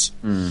Origins.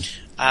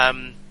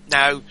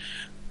 Now,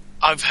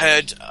 I've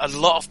heard a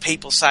lot of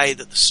people say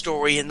that the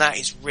story in that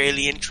is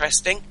really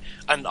interesting,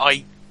 and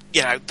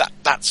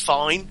that's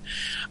fine.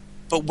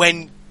 But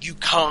when you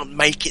can't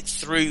make it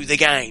through the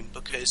game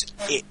because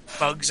it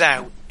bugs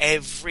out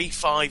every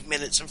 5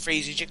 minutes and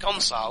freezes your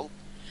console,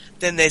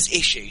 then there's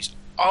issues.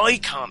 I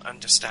can't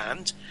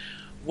understand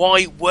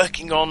why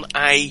working on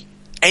a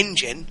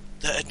engine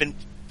that had been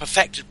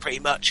perfected pretty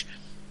much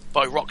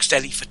by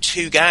Rocksteady for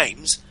 2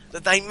 games,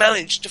 that they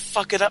managed to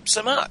fuck it up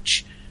so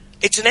much.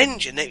 It's an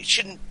engine. It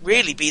shouldn't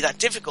really be that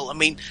difficult. I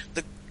mean,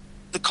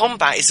 the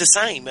combat is the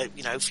same,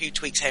 a few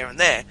tweaks here and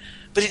there,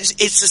 but it's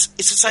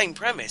the same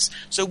premise.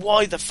 So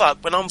why the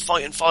fuck, when I'm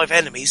fighting 5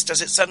 enemies,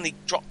 does it suddenly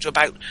drop to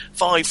about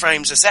 5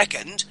 frames a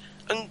second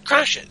and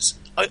crashes?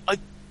 I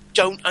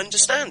don't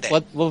understand it.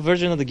 What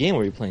version of the game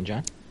were you playing,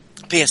 John?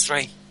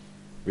 PS3.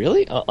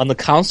 Really? On the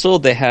console,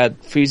 they had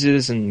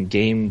freezes and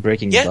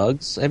game-breaking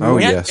bugs everywhere? Oh,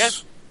 yes.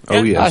 Yeah.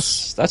 Oh,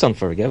 yes. That's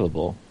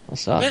unforgivable. That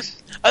sucks.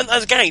 Yeah.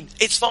 And again,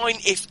 it's fine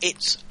if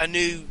it's a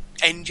new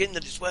engine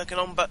that it's working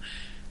on, but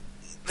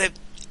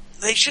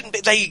they shouldn't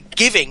be.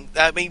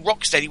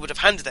 Rocksteady would have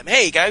handed them,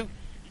 here you go,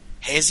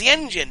 here's the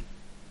engine.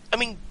 I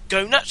mean,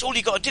 go nuts. All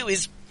you got to do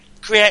is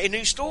create a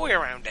new story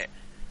around it.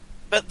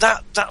 But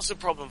that's the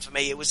problem for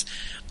me.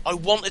 I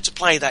wanted to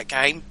play that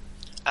game,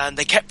 and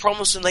they kept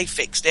promising they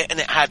fixed it, and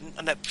it hadn't,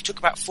 and it took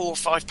about 4 or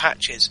 5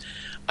 patches,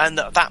 and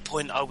at that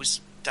point I was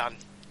done.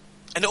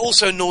 And it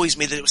also annoys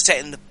me that it was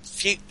set in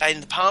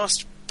the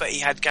past, but he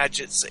had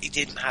gadgets that he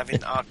didn't have in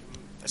Arkham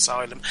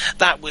Asylum.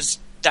 That was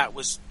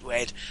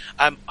weird.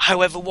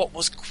 However, what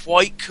was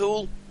quite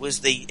cool was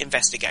the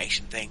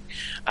investigation thing.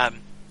 But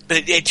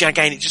it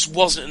just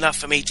wasn't enough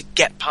for me to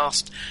get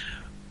past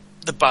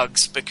the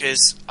bugs,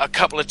 because a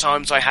couple of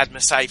times I had my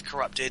save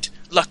corrupted.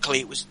 Luckily,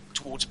 it was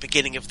towards the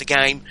beginning of the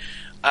game,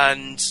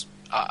 and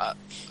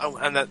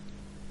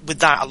with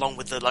that, along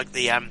with the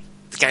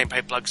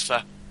gameplay bugs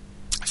for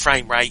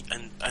frame rate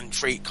and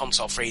free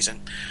console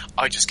freezing,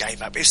 I just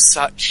gave up. It's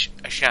such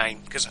a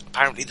shame, because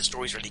apparently the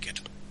story's really good.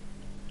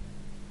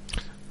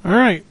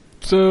 Alright,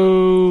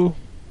 so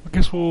I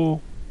guess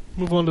we'll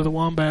move on to the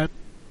Wombat.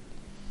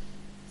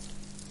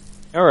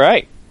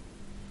 Alright.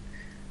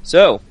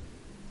 So,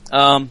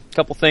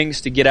 couple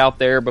things to get out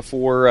there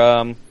before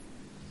I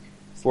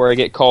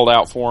get called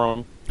out for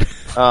them.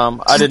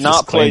 I did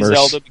not play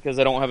Zelda because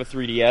I don't have a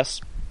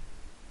 3DS.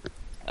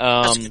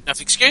 That's a good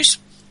enough excuse.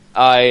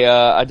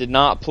 I did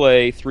not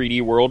play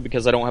 3D World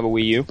because I don't have a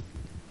Wii U.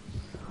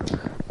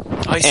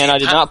 And I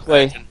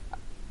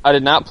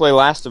did not play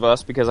Last of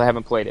Us because I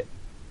haven't played it.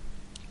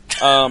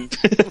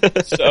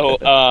 So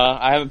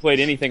I haven't played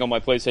anything on my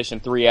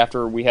PlayStation 3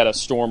 after we had a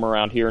storm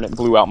around here and it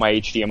blew out my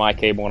HDMI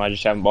cable, and I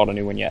just haven't bought a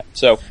new one yet.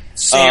 So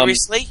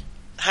seriously,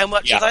 how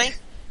much are they?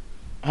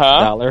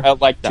 Huh?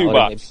 Like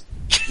 $2.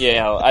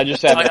 Yeah, I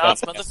just had.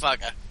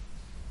 Motherfucker.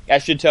 I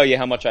should tell you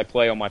how much I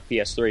play on my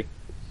PS3.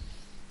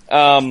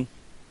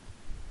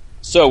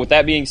 So with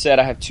that being said,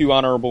 I have 2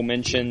 honorable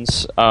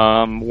mentions.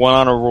 One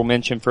honorable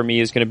mention for me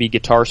is going to be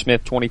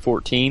Guitarsmith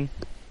 2014,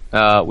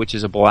 which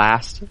is a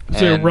blast.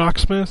 Is it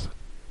Rocksmith?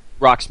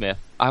 Rocksmith.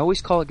 I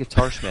always call it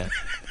Guitarsmith.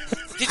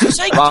 Did you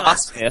say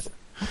Guitarsmith?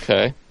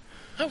 Okay.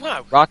 Oh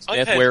wow.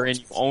 Rocksmith, wherein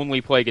you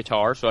only play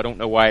guitar, so I don't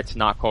know why it's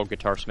not called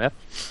Guitarsmith.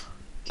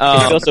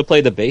 Can you also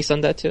play the bass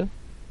on that too?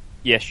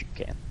 Yes, you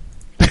can.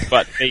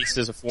 But bass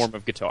is a form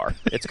of guitar.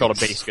 It's called a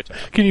bass guitar.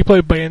 Can you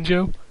play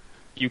banjo?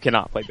 You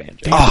cannot play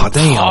banjo. Oh,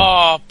 damn.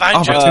 Oh,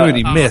 banjo.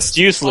 Opportunity missed.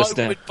 Useless I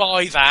then. would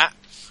buy that.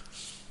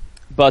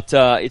 But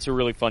it's a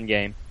really fun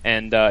game,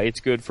 and it's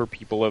good for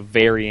people of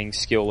varying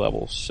skill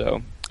levels.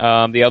 So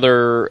the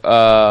other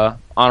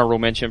honorable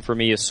mention for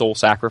me is Soul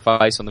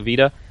Sacrifice on the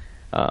Vita,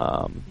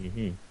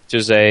 which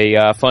is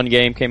a fun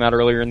game, came out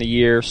earlier in the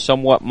year,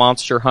 somewhat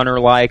Monster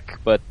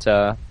Hunter-like, but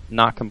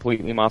not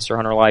completely Monster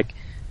Hunter-like.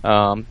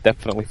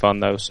 Definitely fun,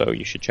 though, so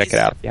you should check it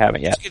out if you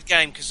haven't yet. It's a good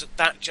game, because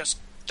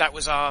that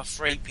was our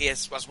free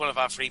one of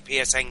our free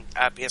PS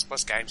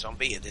Plus games on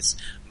Vita this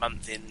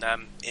month in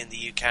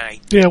the UK.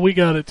 Yeah, we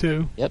got it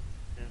too. Yep.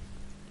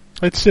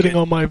 It's sitting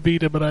on my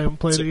Vita, but I haven't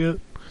played it yet.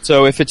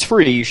 So if it's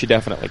free, you should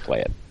definitely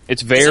play it.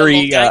 It's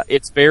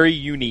very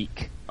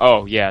unique.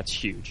 Oh yeah, it's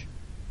huge.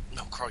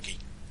 No, crikey.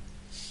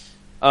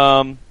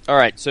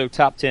 Alright, so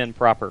top 10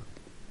 proper.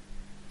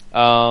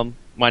 My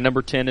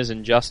number 10 is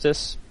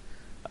Injustice.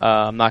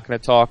 I'm not going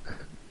to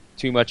talk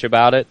too much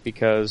about it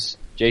because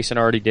Jason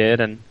already did,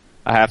 and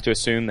I have to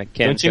assume that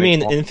Ken. Don't you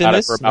mean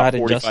Infamous, for about not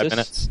 45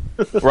 Injustice?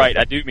 minutes. Right,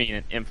 I do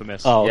mean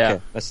Infamous. Oh, okay. Yeah.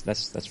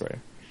 That's right.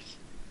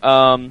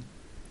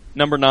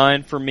 Number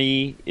 9 for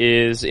me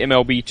is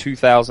MLB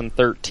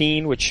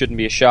 2013, which shouldn't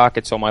be a shock.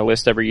 It's on my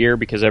list every year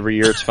because every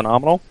year it's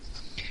phenomenal.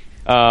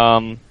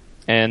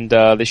 And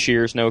this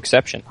year is no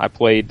exception. I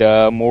played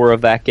more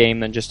of that game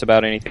than just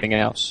about anything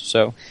else.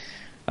 So,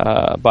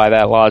 by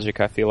that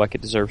logic, I feel like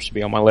it deserves to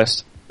be on my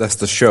list. That's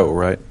the show,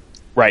 right?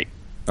 Right.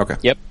 Okay.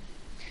 Yep.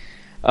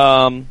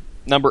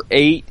 Number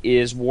 8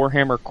 is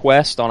Warhammer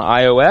Quest on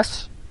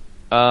iOS.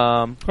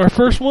 Our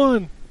first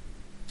one.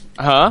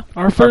 Huh?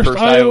 Our first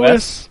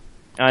iOS.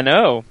 I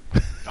know.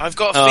 I've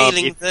got a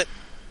feeling that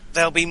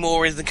there'll be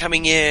more in the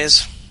coming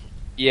years.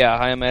 Yeah,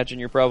 I imagine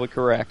you're probably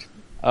correct.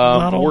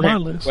 Not on my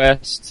Warhammer list.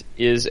 Quest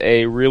is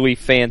a really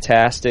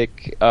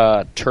fantastic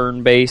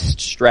turn-based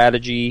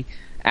strategy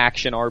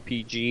action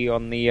RPG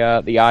on the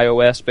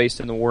iOS, based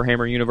in the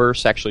Warhammer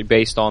universe, actually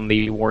based on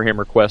the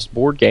Warhammer Quest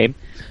board game.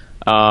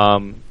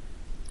 And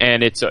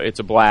it's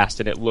a blast,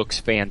 and it looks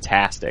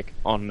fantastic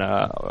on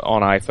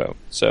iPhone.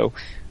 So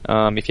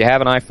if you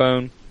have an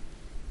iPhone,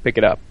 pick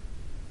it up.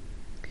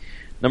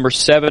 Number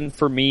 7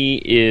 for me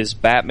is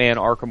Batman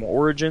Arkham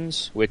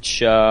Origins,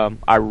 which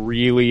I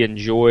really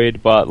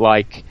enjoyed, but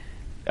like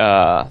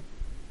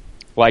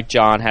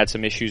John, had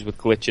some issues with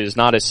glitches,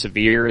 not as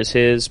severe as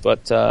his,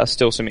 but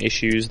still some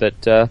issues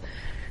that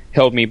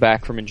held me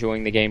back from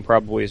enjoying the game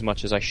probably as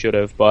much as I should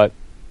have. But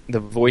the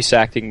voice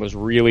acting was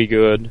really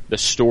good. The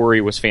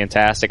story was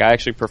fantastic. I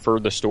actually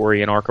preferred the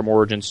story in Arkham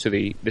Origins to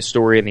the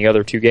story in the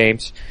other 2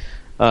 games.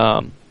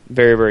 Very,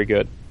 very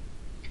good.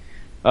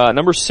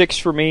 Number 6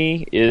 for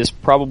me is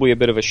probably a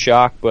bit of a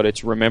shock, but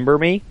it's Remember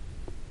Me,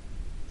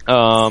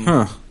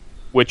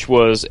 which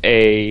was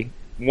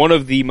one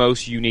of the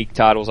most unique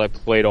titles I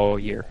played all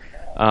year.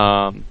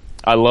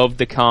 I loved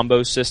the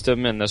combo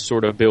system and the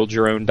sort of build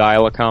your own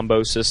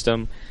dial-a-combo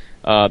system.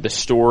 The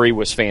story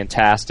was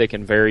fantastic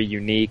and very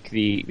unique.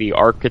 The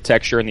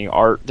architecture and the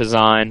art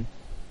design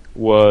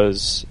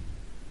was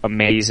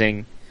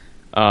amazing.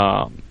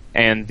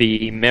 And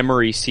the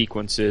memory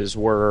sequences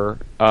were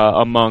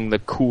among the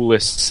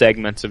coolest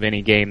segments of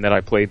any game that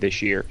I played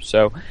this year.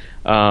 So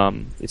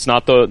it's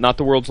not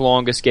the world's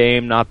longest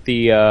game, not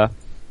the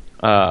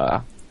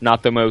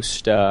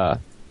most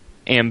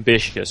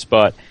ambitious,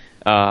 but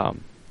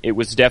it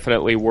was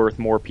definitely worth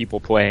more people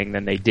playing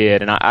than they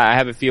did. And I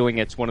have a feeling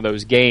it's one of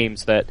those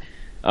games that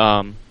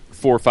 4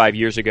 or 5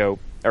 years ago,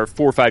 or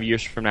 4 or 5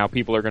 years from now,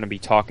 people are going to be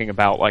talking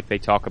about like they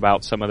talk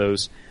about some of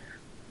those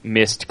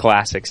missed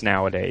classics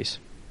nowadays.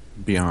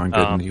 Beyond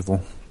Good and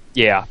Evil.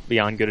 Yeah,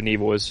 Beyond Good and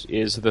Evil is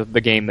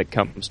the game that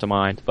comes to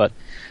mind. But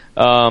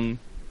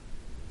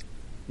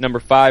number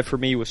 5 for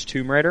me was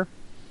Tomb Raider.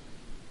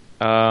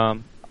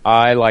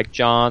 I, like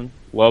John,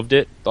 loved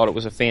it. Thought it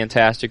was a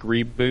fantastic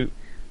reboot.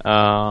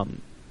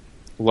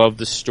 Loved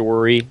the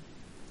story.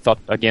 Thought,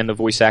 again, the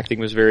voice acting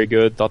was very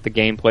good. Thought the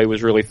gameplay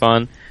was really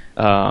fun.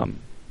 And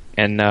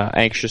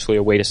anxiously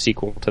await a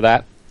sequel to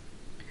that.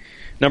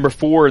 Number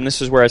 4, and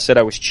this is where I said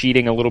I was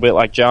cheating a little bit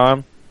like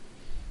John.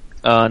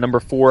 Number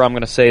 4, I'm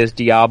going to say, is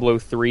Diablo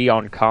 3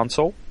 on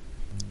console.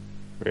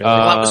 Really?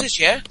 That was this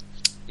year?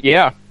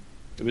 Yeah.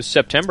 It was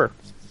September.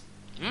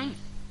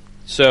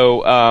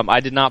 So, I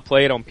did not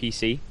play it on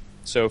PC.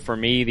 So for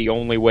me, the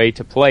only way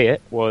to play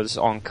it was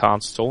on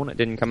console, and it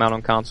didn't come out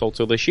on console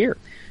till this year.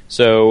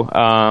 So,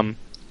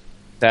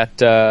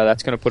 that's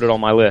going to put it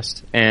on my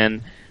list.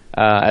 And,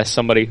 as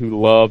somebody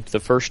who loved the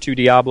first 2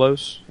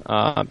 Diablos,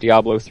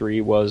 Diablo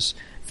 3 was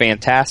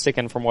fantastic,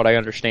 and from what I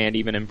understand,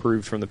 even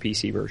improved from the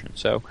PC version.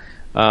 So,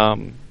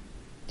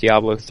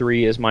 Diablo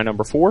 3 is my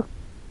number 4.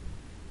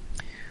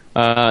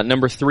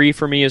 Number 3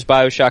 for me is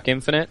BioShock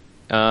Infinite.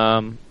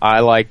 I,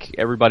 like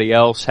everybody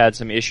else, had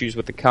some issues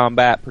with the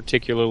combat,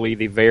 particularly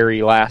the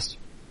very last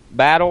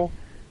battle.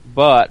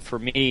 But for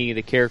me,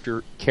 the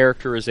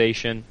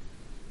characterization,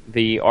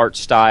 the art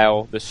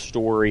style, the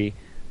story,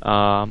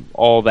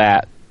 all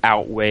that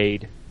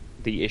outweighed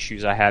the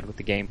issues I had with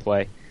the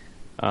gameplay.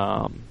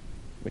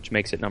 Which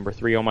makes it number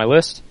 3 on my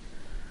list.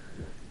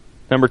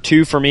 Number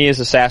 2 for me is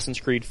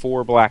Assassin's Creed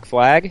 4 Black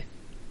Flag.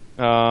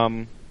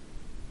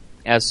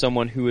 As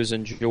someone who has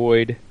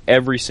enjoyed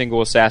every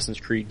single Assassin's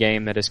Creed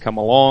game that has come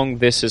along,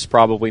 this is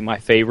probably my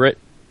favorite.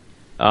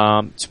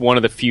 It's one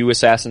of the few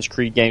Assassin's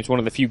Creed games, one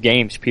of the few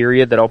games,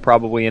 period, that I'll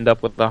probably end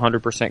up with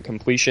 100%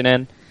 completion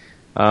in.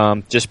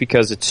 Just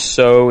because it's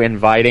so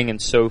inviting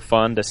and so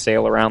fun to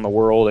sail around the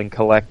world and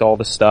collect all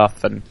the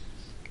stuff, and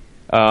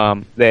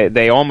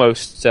they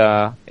almost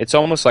it's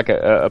almost like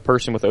a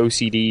person with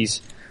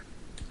OCD's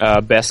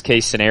best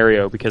case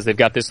scenario, because they've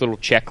got this little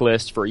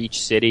checklist for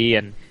each city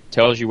and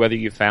tells you whether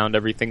you found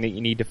everything that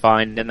you need to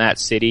find in that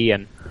city,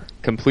 and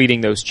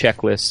completing those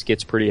checklists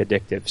gets pretty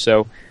addictive.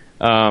 So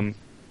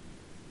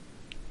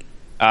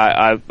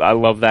I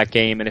love that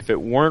game, and if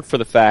it weren't for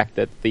the fact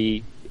that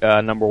the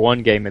number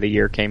 1 game of the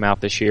year came out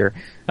this year,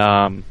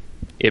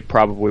 it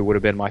probably would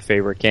have been my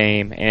favorite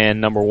game. And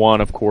number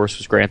 1, of course,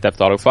 was Grand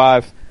Theft Auto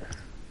 5.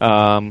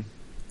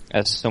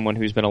 As someone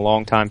who's been a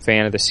longtime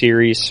fan of the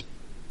series,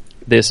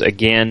 this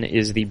again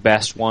is the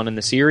best one in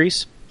the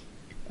series.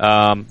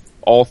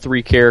 All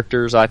 3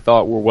 characters I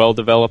thought were well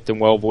developed and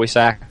well voice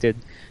acted.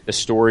 The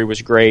story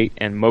was great,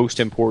 and most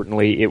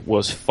importantly, it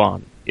was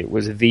fun. It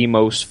was the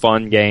most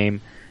fun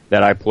game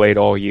that I played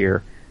all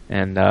year,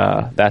 and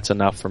that's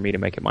enough for me to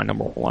make it my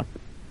number 1.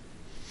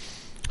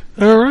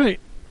 All right,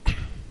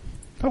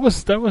 that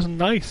was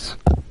nice.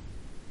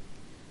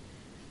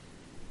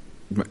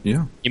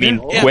 Yeah. You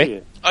mean Yeah.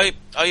 quick? I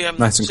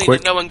Nice and see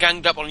quick. that no one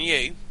ganged up on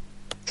you.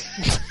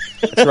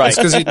 That's right. It's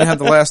because he didn't have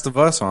The Last of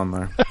Us on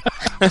there.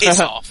 Piss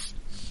off.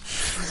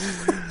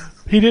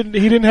 He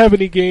didn't have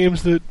any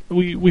games that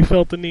we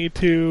felt the need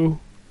to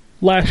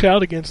lash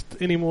out against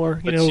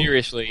anymore. But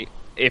seriously,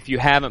 if you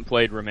haven't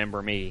played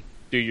Remember Me,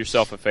 do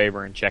yourself a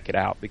favor and check it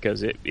out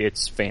because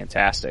it's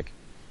fantastic.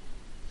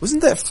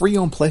 Wasn't that free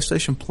on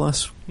PlayStation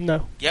Plus?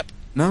 No. Yep.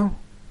 No?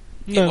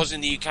 No. It was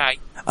in the UK.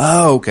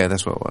 Oh, okay,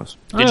 that's what it was.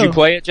 Did you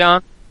play it,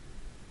 John?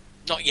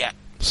 Not yet.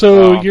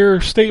 So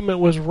your statement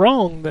was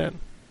wrong then.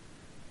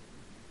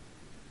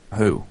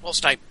 Who? What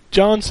state?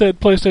 John said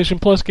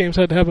PlayStation Plus games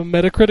had to have a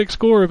Metacritic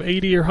score of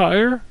 80 or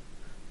higher.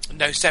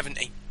 No,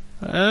 70.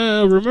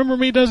 Remember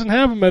Me doesn't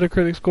have a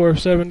Metacritic score of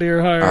 70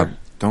 or higher. I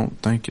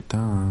don't think it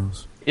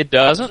does. It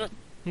doesn't?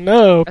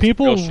 No, That's a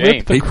people real shame.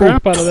 ripped the People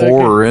crap out of that game.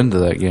 tore into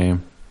that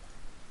game.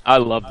 I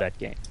love that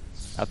game.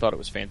 I thought it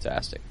was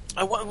fantastic.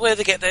 I wonder where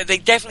they get there. They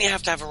definitely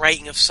have to have a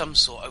rating of some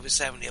sort over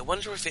 70. I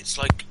wonder if it's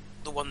like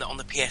the one that on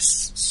the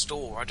PS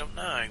Store. I don't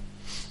know.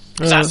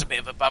 'Cause that's a bit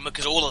of a bummer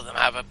because all of them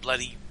have a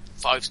bloody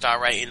 5-star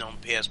rating on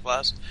PS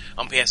Plus,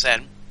 on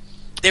PSN.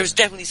 There is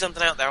definitely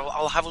something out there.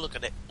 I'll have a look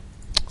at it.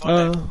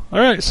 All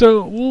right,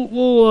 so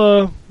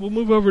we'll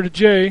move over to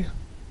Jay.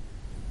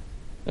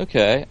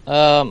 Okay.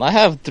 I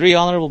have 3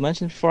 honorable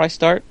mentions before I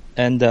start,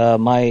 and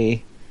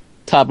my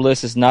top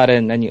list is not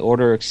in any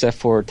order except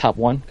for top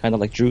 1, kind of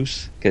like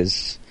Drew's,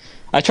 because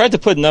I tried to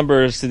put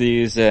numbers to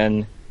these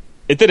and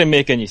it didn't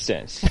make any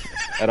sense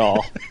at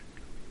all.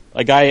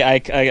 Like I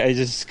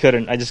just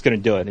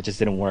couldn't do it. It just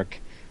didn't work.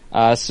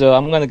 So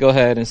I'm gonna go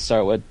ahead and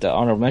start with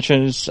honorable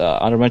mentions.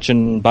 Honorable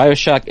mention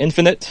BioShock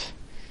Infinite.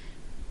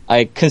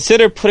 I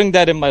considered putting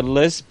that in my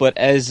list, but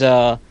as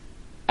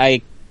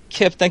I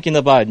kept thinking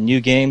about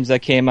new games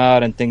that came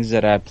out and things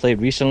that I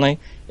played recently,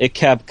 it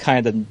kept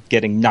kind of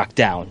getting knocked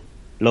down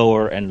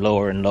lower and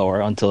lower and lower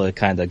until it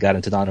kind of got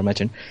into the honorable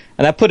mention.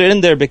 And I put it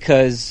in there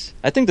because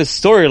I think the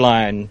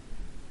storyline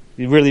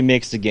really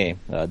makes the game.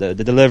 The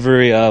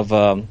delivery of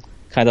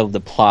kind of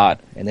the plot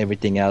and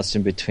everything else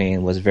in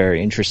between was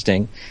very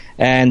interesting.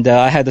 And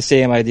I had the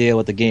same idea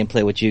with the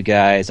gameplay with you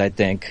guys, I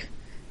think.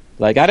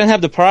 Like, I didn't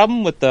have the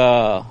problem with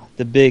the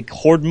big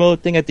horde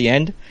mode thing at the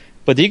end,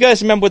 but do you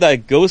guys remember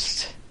that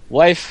ghost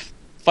wife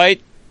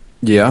fight?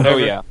 Yeah. Oh,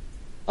 yeah.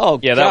 Oh,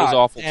 yeah, that was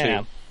awful,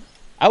 too.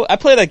 I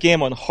played that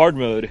game on hard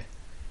mode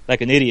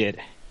like an idiot.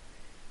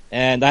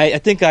 And I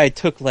think I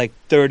took like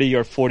 30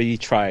 or 40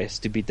 tries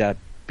to beat that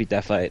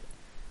fight.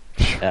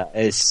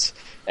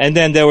 And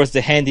then there was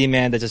the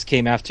handyman that just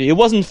came after you. It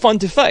wasn't fun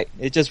to fight.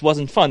 It just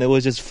wasn't fun. It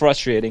was just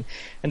frustrating.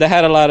 And I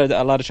had a lot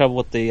of trouble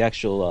with the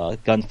actual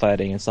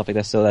gunfighting and stuff like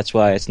that. So that's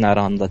why it's not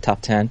on the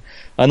top 10.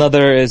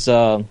 Another is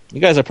you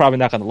guys are probably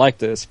not going to like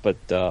this, but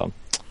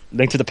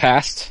Link to the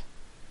Past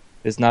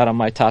is not on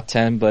my top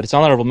 10, but it's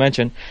honorable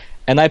mention.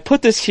 And I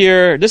put this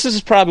here. This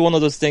is probably one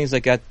of those things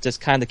that just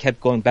kind of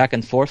kept going back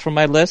and forth from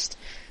my list.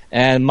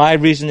 And my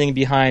reasoning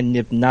behind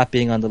it not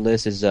being on the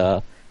list is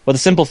the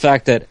simple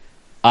fact that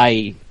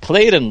I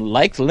played and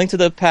liked Link to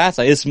the Past.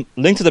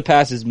 Link to the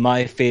Past is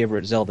my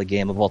favorite Zelda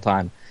game of all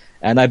time,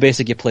 and I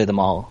basically played them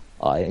all,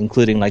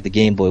 including like the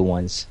Game Boy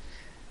ones.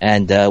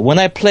 And when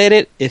I played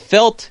it, it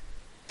felt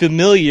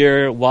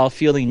familiar while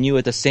feeling new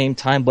at the same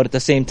time. But at the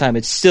same time,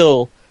 it's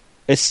still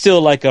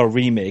like a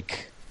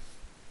remake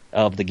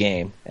of the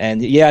game.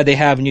 And yeah, they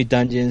have new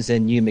dungeons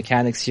and new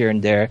mechanics here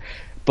and there.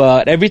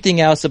 But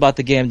everything else about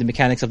the game, the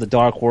mechanics of the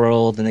Dark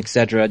World and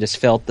etc., just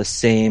felt the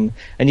same.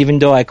 And even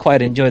though I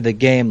quite enjoyed the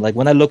game, like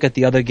when I look at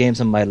the other games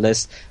on my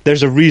list,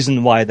 there's a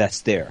reason why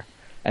that's there.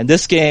 And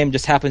this game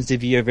just happens to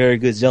be a very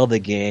good Zelda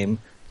game,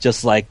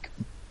 just like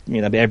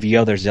every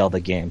other Zelda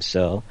game.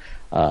 So,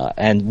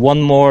 and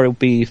one more would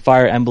be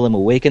Fire Emblem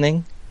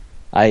Awakening.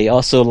 I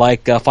also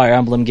like Fire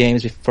Emblem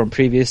games from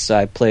previous.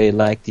 I played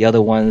like the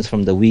other ones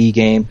from the Wii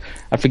game.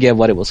 I forget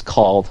what it was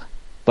called.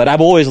 But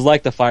I've always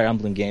liked the Fire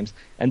Emblem games.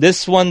 And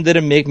this one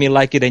didn't make me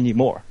like it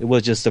anymore. It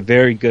was just a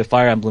very good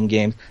Fire Emblem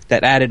game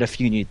that added a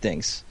few new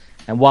things.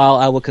 And while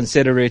I would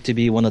consider it to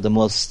be one of the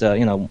most,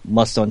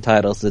 must-own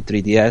titles of the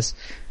 3DS,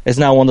 it's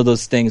not one of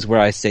those things where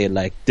I say,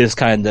 like, this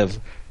kind of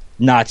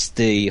notched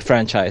the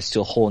franchise to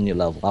a whole new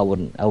level.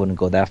 I wouldn't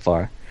go that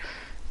far.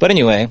 But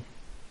anyway,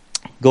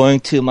 going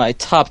to my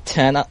top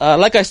 10.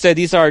 Like I said,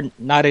 these are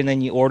not in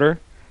any order.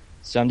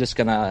 So I'm just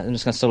gonna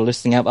start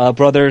listing up.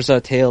 Brothers,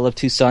 A Tale of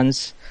Two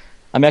Sons.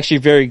 I'm actually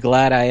very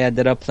glad I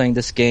ended up playing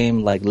this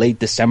game like late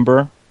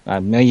December,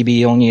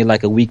 maybe only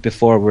like a week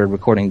before we're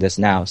recording this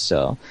now,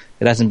 so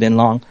it hasn't been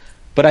long.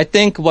 But I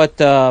think what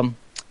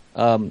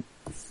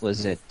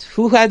was it?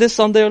 Who had this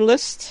on their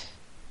list?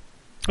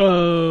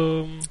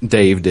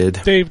 Dave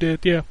did. Dave did,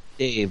 yeah.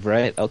 Dave,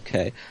 right?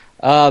 Okay.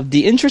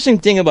 The interesting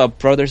thing about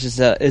Brothers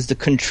is the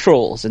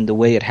controls and the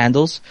way it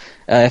handles.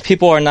 If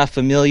people are not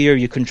familiar,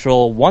 you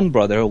control one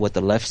brother with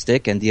the left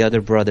stick and the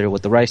other brother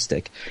with the right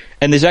stick.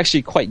 And it's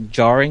actually quite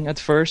jarring at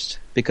first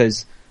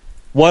because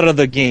what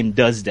other game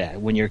does that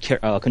when you're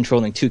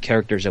controlling two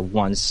characters at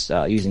once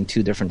using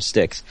two different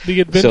sticks?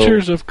 The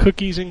Adventures of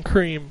Cookies and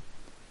Cream.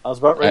 I was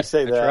about ready to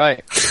say that.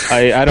 That's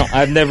right.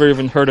 I've never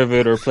even heard of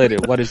it or played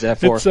it. What is that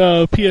for? It's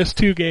a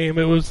PS2 game.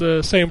 It was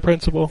the same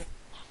principle.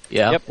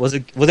 Yeah. Yep. Was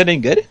it any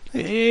good?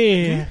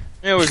 Yeah.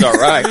 It was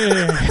alright.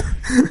 Yeah.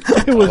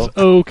 It was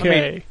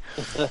okay.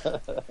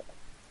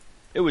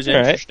 It was All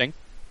right. interesting.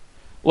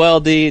 Well,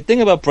 the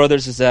thing about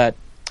Brothers is that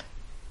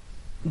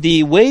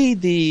the way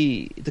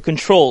the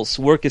controls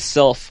work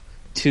itself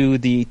to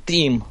the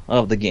theme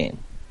of the game,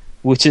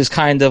 which is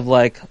kind of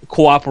like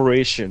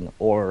cooperation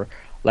or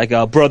like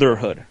a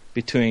brotherhood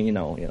between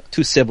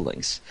two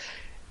siblings.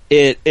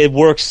 It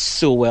works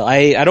so well.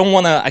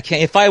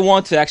 If I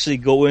want to actually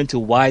go into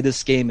why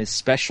this game is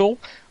special,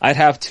 I'd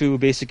have to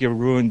basically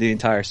ruin the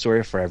entire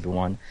story for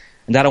everyone,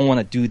 and I don't want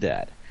to do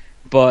that.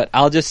 But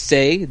I'll just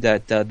say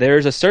that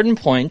there's a certain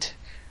point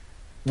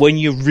when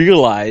you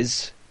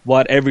realize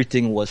what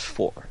everything was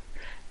for.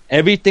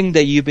 Everything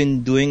that you've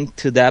been doing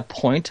to that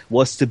point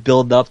was to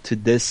build up to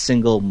this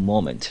single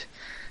moment.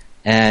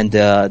 And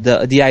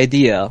the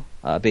idea,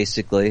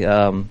 basically,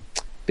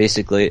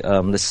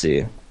 let's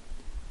see,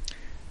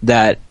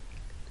 that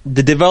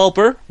the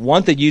developer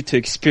wanted you to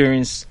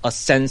experience a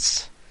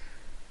sense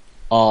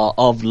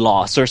of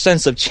loss or a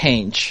sense of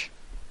change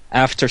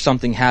after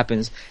something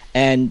happens,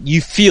 and you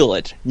feel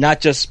it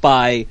not just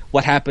by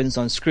what happens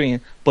on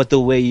screen, but the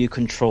way you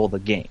control the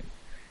game.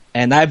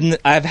 And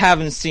I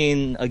haven't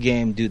seen a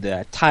game do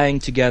that, tying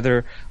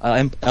together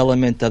an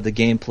element of the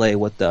gameplay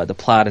with the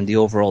plot and the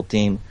overall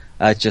theme.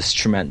 Just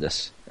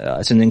tremendous.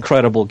 It's an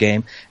incredible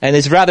game, and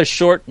it's rather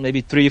short,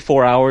 maybe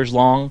 3-4 hours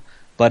long,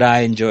 but I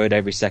enjoyed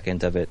every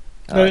second of it.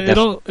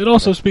 It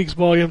also speaks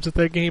volumes that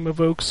that game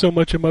evokes so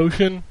much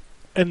emotion,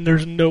 and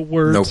there's no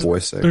words. No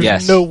voice acting.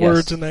 There's no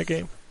words in that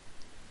game.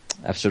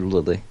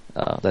 Absolutely.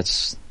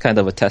 That's kind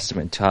of a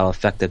testament to how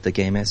effective the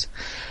game is.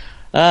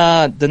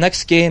 The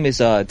next game is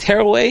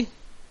Tearaway.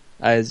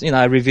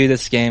 I reviewed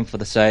this game for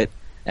the site,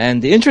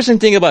 and the interesting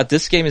thing about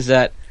this game is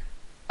that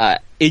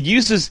it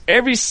uses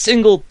every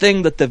single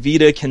thing that the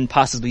Vita can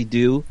possibly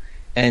do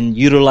and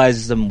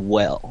utilizes them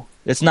well.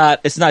 It's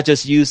not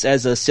just used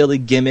as a silly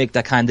gimmick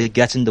that kind of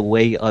gets in the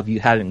way of you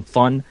having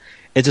fun.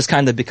 It just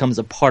kind of becomes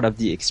a part of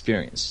the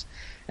experience.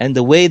 And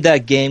the way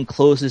that game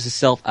closes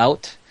itself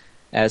out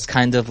as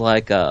kind of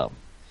like I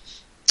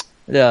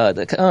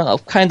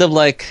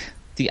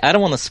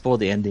don't want to spoil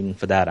the ending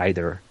for that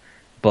either,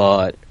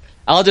 but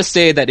I'll just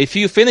say that if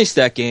you finish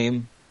that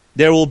game,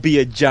 there will be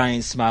a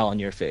giant smile on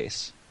your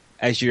face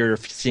as you're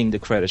seeing the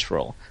credits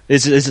roll.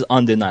 This is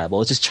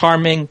undeniable. It's just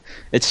charming,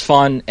 it's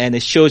fun, and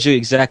it shows you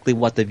exactly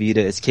what the Vita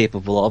is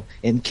capable of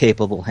in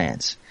capable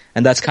hands.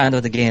 And that's kind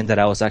of the game that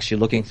I was actually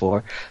looking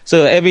for.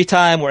 So every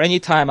time or any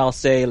time I'll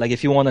say, like,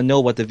 if you want to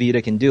know what the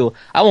Vita can do,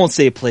 I won't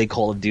say play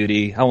Call of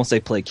Duty, I won't say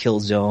play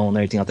Killzone or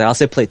anything like that. I'll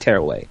say play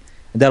Tearaway.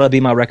 And that'll be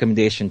my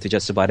recommendation to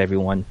just about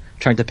everyone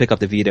trying to pick up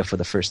the Vita for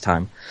the first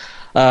time.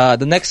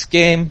 The next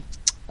game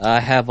I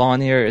have on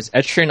here is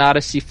Etrian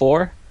Odyssey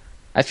 4.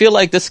 I feel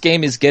like this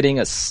game is getting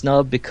a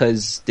snub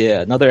because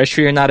another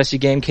Etrian Odyssey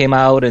game came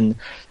out, and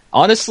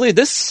honestly,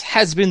 this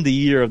has been the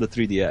year of the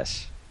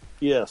 3DS.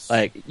 Yes.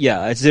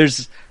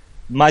 There's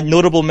my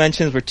notable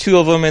mentions were two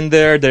of them in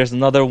there. There's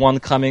another one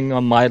coming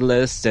on my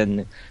list,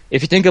 and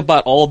if you think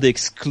about all the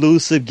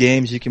exclusive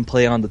games you can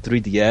play on the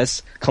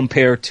 3DS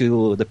compared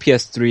to the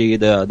PS3,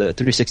 the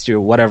 360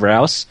 or whatever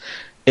else,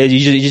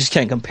 you just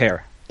can't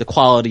compare the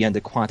quality and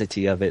the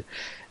quantity of it.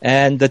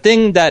 And the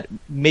thing that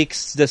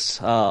makes this,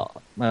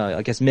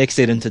 makes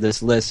it into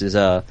this list is,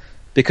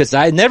 because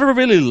I never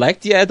really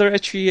liked the other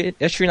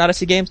Etrian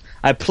Odyssey games.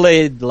 I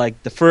played,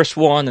 like, the first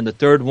one and the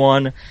third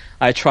one.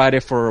 I tried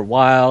it for a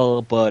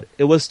while, but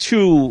it was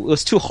too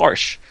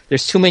harsh.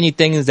 There's too many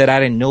things that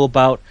I didn't know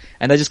about,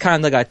 and I just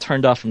kind of got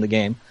turned off from the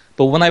game.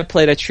 But when I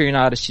played Etrian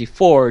Odyssey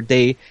 4,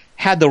 they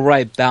had the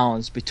right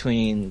balance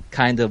between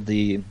kind of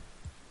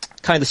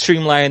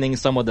streamlining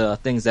some of the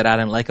things that I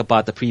didn't like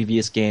about the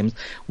previous games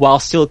while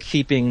still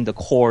keeping the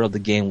core of the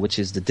game, which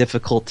is the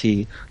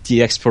difficulty,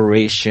 the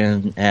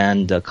exploration,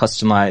 and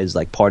customized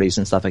like parties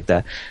and stuff like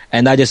that.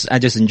 And I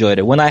just enjoyed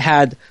it. When I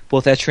had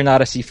both Etrian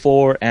Odyssey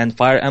 4 and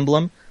Fire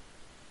Emblem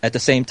at the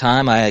same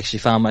time, I actually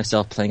found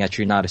myself playing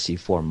Etrian Odyssey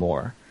 4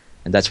 more.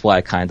 And that's why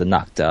I kind of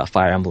knocked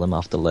Fire Emblem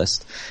off the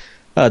list.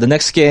 The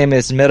next game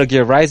is Metal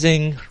Gear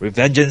Rising: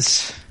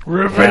 Revengeance.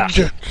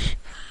 Revengeance.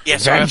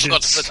 Yes, sorry, I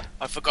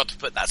forgot to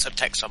put that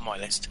subtext on my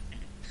list.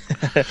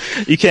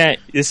 You can't.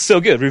 It's so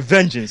good.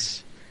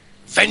 Revengeance.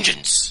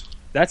 Vengeance.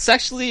 That's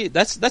actually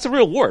that's a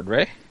real word,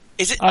 right?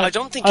 Is it? I I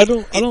don't think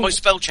don't- my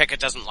spell checker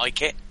doesn't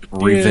like it.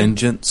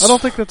 Revengeance. I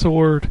don't think that's a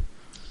word.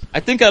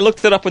 I think I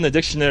looked it up in the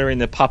dictionary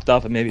and it popped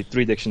up in maybe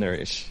 3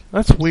 dictionaries.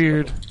 That's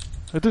weird.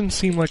 That didn't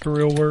seem like a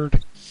real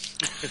word.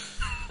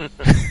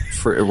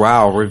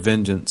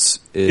 Revengeance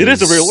is... It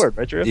is a real word,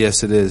 right, Drew?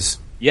 Yes, it is.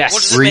 Yes.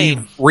 What does it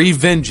mean?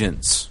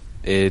 Revengeance.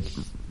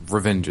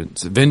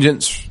 Revengeance.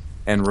 Vengeance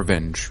and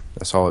revenge.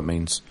 That's all it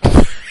means.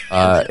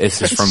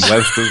 This is from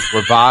Webster's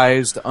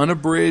Revised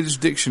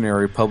Unabridged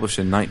Dictionary, published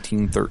in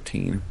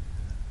 1913.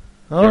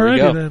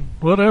 Alrighty then.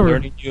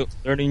 Whatever.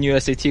 Learning new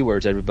SAT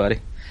words, everybody.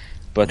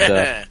 But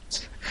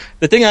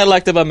the thing I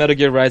liked about Metal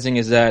Gear Rising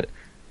is that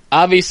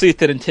obviously it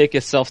didn't take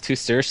itself too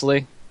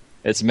seriously.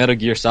 It's Metal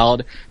Gear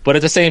Solid, but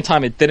at the same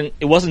time, it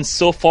wasn't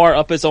so far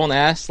up its own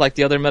ass like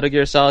the other Metal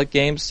Gear Solid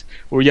games,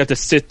 where you have to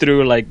sit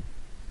through like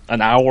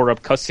an hour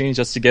of cutscenes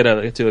just to get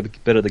to a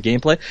bit of the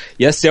gameplay.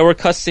 Yes, there were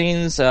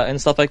cutscenes and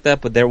stuff like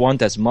that, but there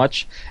weren't as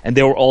much, and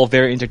they were all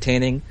very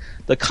entertaining.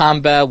 The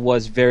combat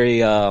was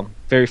very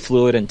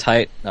fluid and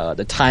tight.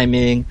 The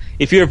timing,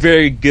 if you're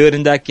very good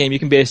in that game, you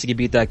can basically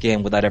beat that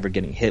game without ever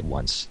getting hit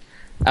once.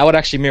 I would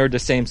actually mirror the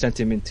same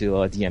sentiment to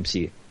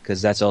DMC,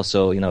 because that's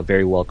also, a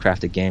very well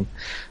crafted game.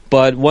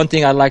 But one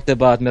thing I liked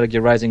about Metal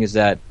Gear Rising is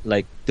that,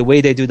 like, the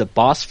way they do the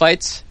boss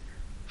fights,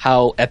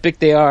 how epic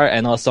they are,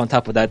 and also on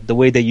top of that, the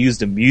way they use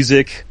the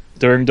music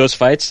during those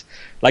fights.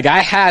 Like, I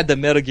had the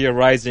Metal Gear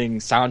Rising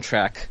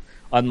soundtrack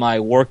on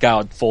my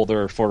workout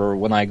folder for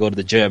when I go to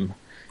the gym.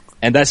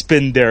 And that's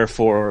been there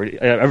for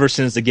ever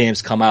since the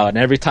games come out. And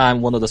every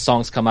time one of the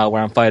songs come out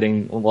where I'm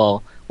fighting,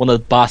 one of the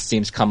boss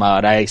teams come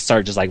out, I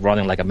start just like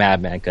running like a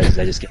madman because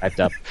I just get hyped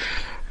up.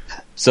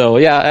 So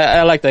yeah,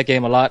 I like that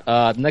game a lot.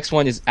 The next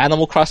one is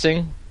Animal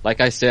Crossing. Like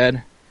I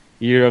said,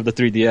 year of the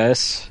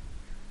 3DS.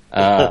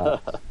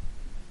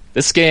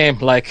 This game,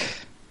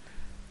 like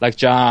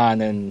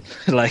John and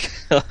like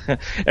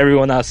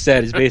everyone else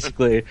said, is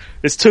basically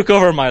this took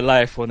over my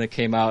life when it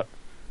came out.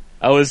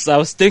 I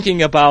was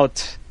thinking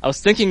about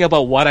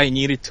what I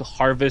needed to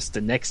harvest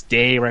the next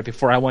day right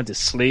before I went to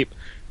sleep.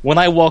 When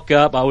I woke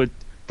up, I would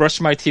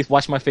brush my teeth,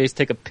 wash my face,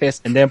 take a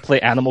piss, and then play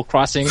Animal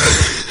Crossing.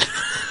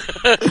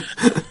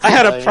 I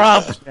had a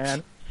problem,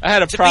 man. I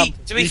had a problem.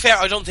 To be fair,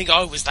 I don't think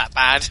I was that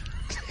bad.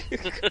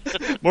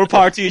 More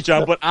power to you,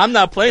 John, but I'm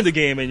not playing the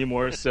game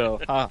anymore, so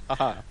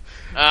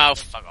Oh,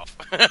 fuck off.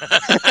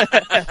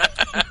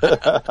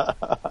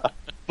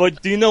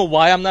 But do you know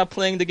why I'm not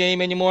playing the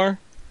game anymore?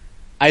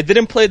 I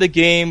didn't play the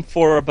game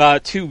for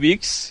about 2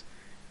 weeks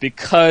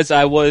because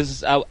I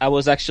was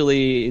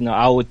actually,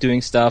 out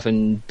doing stuff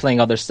and playing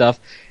other stuff.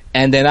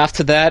 And then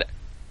after that,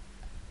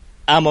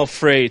 I'm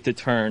afraid to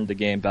turn the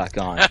game back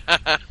on.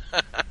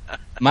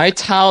 My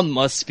town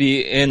must be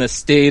in a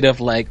state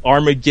of like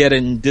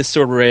Armageddon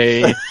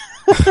disarray.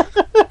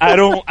 I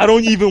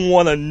don't even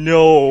want to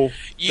know.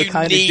 You the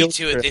kind need of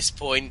to at this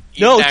point.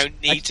 No, now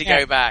need to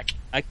go back.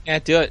 I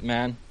can't do it,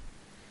 man.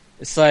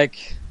 It's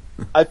like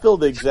I feel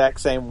the exact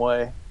same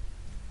way.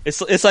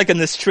 it's like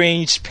an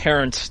estranged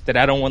parent that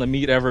I don't want to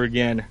meet ever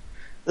again.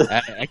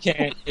 I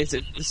can't.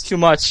 It's too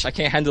much. I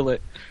can't handle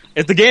it.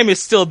 If the game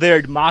is still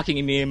there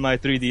mocking me in my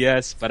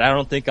 3DS, but I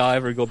don't think I'll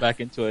ever go back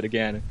into it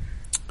again.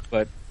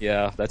 But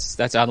yeah,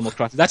 that's Animal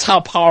Crossing. That's how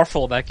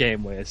powerful that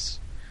game was,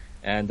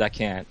 and I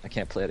can't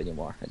play it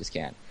anymore. I just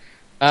can't.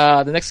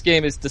 The next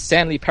game is the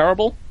Stanley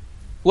Parable.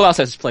 Who else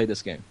has played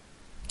this game?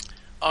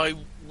 I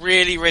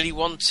really, really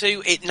want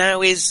to. It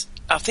now is.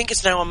 I think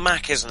it's now on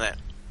Mac, isn't it?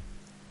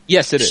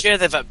 Yes, it is. Sure,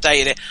 they've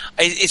updated it.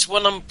 It's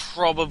one I'm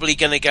probably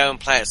going to go and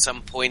play at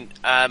some point.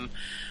 I'm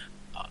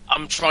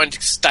trying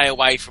to stay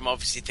away from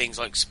obviously things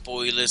like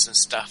spoilers and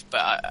stuff,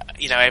 but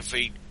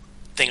everything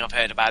I've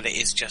heard about it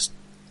is just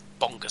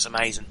bonkers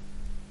amazing.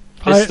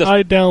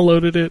 I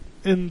downloaded it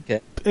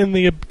in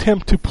the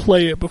attempt to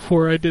play it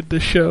before I did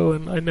the show,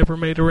 and I never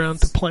made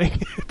around to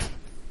playing it.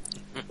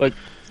 But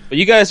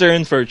you guys are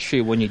in for a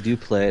treat when you do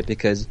play it,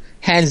 because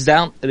hands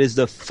down, it is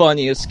the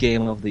funniest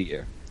game of the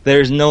year.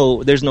 There's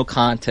no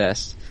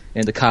contest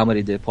in the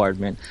comedy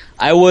department.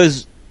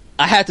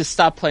 I had to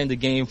stop playing the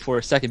game for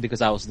a second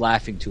because I was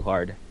laughing too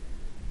hard.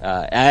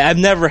 I've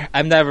never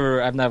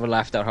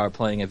laughed that hard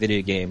playing a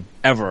video game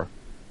ever.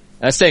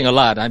 That's saying a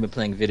lot. I've been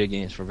playing video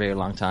games for a very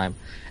long time,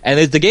 and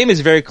the game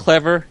is very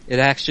clever. It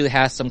actually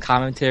has some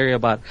commentary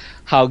about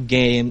how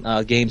games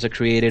are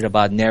created,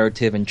 about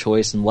narrative and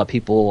choice, and what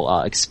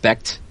people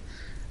expect.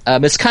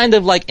 It's kind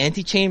of like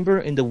Antichamber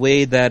in the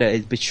way that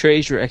it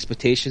betrays your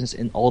expectations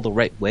in all the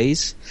right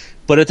ways,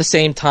 but at the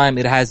same time,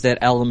 it has that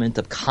element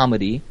of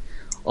comedy,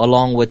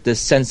 along with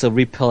this sense of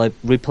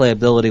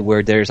replayability,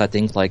 where there's, I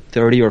think, like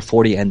 30 or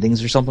 40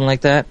 endings or something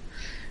like that.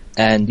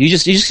 And you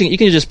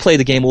can just play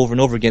the game over and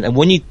over again. And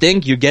when you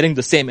think you're getting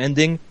the same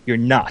ending, you're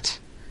not.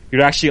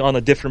 You're actually on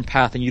a different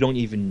path and you don't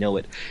even know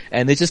it.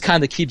 And it just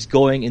kind of keeps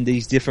going in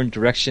these different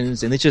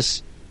directions, and it's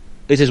just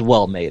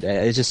well made.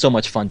 It's just so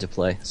much fun to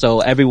play. So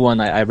everyone,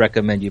 I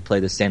recommend you play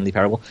the Stanley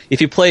Parable.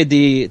 If you played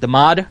the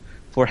mod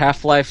for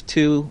Half-Life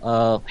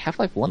 2,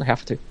 Half-Life 1 or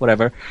Half-Life 2,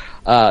 whatever,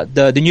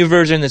 the new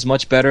version is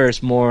much better.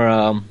 It's more,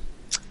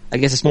 I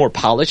guess it's more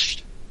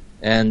polished,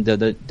 and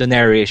the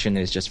narration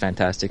is just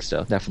fantastic,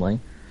 so definitely.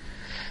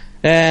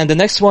 And the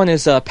next one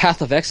is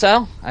Path of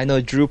Exile. I know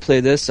Drew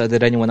played this.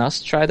 Did anyone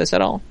else try this at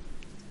all?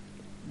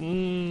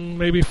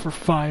 Maybe for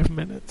 5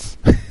 minutes.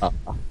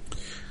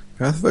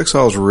 Path of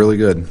Exile is really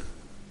good.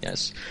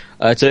 Yes.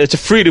 It's a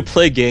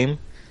free-to-play game.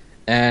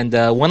 And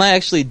when I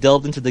actually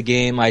delved into the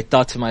game, I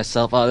thought to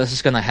myself, oh, this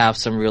is going to have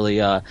some really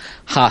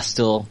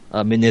hostile,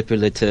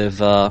 manipulative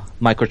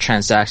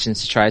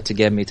microtransactions to try to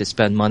get me to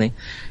spend money.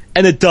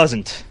 And it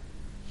doesn't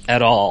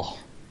at all.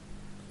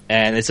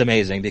 And it's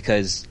amazing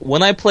because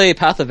when I play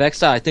Path of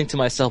Exile, I think to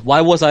myself,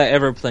 why was I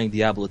ever playing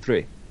Diablo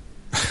 3?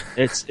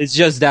 It's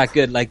just that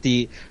good. Like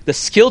the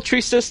skill tree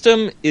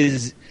system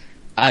is,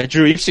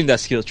 Drew, you've seen that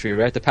skill tree,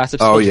 right? The passive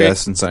skill tree? Oh yeah,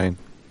 it's insane.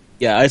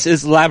 Yeah,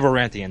 it's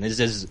labyrinthian. It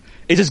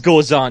just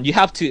goes on. You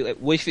have to,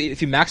 if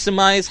you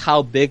maximize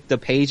how big the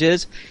page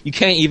is, you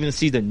can't even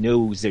see the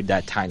nodes. They're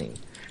that tiny.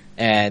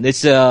 And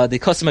it's, the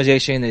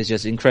customization is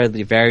just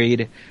incredibly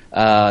varied.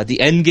 The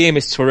end game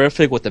is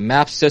terrific with the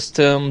map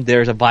system.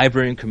 There's a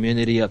vibrant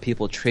community of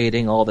people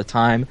trading all the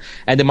time.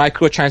 And the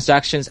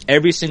microtransactions,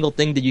 every single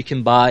thing that you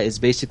can buy is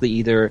basically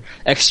either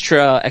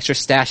extra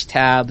stash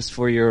tabs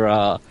for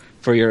your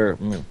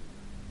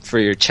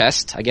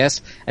chest, I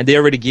guess, and they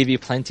already give you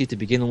plenty to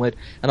begin with.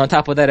 And on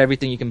top of that,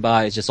 everything you can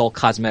buy is just all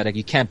cosmetic.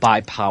 You can't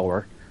buy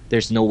power.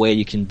 There's no way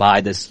you can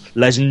buy this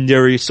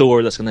legendary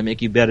sword that's going to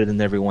make you better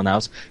than everyone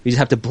else. You just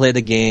have to play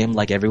the game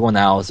like everyone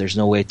else. There's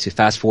no way to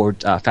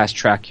fast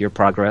track your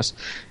progress.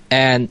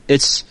 And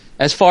it's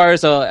as far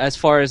as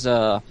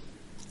a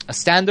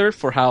standard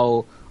for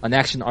how an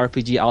action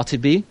RPG ought to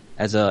be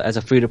as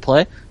a free to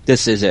play.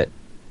 This is it.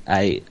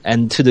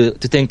 To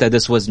think that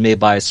this was made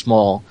by a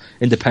small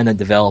independent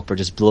developer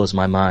just blows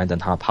my mind on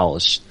how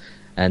polished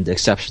and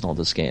exceptional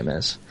this game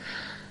is.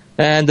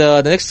 And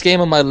the next game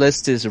on my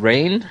list is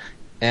Rain,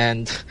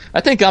 and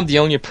I think I'm the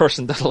only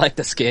person that liked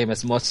this game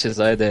as much as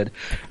I did.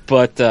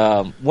 But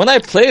when I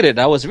played it,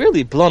 I was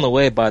really blown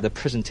away by the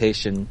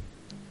presentation,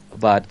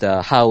 about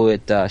how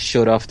it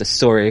showed off the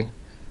story,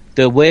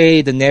 the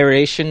way the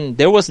narration.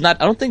 I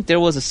don't think there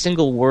was a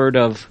single word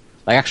of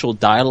like actual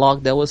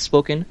dialogue that was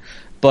spoken.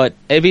 But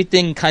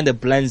everything kind of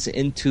blends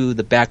into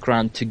the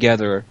background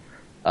together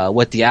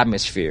with the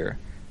atmosphere.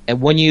 And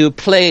when you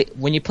play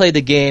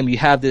the game, you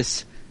have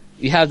this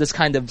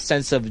kind of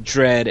sense of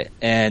dread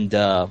and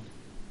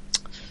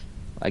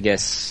I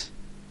guess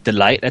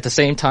delight at the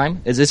same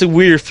time. It's a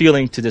weird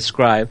feeling to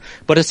describe,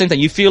 but at the same time,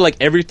 you feel like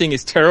everything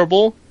is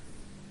terrible,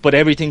 but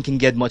everything can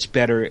get much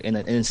better in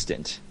an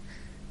instant.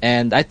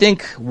 And I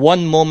think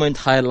one moment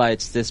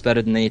highlights this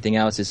better than anything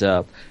else is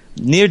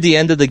near the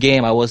end of the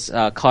game, I was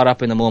caught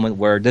up in a moment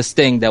where this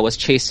thing that was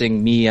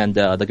chasing me and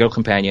the girl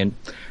companion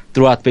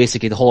throughout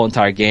basically the whole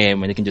entire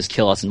game, and it can just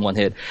kill us in one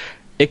hit.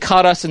 It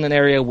caught us in an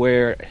area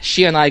where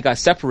she and I got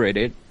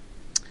separated,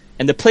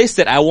 and the place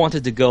that I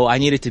wanted to go, I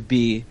needed to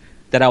be,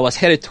 that I was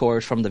headed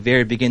towards from the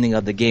very beginning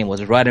of the game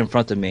was right in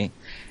front of me.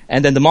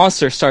 And then the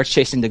monster starts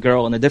chasing the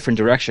girl in a different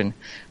direction.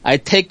 I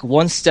take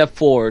one step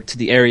forward to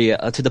the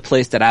area, to the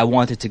place that I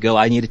wanted to go,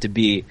 I needed to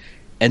be,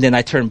 and then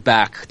I turn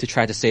back to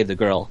try to save the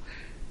girl.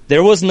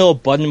 There was no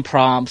button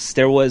prompts.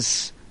 There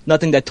was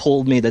nothing that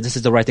told me that this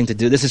is the right thing to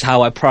do. This is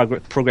how I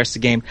progressed the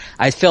game.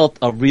 I felt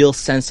a real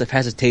sense of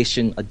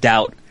hesitation, a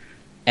doubt,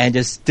 and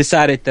just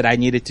decided that I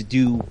needed to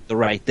do the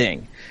right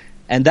thing.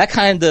 And that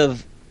kind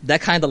of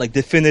like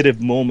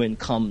definitive moment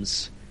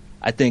comes,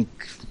 I think,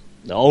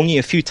 only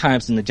a few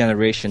times in the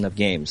generation of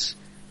games.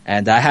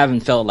 And I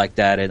haven't felt like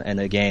that in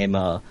a game.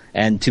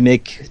 And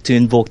to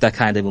invoke that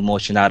kind of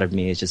emotion out of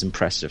me is just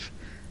impressive.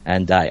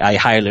 And I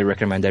highly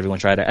recommend everyone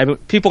try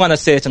that. People want to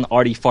say it's an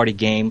arty-farty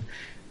game,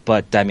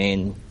 but I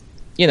mean,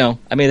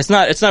 it's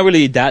not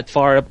really that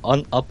far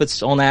up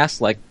its own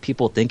ass like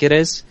people think it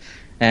is.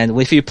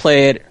 And if you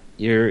play it,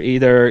 you're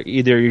either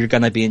you're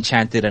gonna be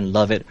enchanted and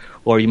love it,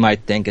 or you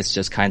might think it's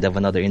just kind of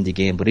another indie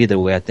game. But either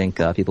way, I think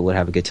people would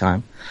have a good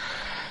time.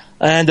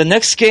 And the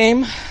next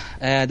game,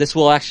 this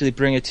will actually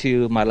bring it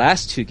to my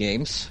last two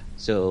games.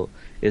 So,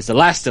 is The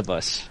Last of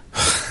Us.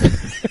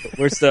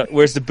 Where's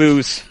the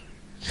booze?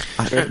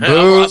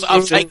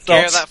 I'll take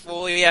care of that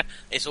for you.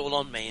 It's all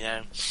on me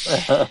now.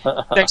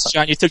 Thanks,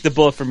 John. You took the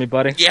bullet for me,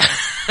 buddy. Yeah.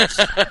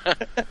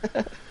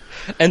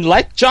 And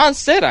like John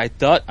said, I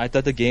thought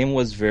the game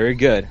was very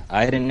good.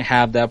 I didn't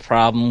have that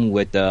problem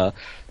with the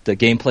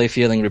gameplay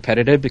feeling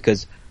repetitive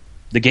because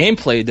the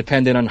gameplay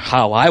depended on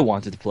how I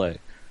wanted to play.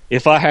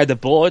 If I had the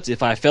bullets,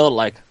 if I felt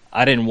like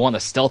I didn't want to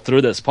stealth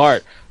through this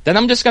part, then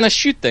I'm just going to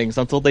shoot things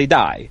until they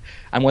die.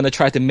 I'm going to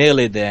try to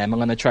melee them. I'm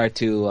going to try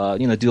to,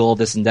 do all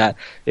this and that.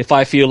 If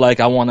I feel like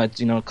I want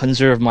to,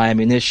 conserve my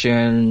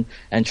ammunition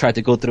and try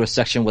to go through a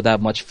section without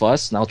much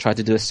fuss, and I'll try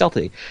to do it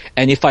stealthy.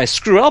 And if I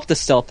screw up the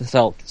stealth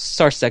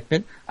start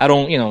segment, I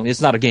don't, it's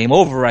not a game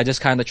over. I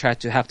just kind of try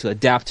to have to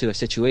adapt to a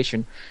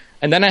situation.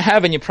 And then I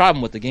have any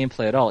problem with the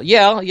gameplay at all.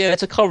 Yeah,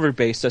 it's a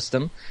cover-based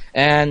system.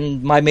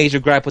 And my major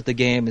gripe with the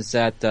game is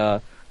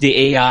that,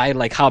 the AI,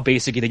 like how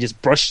basically they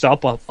just brushed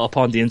up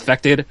upon the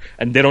infected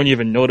and they don't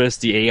even notice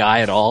the AI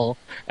at all,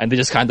 and they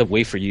just kind of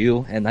wait for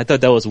you. And I thought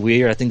that was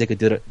weird. I think they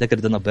could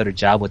have done a better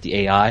job with the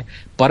AI.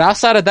 But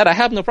outside of that, I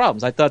have no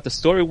problems. I thought the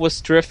story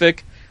was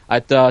terrific.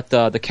 I thought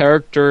the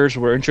characters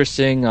were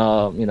interesting,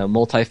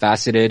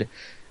 multifaceted,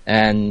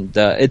 and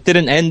it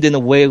didn't end in a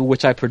way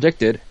which I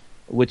predicted,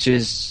 which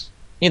is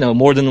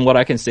more than what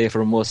I can say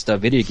for most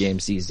video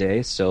games these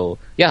days. So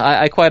yeah,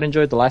 I quite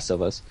enjoyed The Last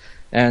of Us.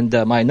 And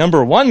my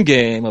number one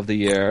game of the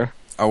year.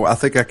 Oh, I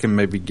think I can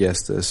maybe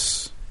guess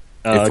this.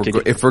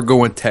 If we're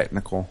going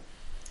technical.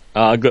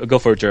 Go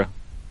for it, Drew.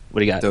 What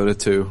do you got? Dota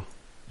 2.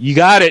 You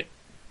got it.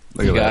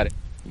 You got it.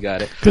 You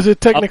got it. Because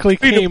it technically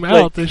came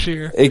out this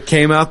year. It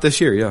came out this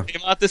year, yeah. It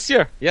came out this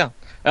year, yeah.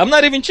 I'm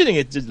not even cheating.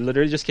 It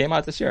literally just came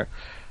out this year.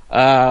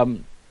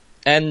 And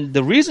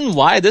the reason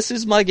why this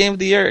is my game of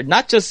the year,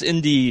 not just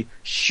in the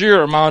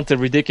sheer amount of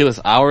ridiculous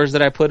hours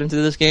that I put into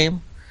this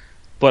game,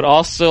 but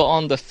also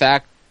on the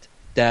fact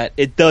that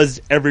it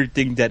does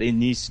everything that it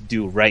needs to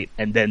do right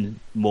and then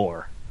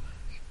more.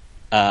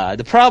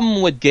 The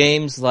problem with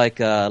games like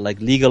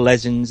League of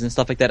Legends and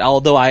stuff like that,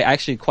 although I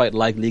actually quite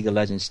like League of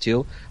Legends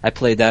too. I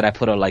played that. I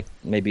put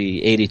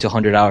maybe 80 to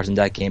 100 hours in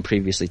that game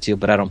previously too,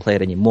 but I don't play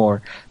it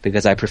anymore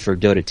because I prefer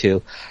Dota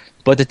 2.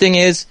 But the thing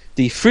is,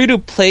 the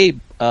free-to-play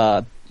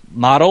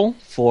model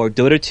for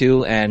Dota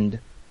 2 and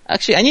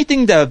actually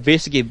anything that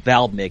basically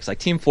Valve makes, like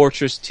Team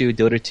Fortress 2,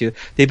 Dota 2,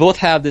 they both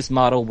have this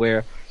model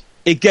where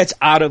it gets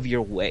out of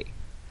your way.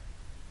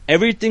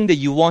 Everything that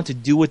you want to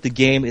do with the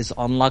game is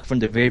unlocked from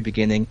the very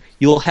beginning.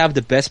 You'll have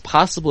the best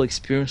possible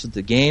experience with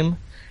the game.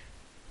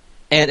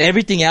 And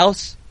everything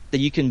else that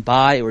you can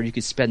buy or you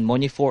can spend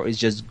money for is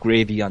just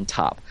gravy on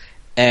top.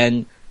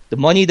 And the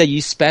money that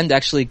you spend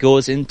actually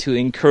goes into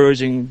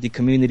encouraging the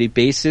community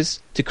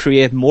basis to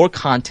create more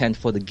content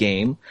for the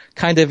game,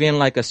 kind of in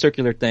like a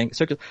circular thing.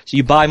 So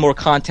you buy more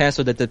content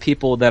so that the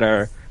people that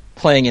are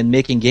playing and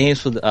making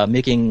games for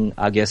making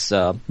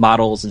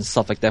models and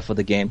stuff like that for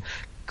the game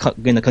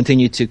going to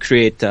continue to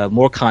create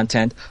more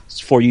content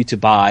for you to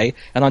buy.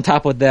 And on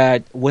top of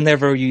that,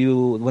 whenever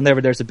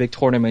there's a big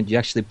tournament, you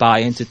actually buy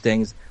into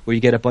things where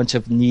you get a bunch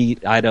of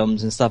neat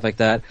items and stuff like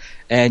that,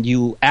 and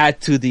you add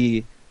to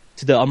the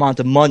amount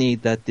of money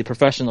that the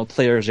professional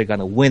players are going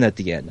to win at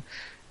the end.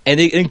 And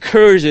it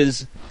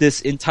encourages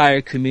this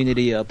entire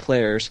community of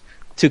players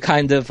to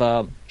kind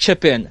of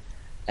chip in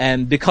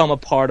and become a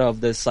part of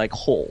this like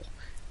whole.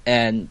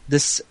 And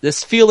this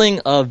feeling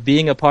of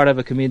being a part of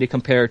a community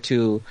compared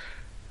to,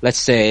 let's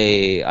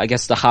say, I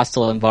guess the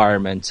hostile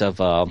environment of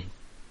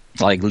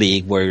like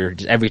League, where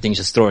everything's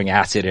just throwing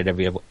acid at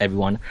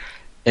everyone.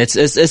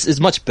 It's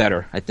much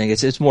better. I think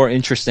it's more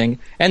interesting.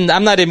 And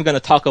I'm not even going to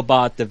talk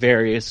about the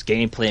various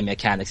gameplay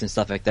mechanics and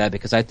stuff like that,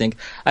 because I think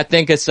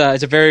it's a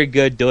very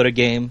good Dota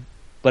game,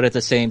 but at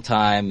the same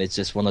time, it's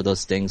just one of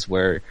those things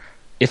where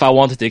if I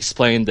wanted to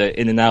explain the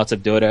in and outs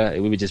of Dota,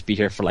 we would just be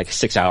here for like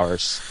 6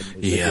 hours.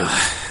 Yeah,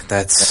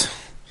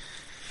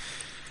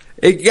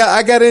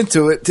 I got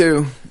into it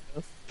too.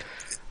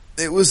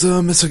 It was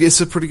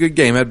it's a pretty good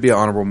game. That'd be an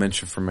honorable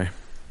mention for me.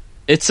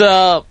 It's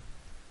a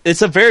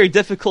very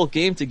difficult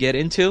game to get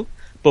into,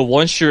 but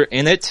once you're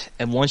in it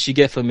and once you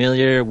get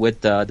familiar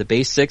with the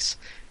basics,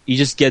 you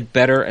just get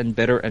better and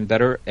better and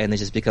better, and it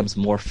just becomes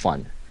more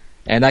fun.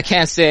 And I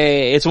can't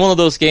say it's one of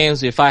those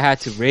games, if I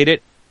had to rate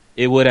it,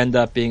 it would end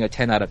up being a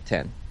 10 out of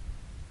 10.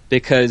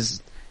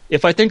 Because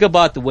if I think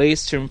about the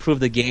ways to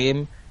improve the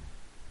game,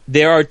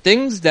 there are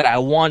things that I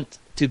want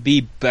to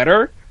be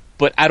better,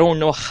 but I don't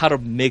know how to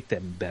make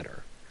them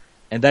better.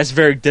 And that's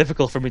very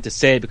difficult for me to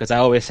say because I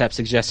always have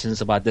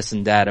suggestions about this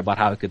and that, about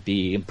how it could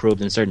be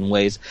improved in certain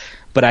ways.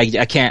 But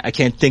I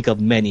can't think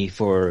of many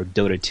for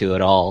Dota 2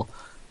 at all.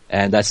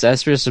 And that's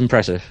just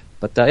impressive.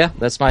 But yeah,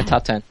 that's my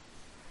top 10.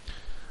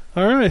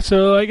 Alright,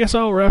 so I guess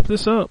I'll wrap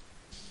this up.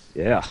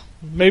 Yeah.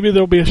 Maybe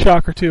there'll be a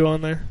shock or two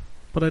on there,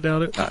 but I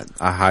doubt it.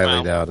 I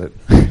highly doubt it.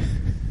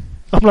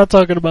 I'm not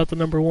talking about the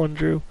number one,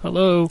 Drew.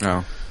 Hello.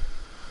 No.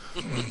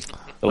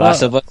 The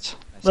Last of Us?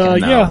 No.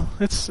 Yeah,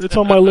 it's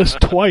on my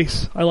list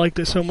twice. I liked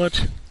it so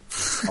much.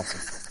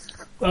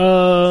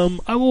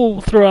 I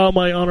will throw out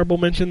my honorable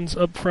mentions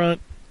up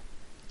front.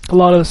 A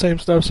lot of the same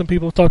stuff. Some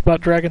people talked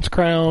about Dragon's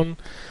Crown.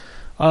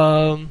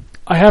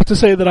 I have to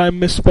say that I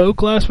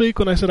misspoke last week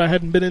when I said I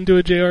hadn't been into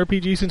a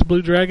JRPG since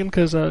Blue Dragon,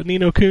 because Ni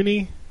no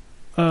Kuni,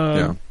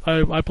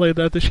 I played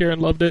that this year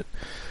and loved it.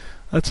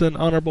 That's an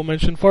honorable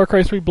mention. Far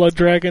Cry 3 Blood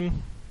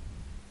Dragon.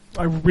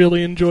 I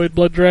really enjoyed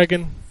Blood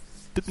Dragon.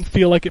 Didn't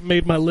feel like it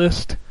made my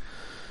list,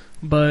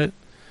 but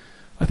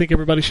I think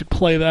everybody should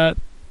play that.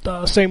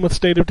 Same with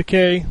State of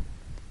Decay.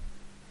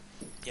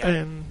 Yeah.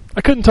 And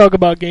I couldn't talk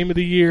about Game of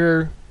the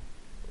Year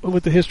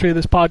with the history of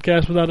this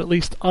podcast without at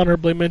least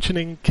honorably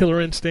mentioning Killer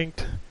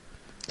Instinct.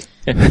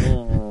 Better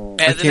than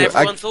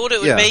everyone thought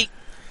it would be.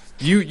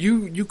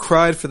 You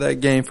cried for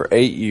that game for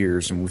 8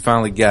 years, and we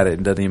finally got it,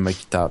 and doesn't even make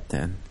your top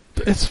 10.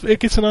 It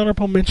gets an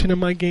honorable mention in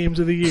my games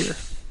of the year.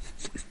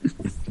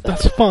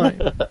 That's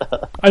fine.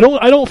 I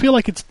don't feel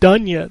like it's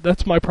done yet.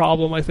 That's my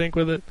problem, I think,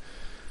 with it.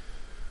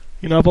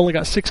 You know, I've only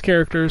got 6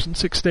 characters and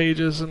 6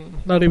 stages,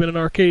 and not even an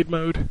arcade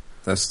mode.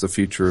 That's the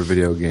future of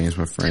video games,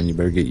 my friend. You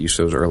better get used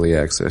to those early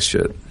access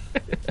shit.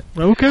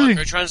 Okay.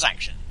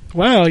 Microtransaction.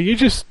 Wow, you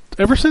just...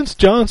 Ever since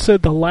John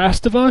said The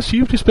Last of Us,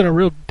 you've just been a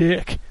real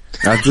dick.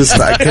 Because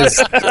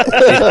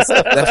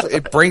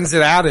it brings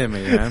it out in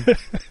me, man.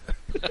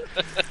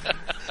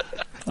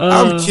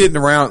 I'm kidding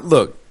around.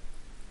 Look,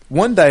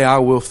 One day I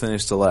will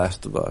finish The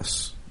Last of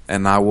Us,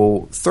 and I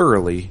will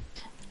thoroughly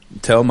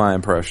tell my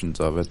impressions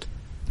of it.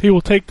 He will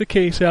take the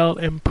case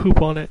out and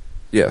poop on it.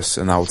 Yes,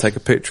 and I will take a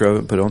picture of it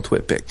and put it on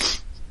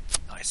TwitPic.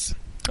 Nice.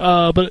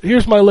 But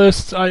here's my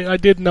list. I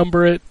did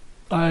number it.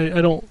 I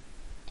don't...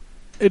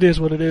 It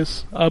is what it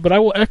is. But I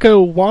will echo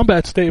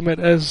Wombat's statement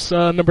as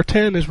number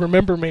 10 is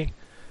Remember Me.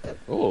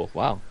 Oh,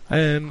 wow.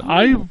 And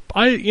I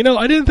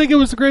didn't think it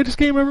was the greatest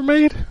game ever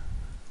made,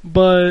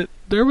 but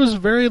there was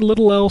very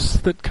little else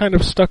that kind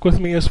of stuck with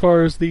me as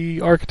far as the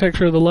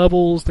architecture of the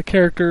levels, the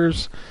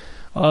characters,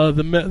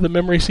 the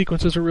memory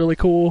sequences are really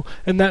cool,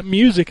 and that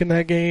music in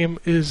that game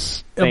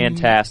is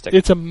fantastic.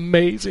 It's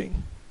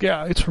amazing.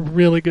 Yeah, it's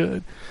really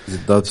good. Is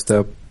it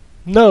dubstep?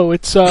 No,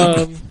 it's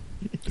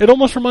it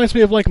almost reminds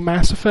me of like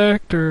Mass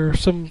Effect or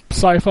some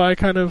sci-fi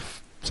kind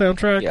of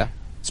soundtrack. Yeah.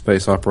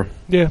 Space opera.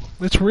 Yeah,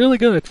 it's really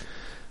good.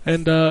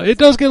 And it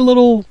does get a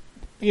little,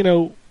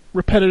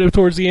 repetitive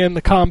towards the end.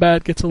 The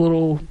combat gets a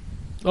little,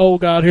 oh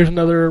god, here's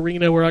another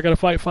arena where I gotta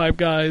fight 5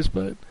 guys,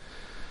 but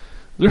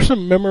there's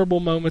some memorable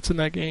moments in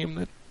that game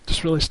that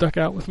just really stuck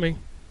out with me.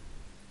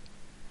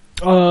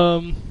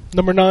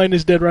 Number 9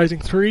 is Dead Rising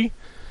 3.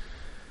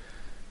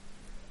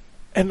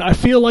 And I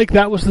feel like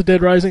that was the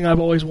Dead Rising I've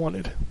always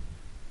wanted.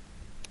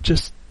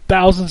 Just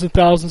thousands and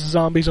thousands of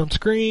zombies on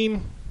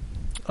screen.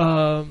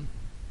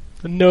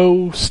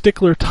 No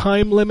stickler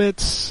time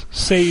limits,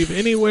 save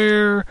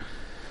anywhere,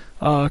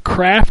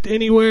 craft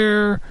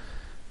anywhere,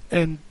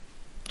 and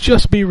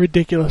just be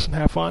ridiculous and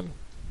have fun.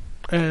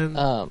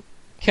 And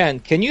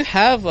can you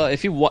have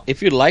if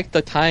you like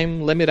the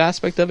time limit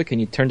aspect of it, can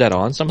you turn that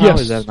on somehow?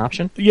 Yes. Is that an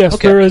option? Yes,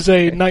 Okay. there is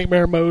a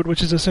nightmare mode,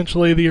 which is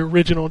essentially the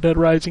original Dead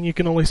Rising. You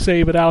can only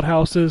save at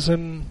outhouses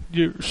and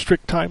your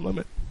strict time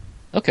limit.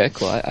 Okay,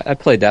 cool. I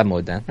played that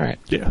mode then. All right.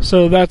 Yeah,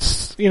 so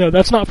that's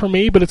that's not for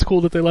me, but it's cool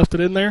that they left it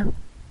in there.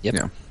 Yep.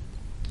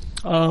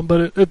 Yeah.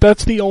 But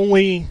that's the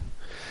only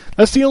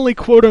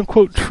quote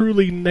unquote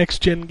truly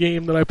next gen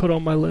game that I put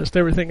on my list.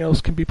 Everything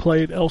else can be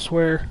played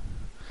elsewhere.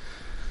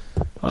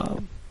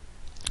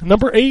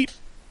 Number 8.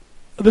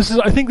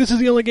 I think this is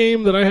the only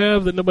game that I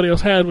have that nobody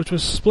else had, which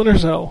was Splinter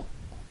Cell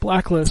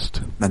Blacklist.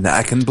 And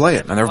I can play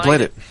it. I never played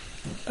it.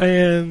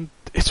 And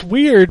it's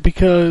weird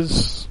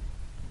because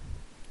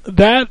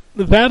that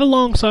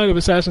alongside of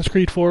Assassin's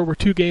Creed 4 were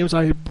 2 games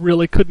I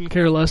really couldn't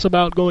care less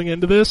about going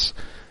into this,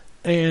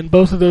 and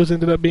both of those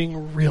ended up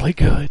being really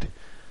good.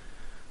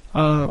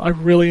 I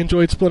really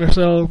enjoyed Splinter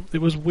Cell. It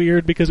was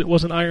weird because it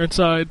wasn't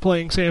Ironside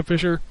playing Sam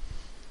Fisher.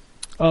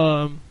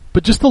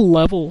 But just the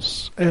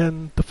levels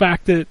and the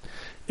fact that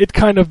it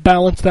kind of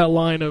balanced that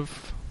line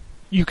of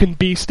you can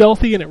be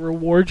stealthy and it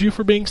rewards you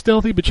for being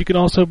stealthy, but you can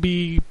also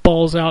be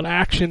balls out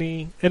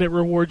actiony and it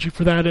rewards you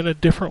for that in a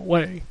different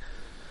way.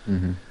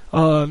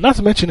 Mm-hmm. Not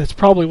to mention, it's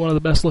probably one of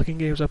the best looking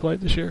games I played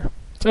this year.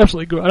 It's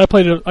absolutely good. I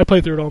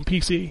played through it on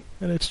PC,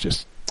 and it's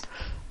just.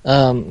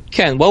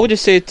 Ken, what would you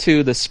say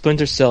to the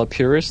Splinter Cell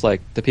purists,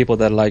 like the people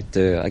that like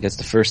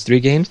the first 3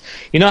 games?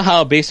 You know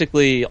how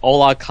basically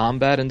all-out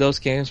combat in those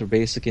games were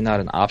basically not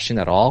an option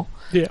at all?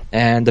 Yeah.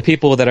 And the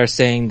people that are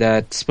saying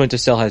that Splinter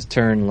Cell has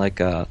turned like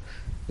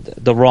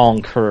the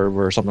wrong curve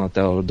or something like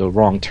that, or the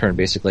wrong turn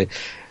basically,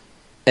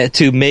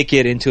 to make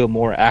it into a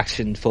more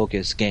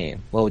action-focused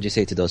game. What would you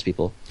say to those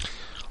people?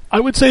 I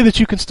would say that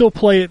you can still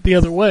play it the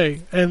other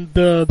way, and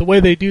the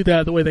way they do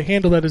that, the way they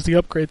handle that is the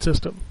upgrade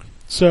system.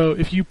 So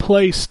if you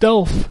play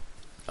stealth,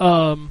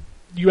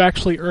 you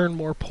actually earn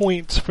more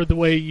points for the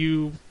way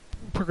you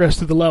progress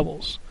through the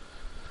levels.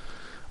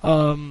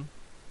 You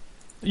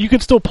can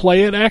still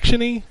play it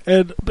actiony,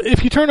 and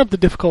if you turn up the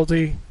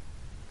difficulty,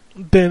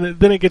 then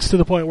it gets to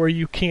the point where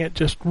you can't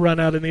just run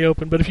out in the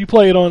open. But if you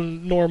play it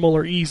on normal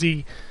or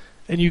easy,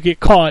 and you get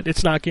caught,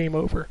 it's not game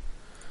over.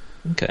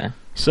 Okay.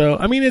 So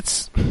I mean,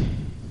 it's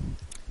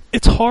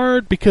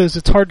hard because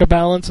it's hard to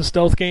balance a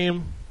stealth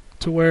game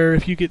to where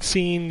if you get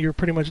seen, you're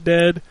pretty much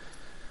dead,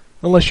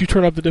 unless you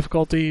turn up the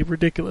difficulty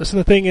ridiculous. And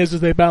the thing is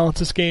they balance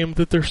this game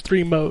that there's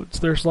 3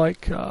 modes. There's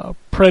like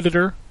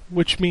Predator,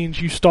 which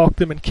means you stalked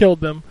them and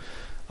killed them.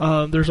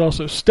 There's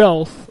also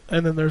Stealth,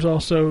 and then there's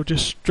also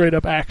just straight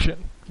up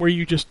action, where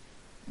you just,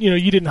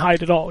 you didn't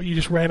hide at all. You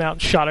just ran out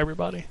and shot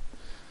everybody.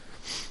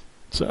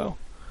 So,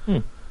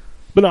 but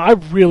no, I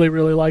really,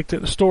 really liked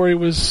it. The story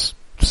was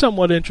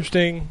somewhat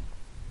interesting.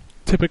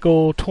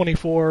 Typical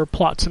 24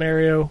 plot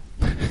scenario.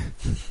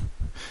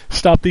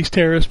 Stop these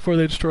terrorists before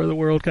they destroy the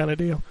world kind of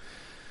deal.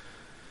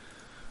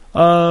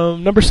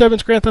 Number 7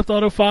 is Grand Theft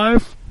Auto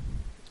 5.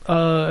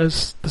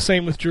 As the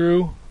same with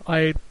Drew,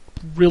 I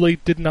really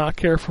did not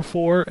care for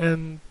 4,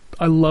 and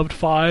I loved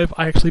 5.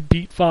 I actually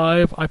beat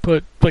 5. I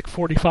put like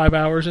 45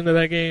 hours into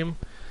that game.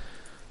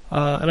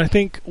 And I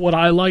think what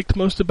I liked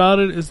most about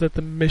it is that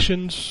the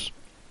missions,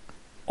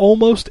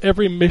 almost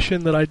every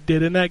mission that I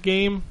did in that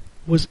game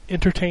was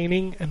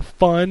entertaining and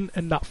fun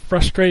and not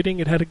frustrating.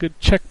 It had a good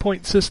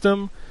checkpoint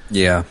system.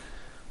 Yeah.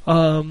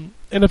 And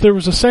if there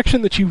was a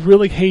section that you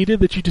really hated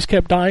that you just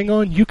kept dying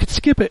on, you could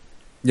skip it.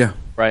 Yeah.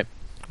 Right.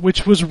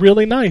 Which was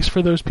really nice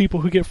for those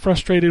people who get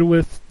frustrated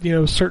with,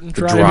 certain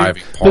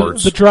driving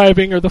parts. the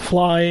driving or the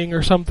flying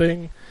or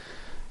something.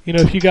 You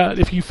know,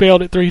 if you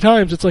failed it 3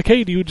 times, it's like,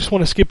 hey, do you just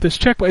want to skip this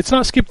checkpoint? It's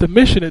not skip the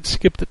mission; it's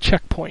skip the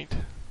checkpoint,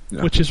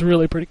 which is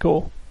really pretty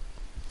cool.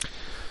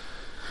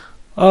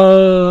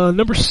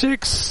 Number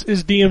 6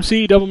 is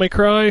DMC, Devil May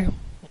Cry.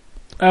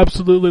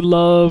 Absolutely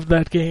love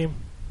that game.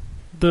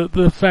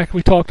 The fact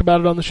we talked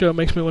about it on the show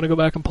makes me want to go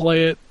back and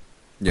play it.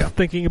 Yeah.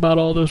 Thinking about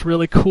all those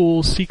really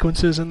cool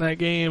sequences in that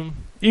game,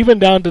 even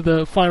down to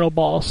the final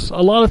boss. A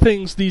lot of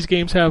things these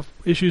games have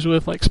issues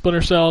with, like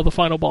Splinter Cell, the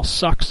final boss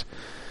sucks.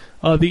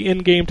 The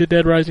end game to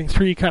Dead Rising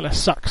 3 kind of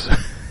sucks.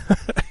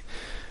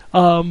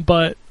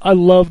 But I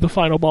love the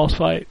final boss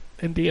fight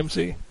in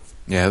DMC.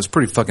 Yeah, it was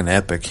pretty fucking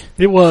epic.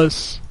 It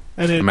was.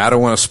 And I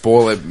don't want to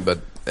spoil it, but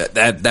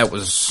that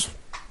was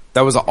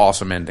an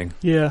awesome ending.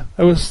 Yeah,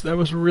 that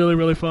was really,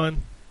 really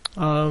fun.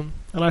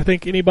 And I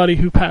think anybody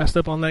who passed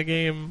up on that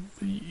game,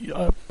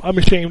 I'm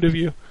ashamed of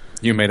you.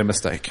 You made a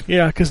mistake.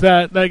 Yeah, because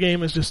that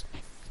game is just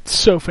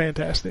so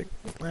fantastic.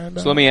 And,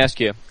 so let me ask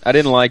you, I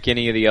didn't like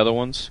any of the other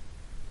ones.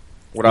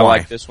 Would I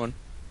like this one?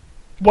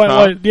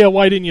 Why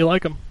didn't you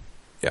like them?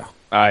 Yeah.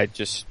 I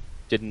just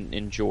didn't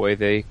enjoy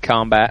the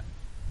combat.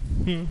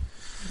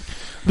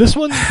 This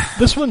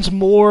one's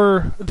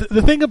more...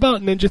 The thing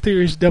about Ninja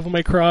Theory's Devil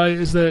May Cry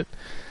is that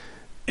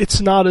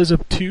it's not as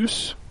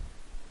obtuse,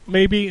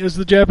 maybe, as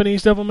the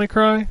Japanese Devil May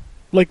Cry.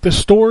 Like, the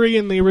story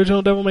in the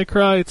original Devil May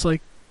Cry, it's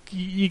like,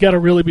 you gotta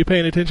really be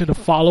paying attention to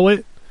follow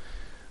it.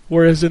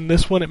 Whereas in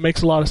this one, it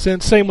makes a lot of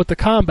sense. Same with the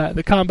combat.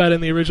 The combat in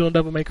the original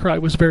Devil May Cry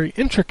was very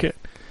intricate.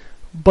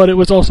 But it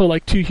was also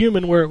like too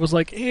human, where it was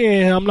like,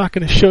 I'm not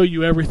going to show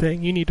you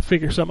everything. You need to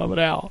figure some of it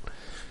out.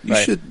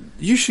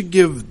 You should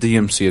give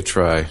DMC a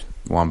try,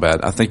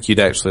 Wombat. I think you'd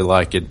actually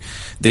like it.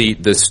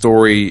 The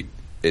story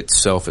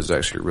itself is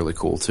actually really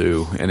cool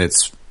too, and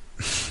it's.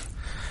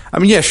 I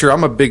mean, yeah, sure.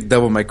 I'm a big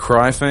Devil May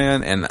Cry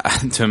fan, and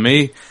to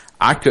me,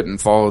 I couldn't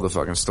follow the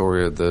fucking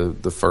story of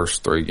the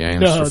first 3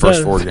 games, the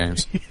first 4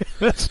 games.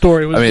 That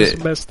story was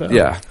just messed up.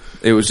 Yeah,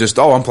 it was just,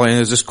 I'm playing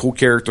as this cool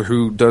character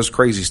who does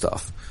crazy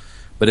stuff.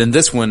 But in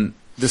this one,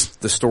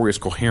 the story is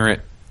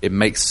coherent. It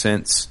makes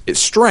sense. It's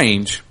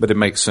strange, but it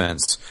makes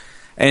sense.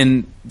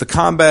 And the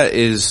combat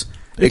is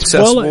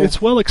accessible.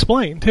 It's well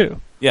explained, too.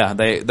 Yeah,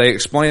 they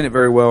explain it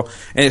very well.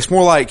 And it's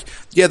more like,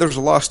 there's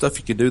a lot of stuff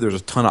you can do. There's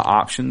a ton of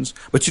options,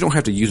 but you don't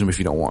have to use them if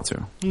you don't want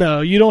to. No,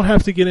 you don't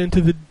have to get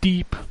into the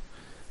deep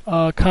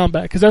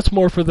combat, because that's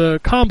more for the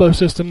combo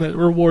system that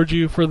rewards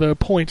you for the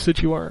points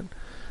that you earn.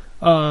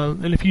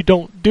 And if you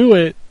don't do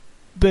it,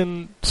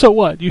 then so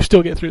what? You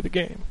still get through the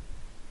game.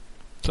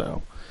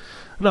 So,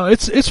 no,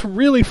 it's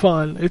really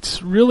fun.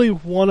 It's really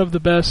one of the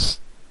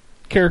best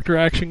character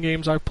action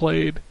games I've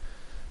played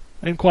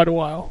in quite a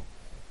while.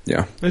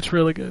 Yeah. It's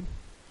really good.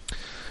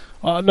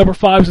 Number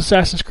 5 is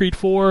Assassin's Creed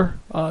 4.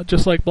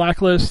 Just like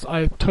Blacklist,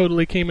 I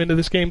totally came into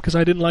this game because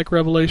I didn't like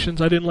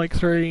Revelations. I didn't like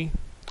 3.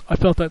 I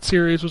felt that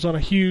series was on a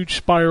huge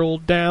spiral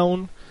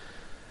down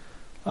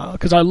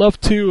because I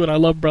love 2 and I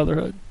love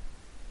Brotherhood.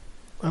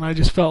 And I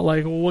just felt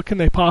like, well, what can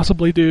they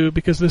possibly do?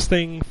 Because this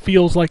thing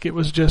feels like it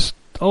was just,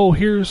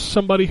 here's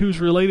somebody who's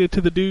related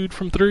to the dude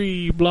from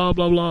 3, blah,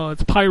 blah, blah.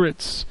 It's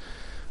pirates.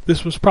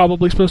 This was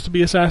probably supposed to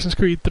be Assassin's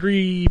Creed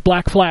 3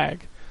 Black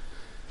Flag.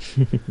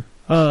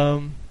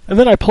 And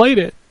then I played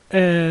it,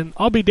 and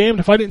I'll be damned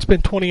if I didn't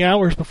spend 20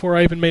 hours before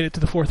I even made it to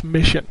the 4th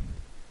mission.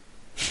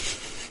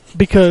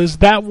 Because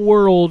that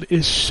world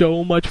is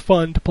so much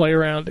fun to play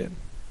around in.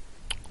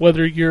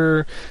 Whether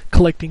you're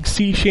collecting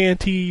sea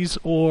shanties,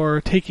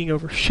 or taking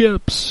over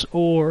ships,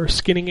 or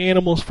skinning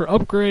animals for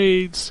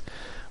upgrades,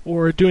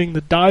 or doing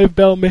the dive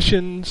bell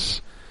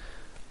missions.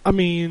 I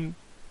mean,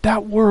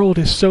 that world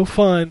is so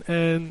fun,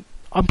 and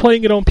I'm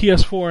playing it on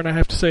PS4, and I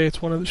have to say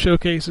it's one of the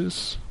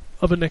showcases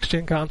of a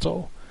next-gen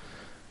console.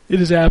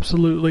 It is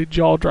absolutely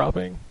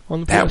jaw-dropping on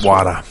the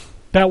PS4.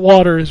 That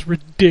water is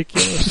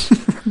ridiculous.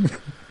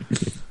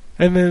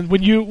 And then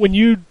when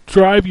you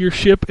drive your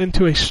ship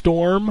into a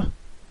storm,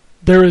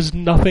 there is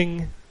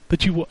nothing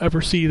that you will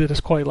ever see that is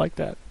quite like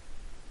that.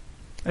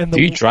 And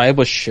do you drive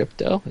a ship,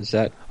 though? Is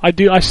that... I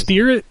do. I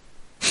steer it.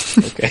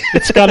 Okay.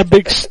 It's got a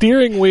big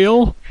steering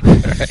wheel.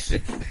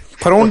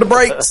 Put on the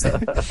brakes.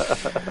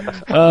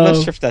 I'm not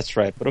sure if that's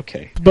right, but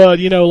okay. But,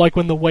 like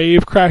when the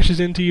wave crashes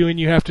into you and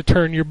you have to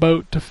turn your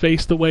boat to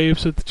face the wave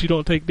so that you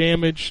don't take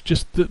damage,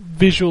 just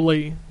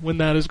visually, when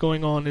that is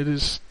going on, it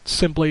is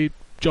simply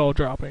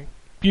jaw-dropping.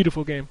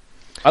 Beautiful game.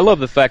 I love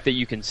the fact that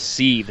you can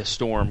see the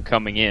storm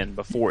coming in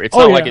before. It's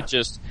not like it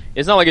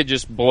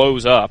just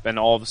blows up and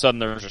all of a sudden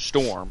there's a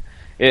storm.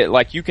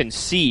 Like you can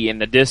see in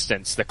the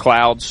distance the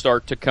clouds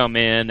start to come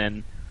in,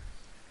 and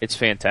it's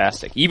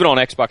fantastic. Even on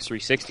Xbox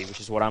 360, which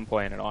is what I'm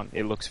playing it on,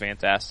 it looks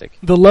fantastic.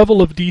 The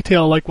level of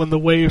detail, like when the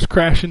waves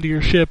crash into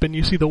your ship and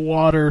you see the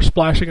water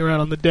splashing around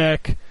on the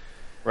deck.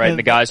 Right, and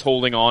the guys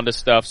holding on to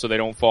stuff so they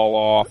don't fall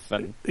off.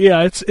 And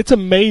yeah, it's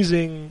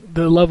amazing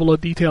the level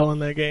of detail in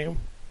that game.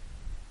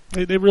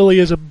 It really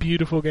is a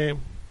beautiful game.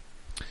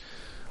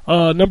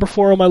 Number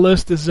 4 on my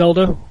list is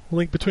Zelda,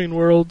 Link Between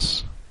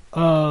Worlds.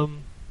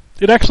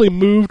 It actually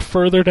moved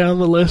further down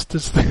the list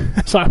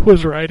as I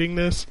was writing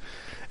this.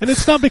 And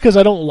it's not because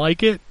I don't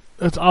like it.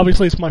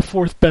 it's my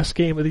fourth best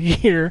game of the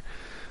year,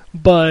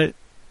 but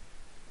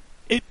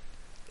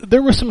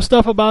there was some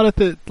stuff about it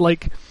that,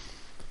 like,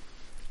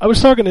 I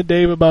was talking to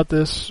Dave about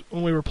this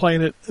when we were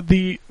playing it.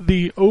 The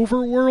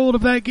overworld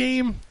of that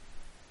game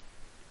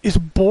is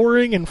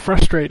boring and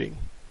frustrating.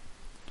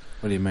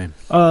 What do you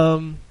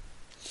mean?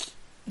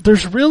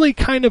 There's really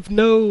kind of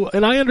no,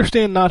 and I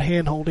understand not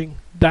hand-holding,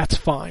 that's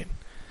fine.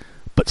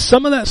 But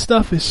some of that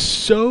stuff is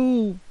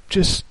so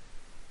just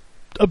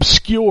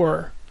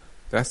obscure.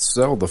 That's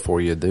Zelda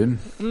for you, dude.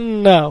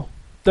 No,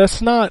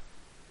 that's not.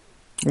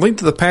 Link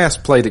to the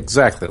Past played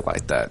exactly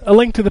like that. A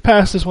Link to the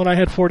Past is when I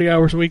had 40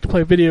 hours a week to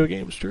play video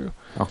games, Drew.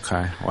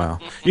 Okay,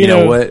 well. You You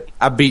know know- what?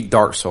 I beat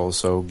Dark Souls,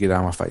 so get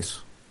out of my face.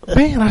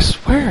 Man, I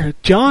swear.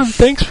 John,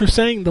 thanks for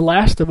saying The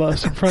Last of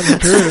Us in front of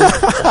Drew.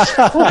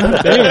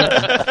 God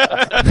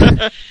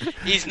damn.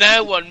 He's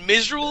now one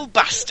miserable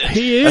bastard.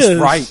 He is. That's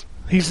right.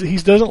 He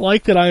doesn't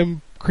like that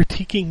I'm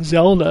critiquing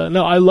Zelda.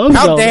 No, I love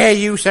How Zelda. dare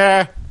you,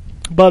 sir?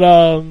 But,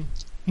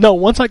 no,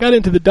 once I got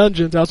into the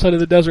dungeons outside of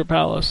the Desert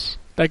Palace,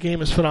 that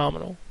game is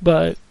phenomenal.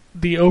 But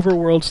the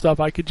overworld stuff,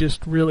 I could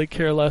just really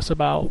care less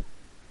about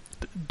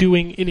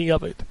doing any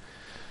of it.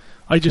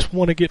 I just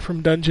want to get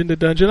from dungeon to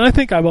dungeon. I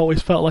think I've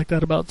always felt like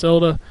that about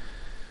Zelda,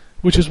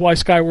 which is why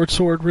Skyward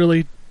Sword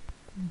really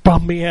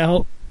bummed me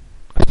out.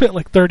 I spent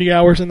like 30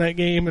 hours in that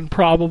game, and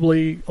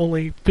probably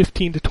only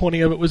 15 to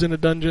 20 of it was in a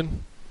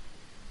dungeon.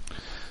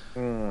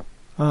 But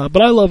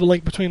I love A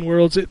Link Between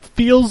Worlds. It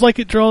feels like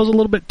it draws a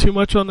little bit too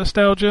much on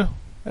nostalgia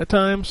at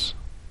times.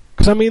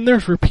 Because, I mean,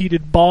 there's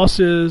repeated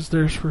bosses,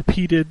 there's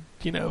repeated,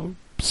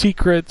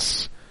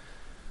 secrets.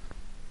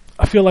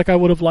 I feel like I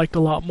would have liked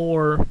a lot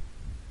more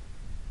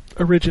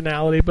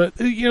originality, but,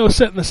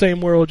 set in the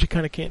same world, you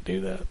kind of can't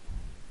do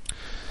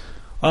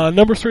that.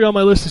 Number 3 on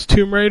my list is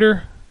Tomb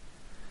Raider.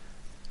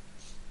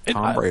 And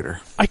Tomb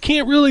Raider. I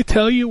can't really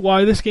tell you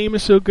why this game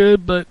is so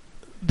good, but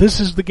this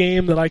is the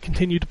game that I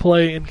continue to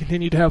play and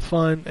continue to have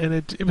fun, and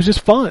it was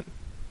just fun.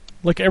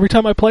 Like, every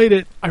time I played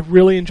it, I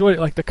really enjoyed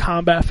it. Like, the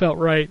combat felt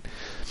right.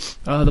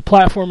 The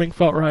platforming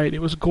felt right. It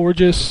was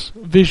gorgeous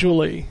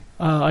visually.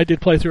 I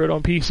did play through it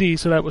on PC,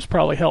 so that was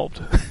probably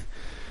helped.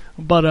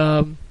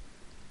 But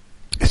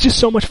it's just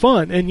so much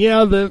fun. And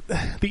yeah, the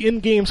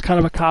end game's kind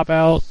of a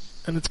cop-out,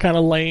 and it's kind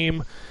of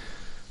lame,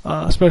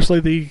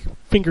 especially the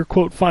finger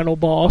quote final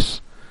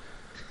boss.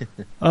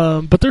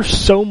 But there's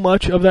so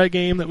much of that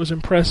game that was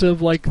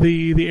impressive, like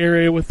the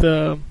area with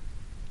the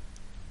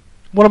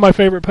one of my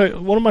favorite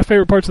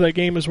parts of that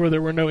game is where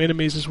there were no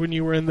enemies. Is when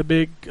you were in the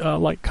big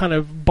like kind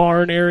of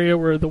barn area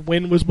where the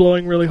wind was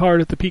blowing really hard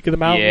at the peak of the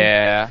mountain.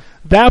 Yeah.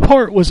 That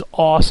part was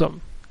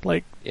awesome.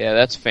 Like, Yeah,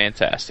 that's a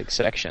fantastic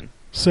section.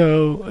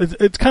 so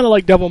it's kind of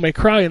like Devil May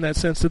Cry in that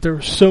sense that there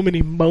were so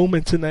many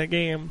moments in that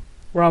game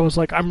where I was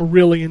like, I'm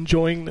really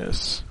enjoying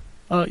this.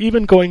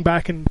 Even going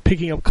back and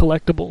picking up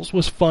collectibles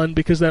was fun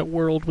because that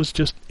world was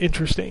just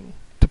interesting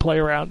to play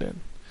around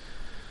in.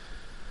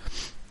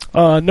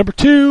 Number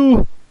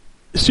 2,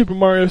 Super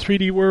Mario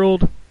 3D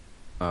World.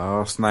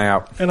 Oh,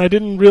 snap. And I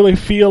didn't really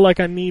feel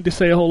like I need to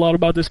say a whole lot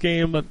about this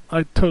game, but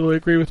I totally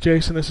agree with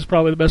Jason. This is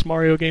probably the best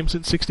Mario game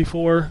since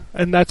 64,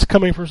 and that's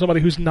coming from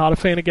somebody who's not a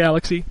fan of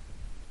Galaxy.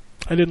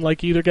 I didn't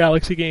like either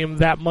Galaxy game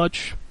that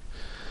much.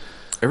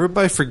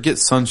 Everybody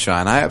forgets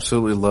Sunshine. I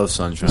absolutely love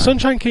Sunshine.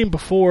 Sunshine came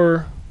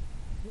before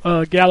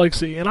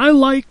Galaxy, and I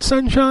liked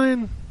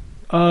Sunshine.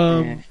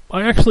 I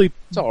actually,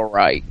 It's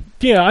alright.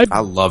 yeah,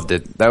 I loved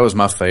it. That was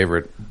my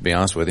favorite, to be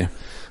honest with you.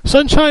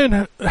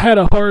 Sunshine had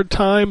a hard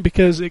time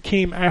because it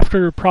came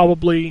after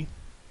probably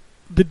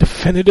the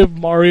definitive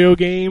Mario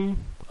game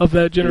of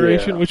that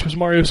generation, which was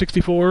Mario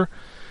 64.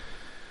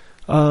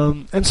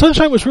 And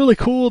Sunshine was really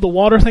cool. The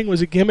water thing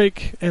was a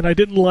gimmick, and I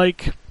didn't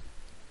like...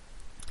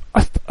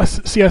 I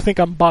think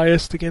I'm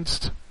biased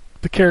against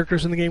the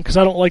characters in the game because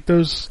I don't like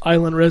those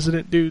island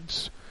resident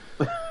dudes.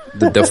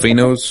 The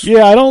Delfinos.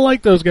 Yeah, I don't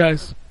like those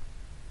guys.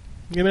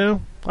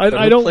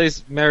 I don't...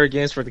 plays Mario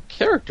games for the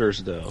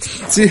characters, though.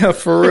 Yeah,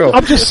 for real.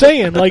 I'm just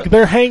saying, like,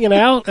 they're hanging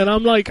out, and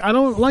I'm like, I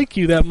don't like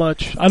you that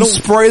much. I don't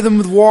spray them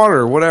with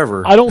water,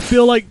 whatever. I don't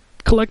feel like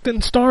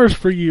collecting stars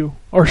for you.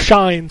 Or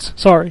shines.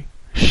 Sorry.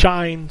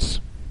 Shines.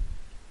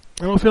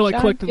 I don't feel like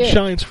collecting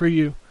shines for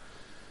you.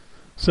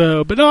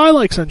 So, but no, I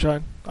like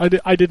Sunshine.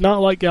 I did not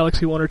like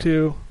Galaxy 1 or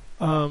 2.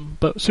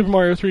 But Super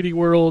Mario 3D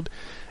World,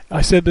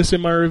 I said this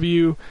in my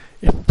review,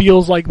 it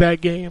feels like that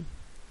game.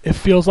 It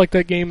feels like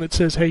that game that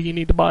says, hey, you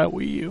need to buy a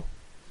Wii U.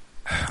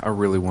 I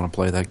really want to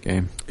play that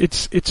game.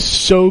 It's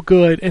so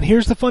good. And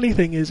here's the funny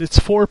thing is, it's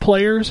 4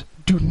 players.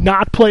 Do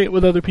not play it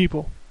with other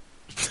people.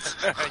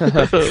 You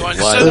are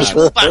a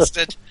miserable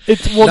bastard.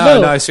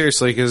 No,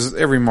 seriously, because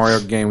every Mario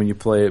game, when you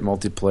play it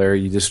multiplayer,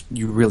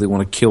 you really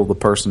want to kill the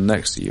person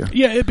next to you.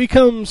 Yeah, it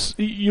becomes,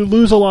 you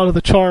lose a lot of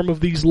the charm of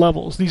these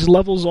levels. These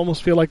levels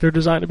almost feel like they're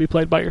designed to be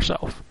played by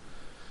yourself.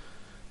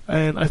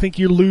 And I think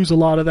you lose a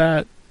lot of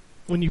that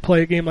when you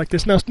play a game like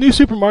this. Now, New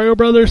Super Mario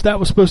Brothers, that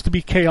was supposed to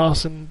be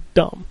chaos and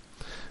dumb.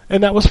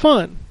 And that was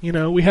fun.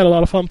 We had a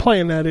lot of fun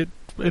playing that. It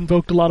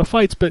invoked a lot of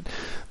fights, but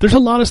there's a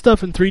lot of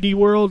stuff in 3D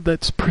World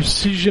that's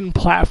precision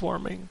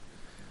platforming.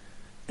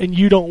 and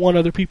you don't want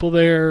other people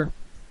there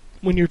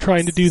when you're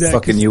trying to do that.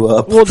 Fucking you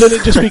up. Well, then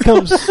it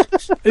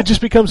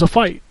just becomes a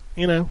fight,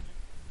 you know.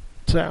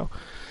 So,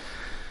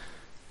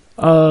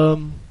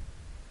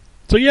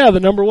 so yeah, the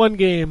number one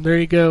game. There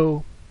you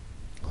go.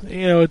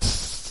 You know,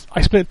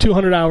 I spent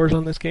 200 hours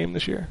on this game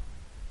this year.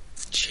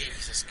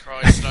 Jesus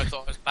Christ! I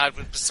thought it was bad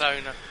with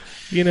Persona.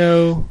 You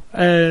know,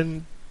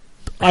 and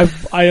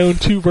I own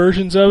 2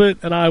 versions of it,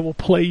 and I will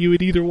play you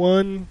at either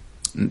one.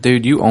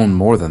 Dude, you own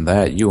more than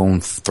that. You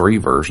own 3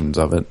 versions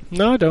of it.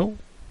 No, I don't.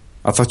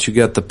 I thought you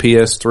got the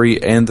PS3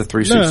 and the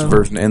 360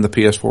 version and the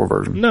PS4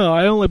 version. No,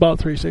 I only bought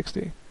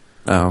 360.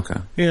 Oh, okay.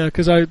 Yeah,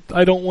 because I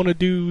don't want to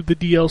do the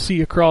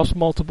DLC across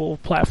multiple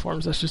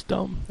platforms. That's just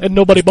dumb. And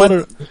nobody bought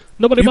it.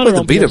 Nobody bought it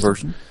on the Vita PS.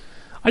 version.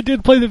 I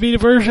did play the Vita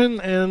version,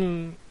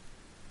 and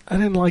I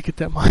didn't like it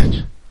that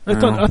much. I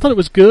thought it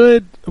was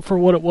good for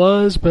what it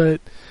was, but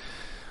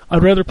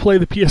I'd rather play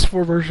the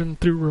PS4 version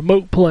through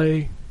remote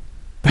play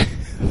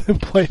than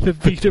play the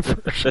Vita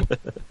version.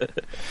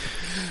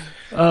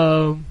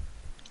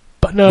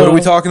 But no. What are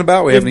we talking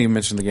about? We haven't even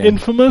mentioned the game.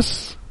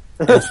 Infamous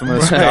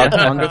God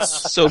Among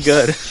Us. So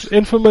good.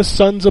 Infamous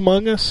Sons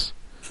Among Us.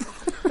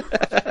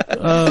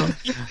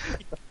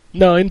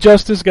 No,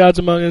 Injustice, Gods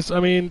Among Us. I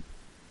mean,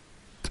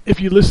 if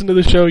you listen to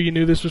the show, you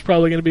knew this was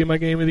probably going to be my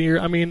game of the year.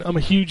 I mean, I'm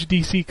a huge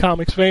DC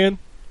Comics fan.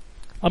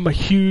 I'm a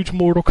huge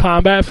Mortal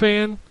Kombat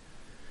fan.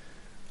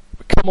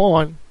 But come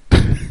on.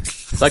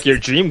 It's like your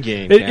dream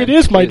game. It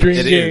is my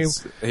dream game.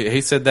 Is.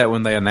 He said that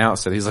when they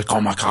announced it. He's like, "Oh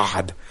my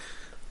god!"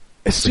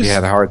 It's He just,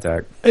 had a heart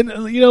attack.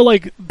 and you know,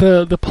 like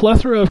the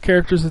plethora of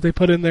characters that they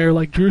put in there.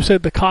 Like Drew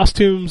said, the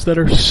costumes that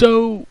are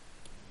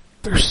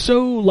they're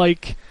so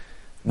like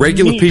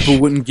Regular niche. people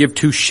wouldn't give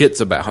 2 shits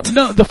about.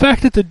 No, the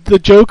fact that the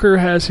Joker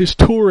has his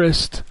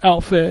tourist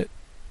outfit,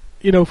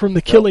 you know, from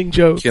the Killing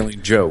Joke,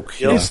 Killing Joke.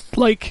 Yeah. it's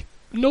like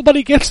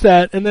nobody gets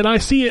that, and then I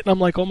see it and I'm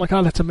like, oh my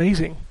god, that's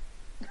amazing.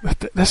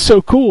 That's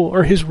so cool.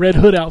 Or his Red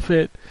Hood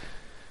outfit,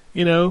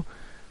 you know,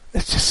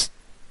 it's just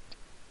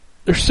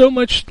there's so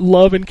much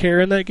love and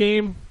care in that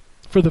game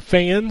for the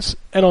fans,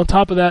 and on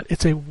top of that,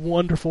 it's a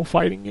wonderful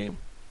fighting game.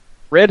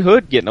 Red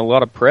Hood getting a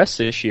lot of press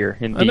this year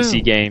in I know.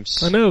 DC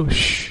games. I know.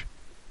 Shh.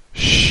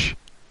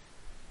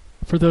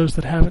 For those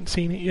that haven't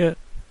seen it yet.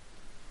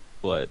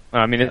 What?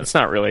 I mean, it's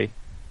not really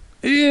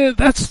Yeah,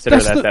 that's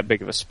that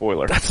big of a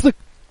spoiler. That's like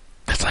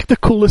the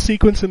coolest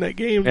sequence in that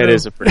game. It though.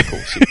 is a pretty cool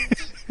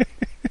sequence.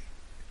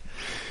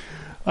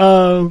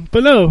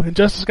 But no,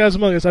 Injustice Gods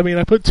Among Us, I mean,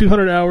 I put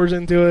 200 hours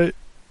into it,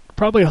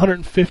 probably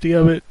 150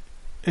 of it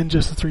in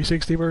just the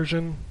 360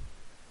 version,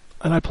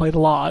 and I played a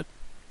lot.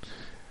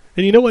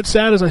 And you know what's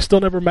sad is I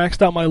still never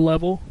maxed out my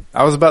level.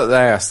 I was about to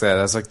ask that.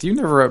 I was like, you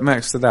never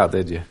maxed it out,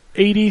 did you?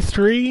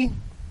 83?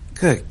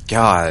 Good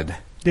God.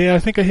 Yeah, I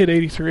think I hit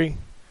 83.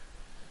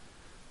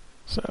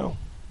 So.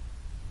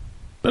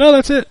 But no,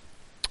 that's it.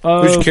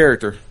 Who's your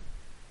character?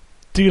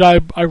 Dude, I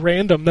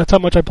random. That's how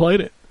much I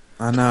played it.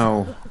 I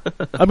know.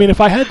 I mean,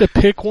 if I had to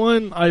pick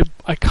one,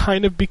 I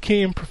kind of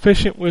became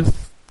proficient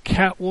with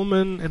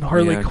Catwoman and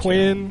Harley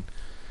Quinn.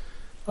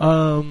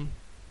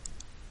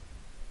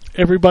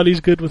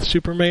 Everybody's good with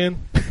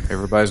Superman.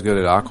 Everybody's good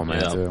at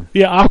Aquaman, too.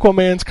 Yeah,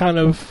 Aquaman's kind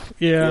of,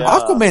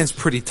 Aquaman's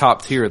pretty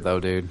top tier,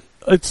 though, dude.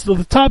 It's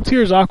the top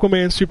tier is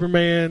Aquaman,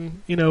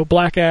 Superman, you know,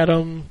 Black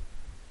Adam,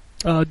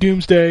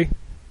 Doomsday.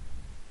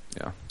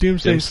 Yeah.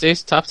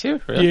 Doomsday's top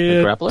tier? Really? Yeah,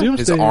 The grappler?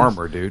 Doomsday His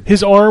armor, dude.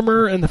 His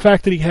armor and the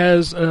fact that he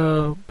has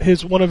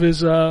his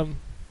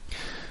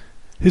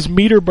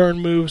meter burn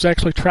moves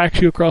actually tracks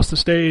you across the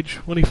stage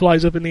when he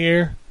flies up in the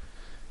air.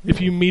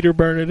 If you meter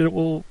burn it, it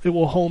will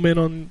home in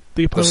on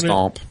the The opponent.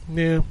 stomp.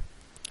 Yeah.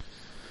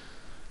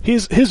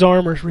 His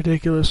armor's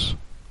ridiculous.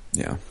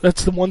 Yeah.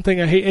 That's the one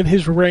thing I hate. And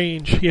his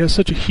range. He has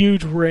such a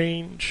huge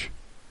range.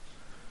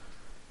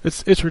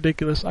 It's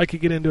ridiculous. I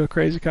could get into a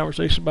crazy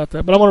conversation about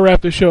that. But I want to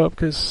wrap this show up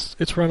because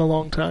it's run a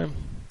long time.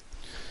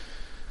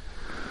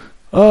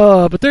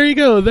 But there you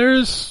go.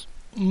 There's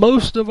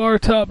most of our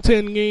top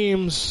 10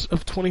 games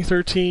of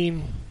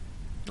 2013.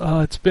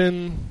 It's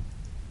been,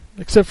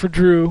 except for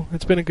Drew,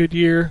 it's been a good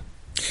year.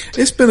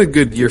 It's been a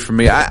good year for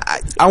me.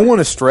 I want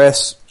to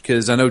stress,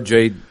 because I know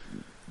Jade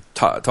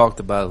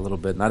talked about it a little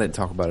bit, and I didn't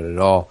talk about it at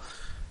all.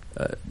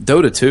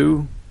 Dota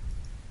 2,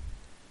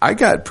 I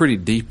got pretty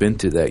deep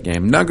into that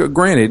game. Now,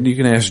 granted, you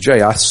can ask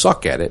Jay, I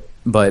suck at it,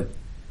 but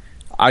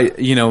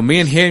me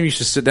and him used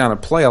to sit down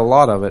and play a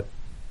lot of it,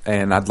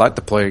 and I'd like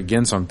to play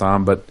again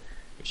sometime, but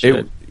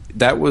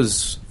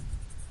that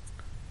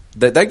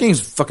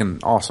game's fucking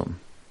awesome,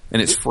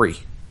 and it's free.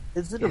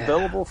 Is it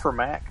available for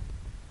Mac?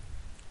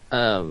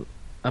 I'm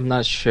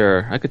not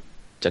sure. I could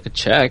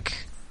check.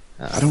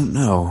 I don't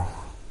know.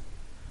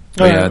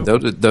 But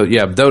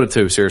Dota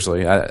 2,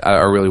 seriously.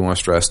 I really want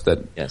to stress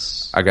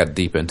that I got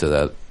deep into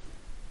that.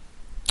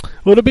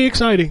 Well, it'll be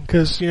exciting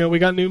because, we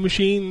got new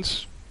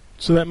machines,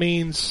 so that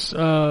means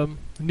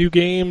new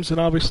games, and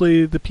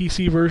obviously the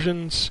PC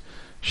versions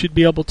should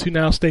be able to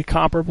now stay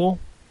comparable.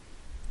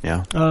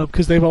 Yeah.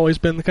 Because they've always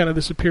been the kind of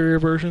the superior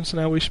version, so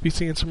now we should be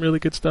seeing some really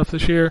good stuff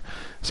this year.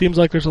 Seems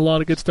like there's a lot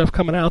of good stuff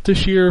coming out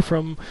this year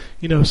from,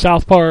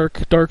 South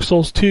Park, Dark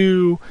Souls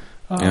 2,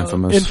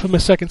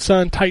 Infamous Second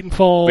Son,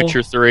 Titanfall,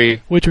 Witcher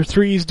 3. Witcher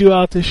 3's due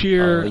out this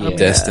year. Yeah.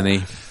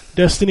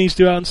 Destiny's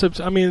due out in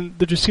September. I mean,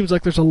 there just seems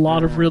like there's a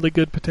lot of really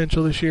good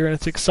potential this year, and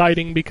it's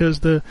exciting because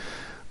the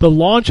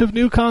launch of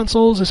new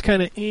consoles is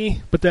kind of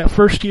but that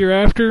first year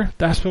after,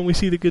 that's when we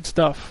see the good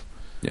stuff.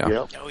 Yeah.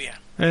 Yep. Oh yeah.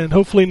 And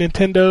hopefully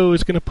Nintendo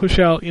is going to push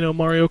out,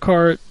 Mario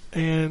Kart,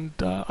 and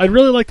I'd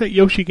really like that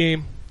Yoshi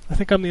game. I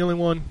think I'm the only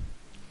one.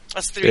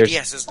 That's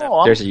 3DS, isn't it?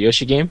 Oh, There's a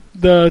Yoshi game.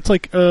 It's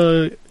like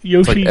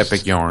Yoshi's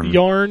Epic Yarn.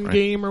 right?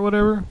 Game or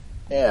whatever.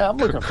 Yeah, I'm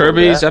looking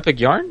Kirby's for that. Epic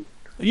Yarn.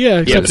 Yeah, Yeah,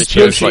 except but it's it's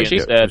Yoshi Yoshi.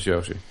 instead. It's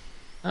Yoshi.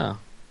 Oh,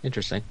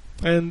 interesting.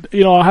 And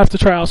I'll have to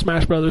try out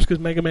Smash Brothers because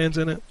Mega Man's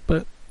in it.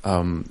 But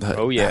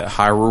Oh, yeah.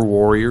 Hyrule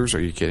Warriors.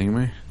 Are you kidding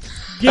me?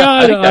 yeah,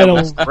 I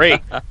don't. Great.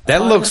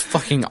 That looks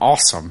fucking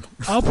awesome.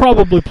 I'll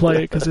probably play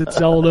it because it's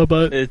Zelda,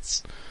 but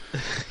It's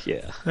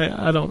yeah.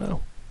 I don't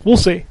know. We'll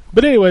see.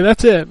 But anyway,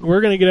 that's it.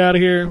 We're gonna get out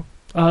of here.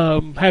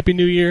 Happy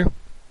New Year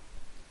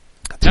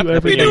to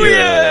everybody. New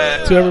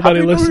Year! To everybody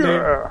Happy New listening.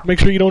 Year! Make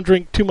sure you don't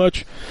drink too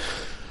much,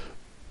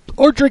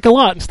 or drink a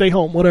lot and stay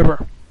home.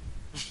 Whatever.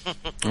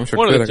 I wish I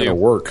One of could. the I gotta two.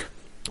 work.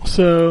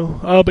 So,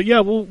 but yeah,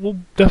 we'll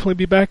definitely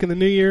be back in the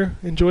new year.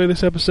 Enjoy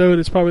this episode.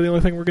 It's probably the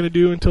only thing we're going to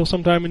do until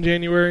sometime in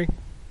January.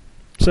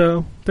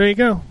 So, there you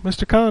go.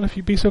 Mr. Khan, if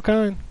you'd be so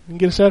kind and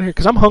get us out of here.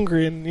 Because I'm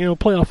hungry and,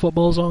 playoff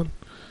football's on.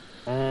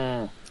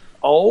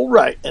 All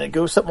right, and it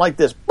goes something like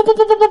this.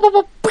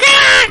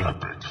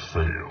 Epic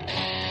fail.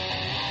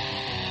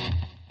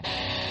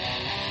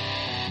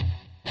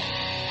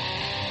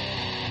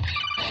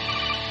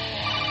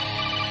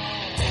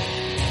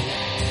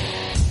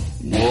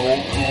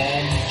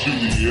 Welcome to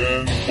the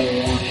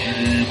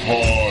N4G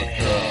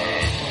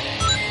podcast.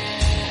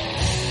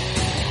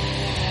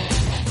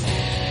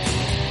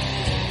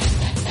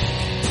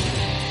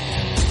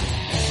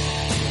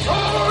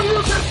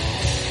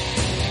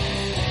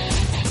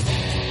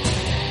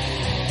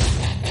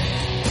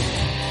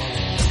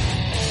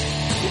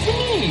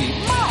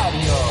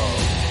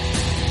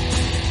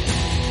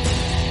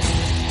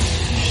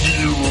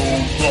 Zero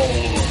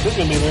tolerance. This is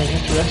going to be a very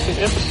interesting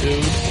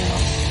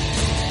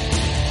episode.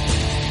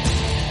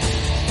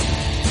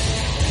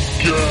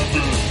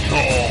 Gavin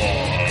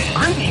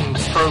Khan.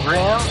 Greetings,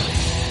 programs.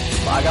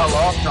 I got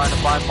lost trying to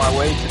find my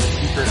way to the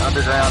secret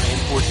underground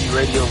N4G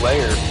radio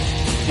lair.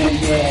 The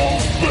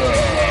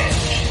Wombat.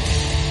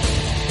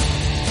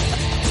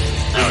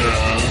 And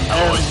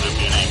I always live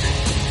being angry.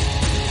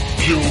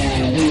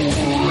 Killer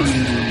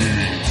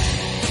Wolverine.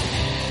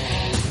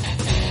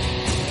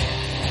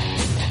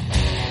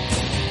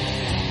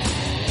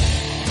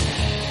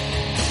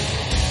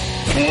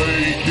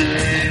 Play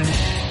games,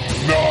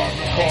 not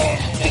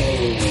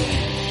consoles.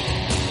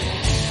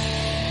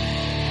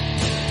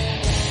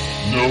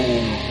 No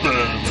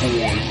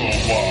fanboys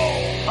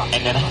allowed.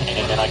 And then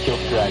I killed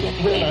the dragon.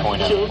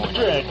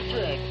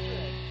 8.0.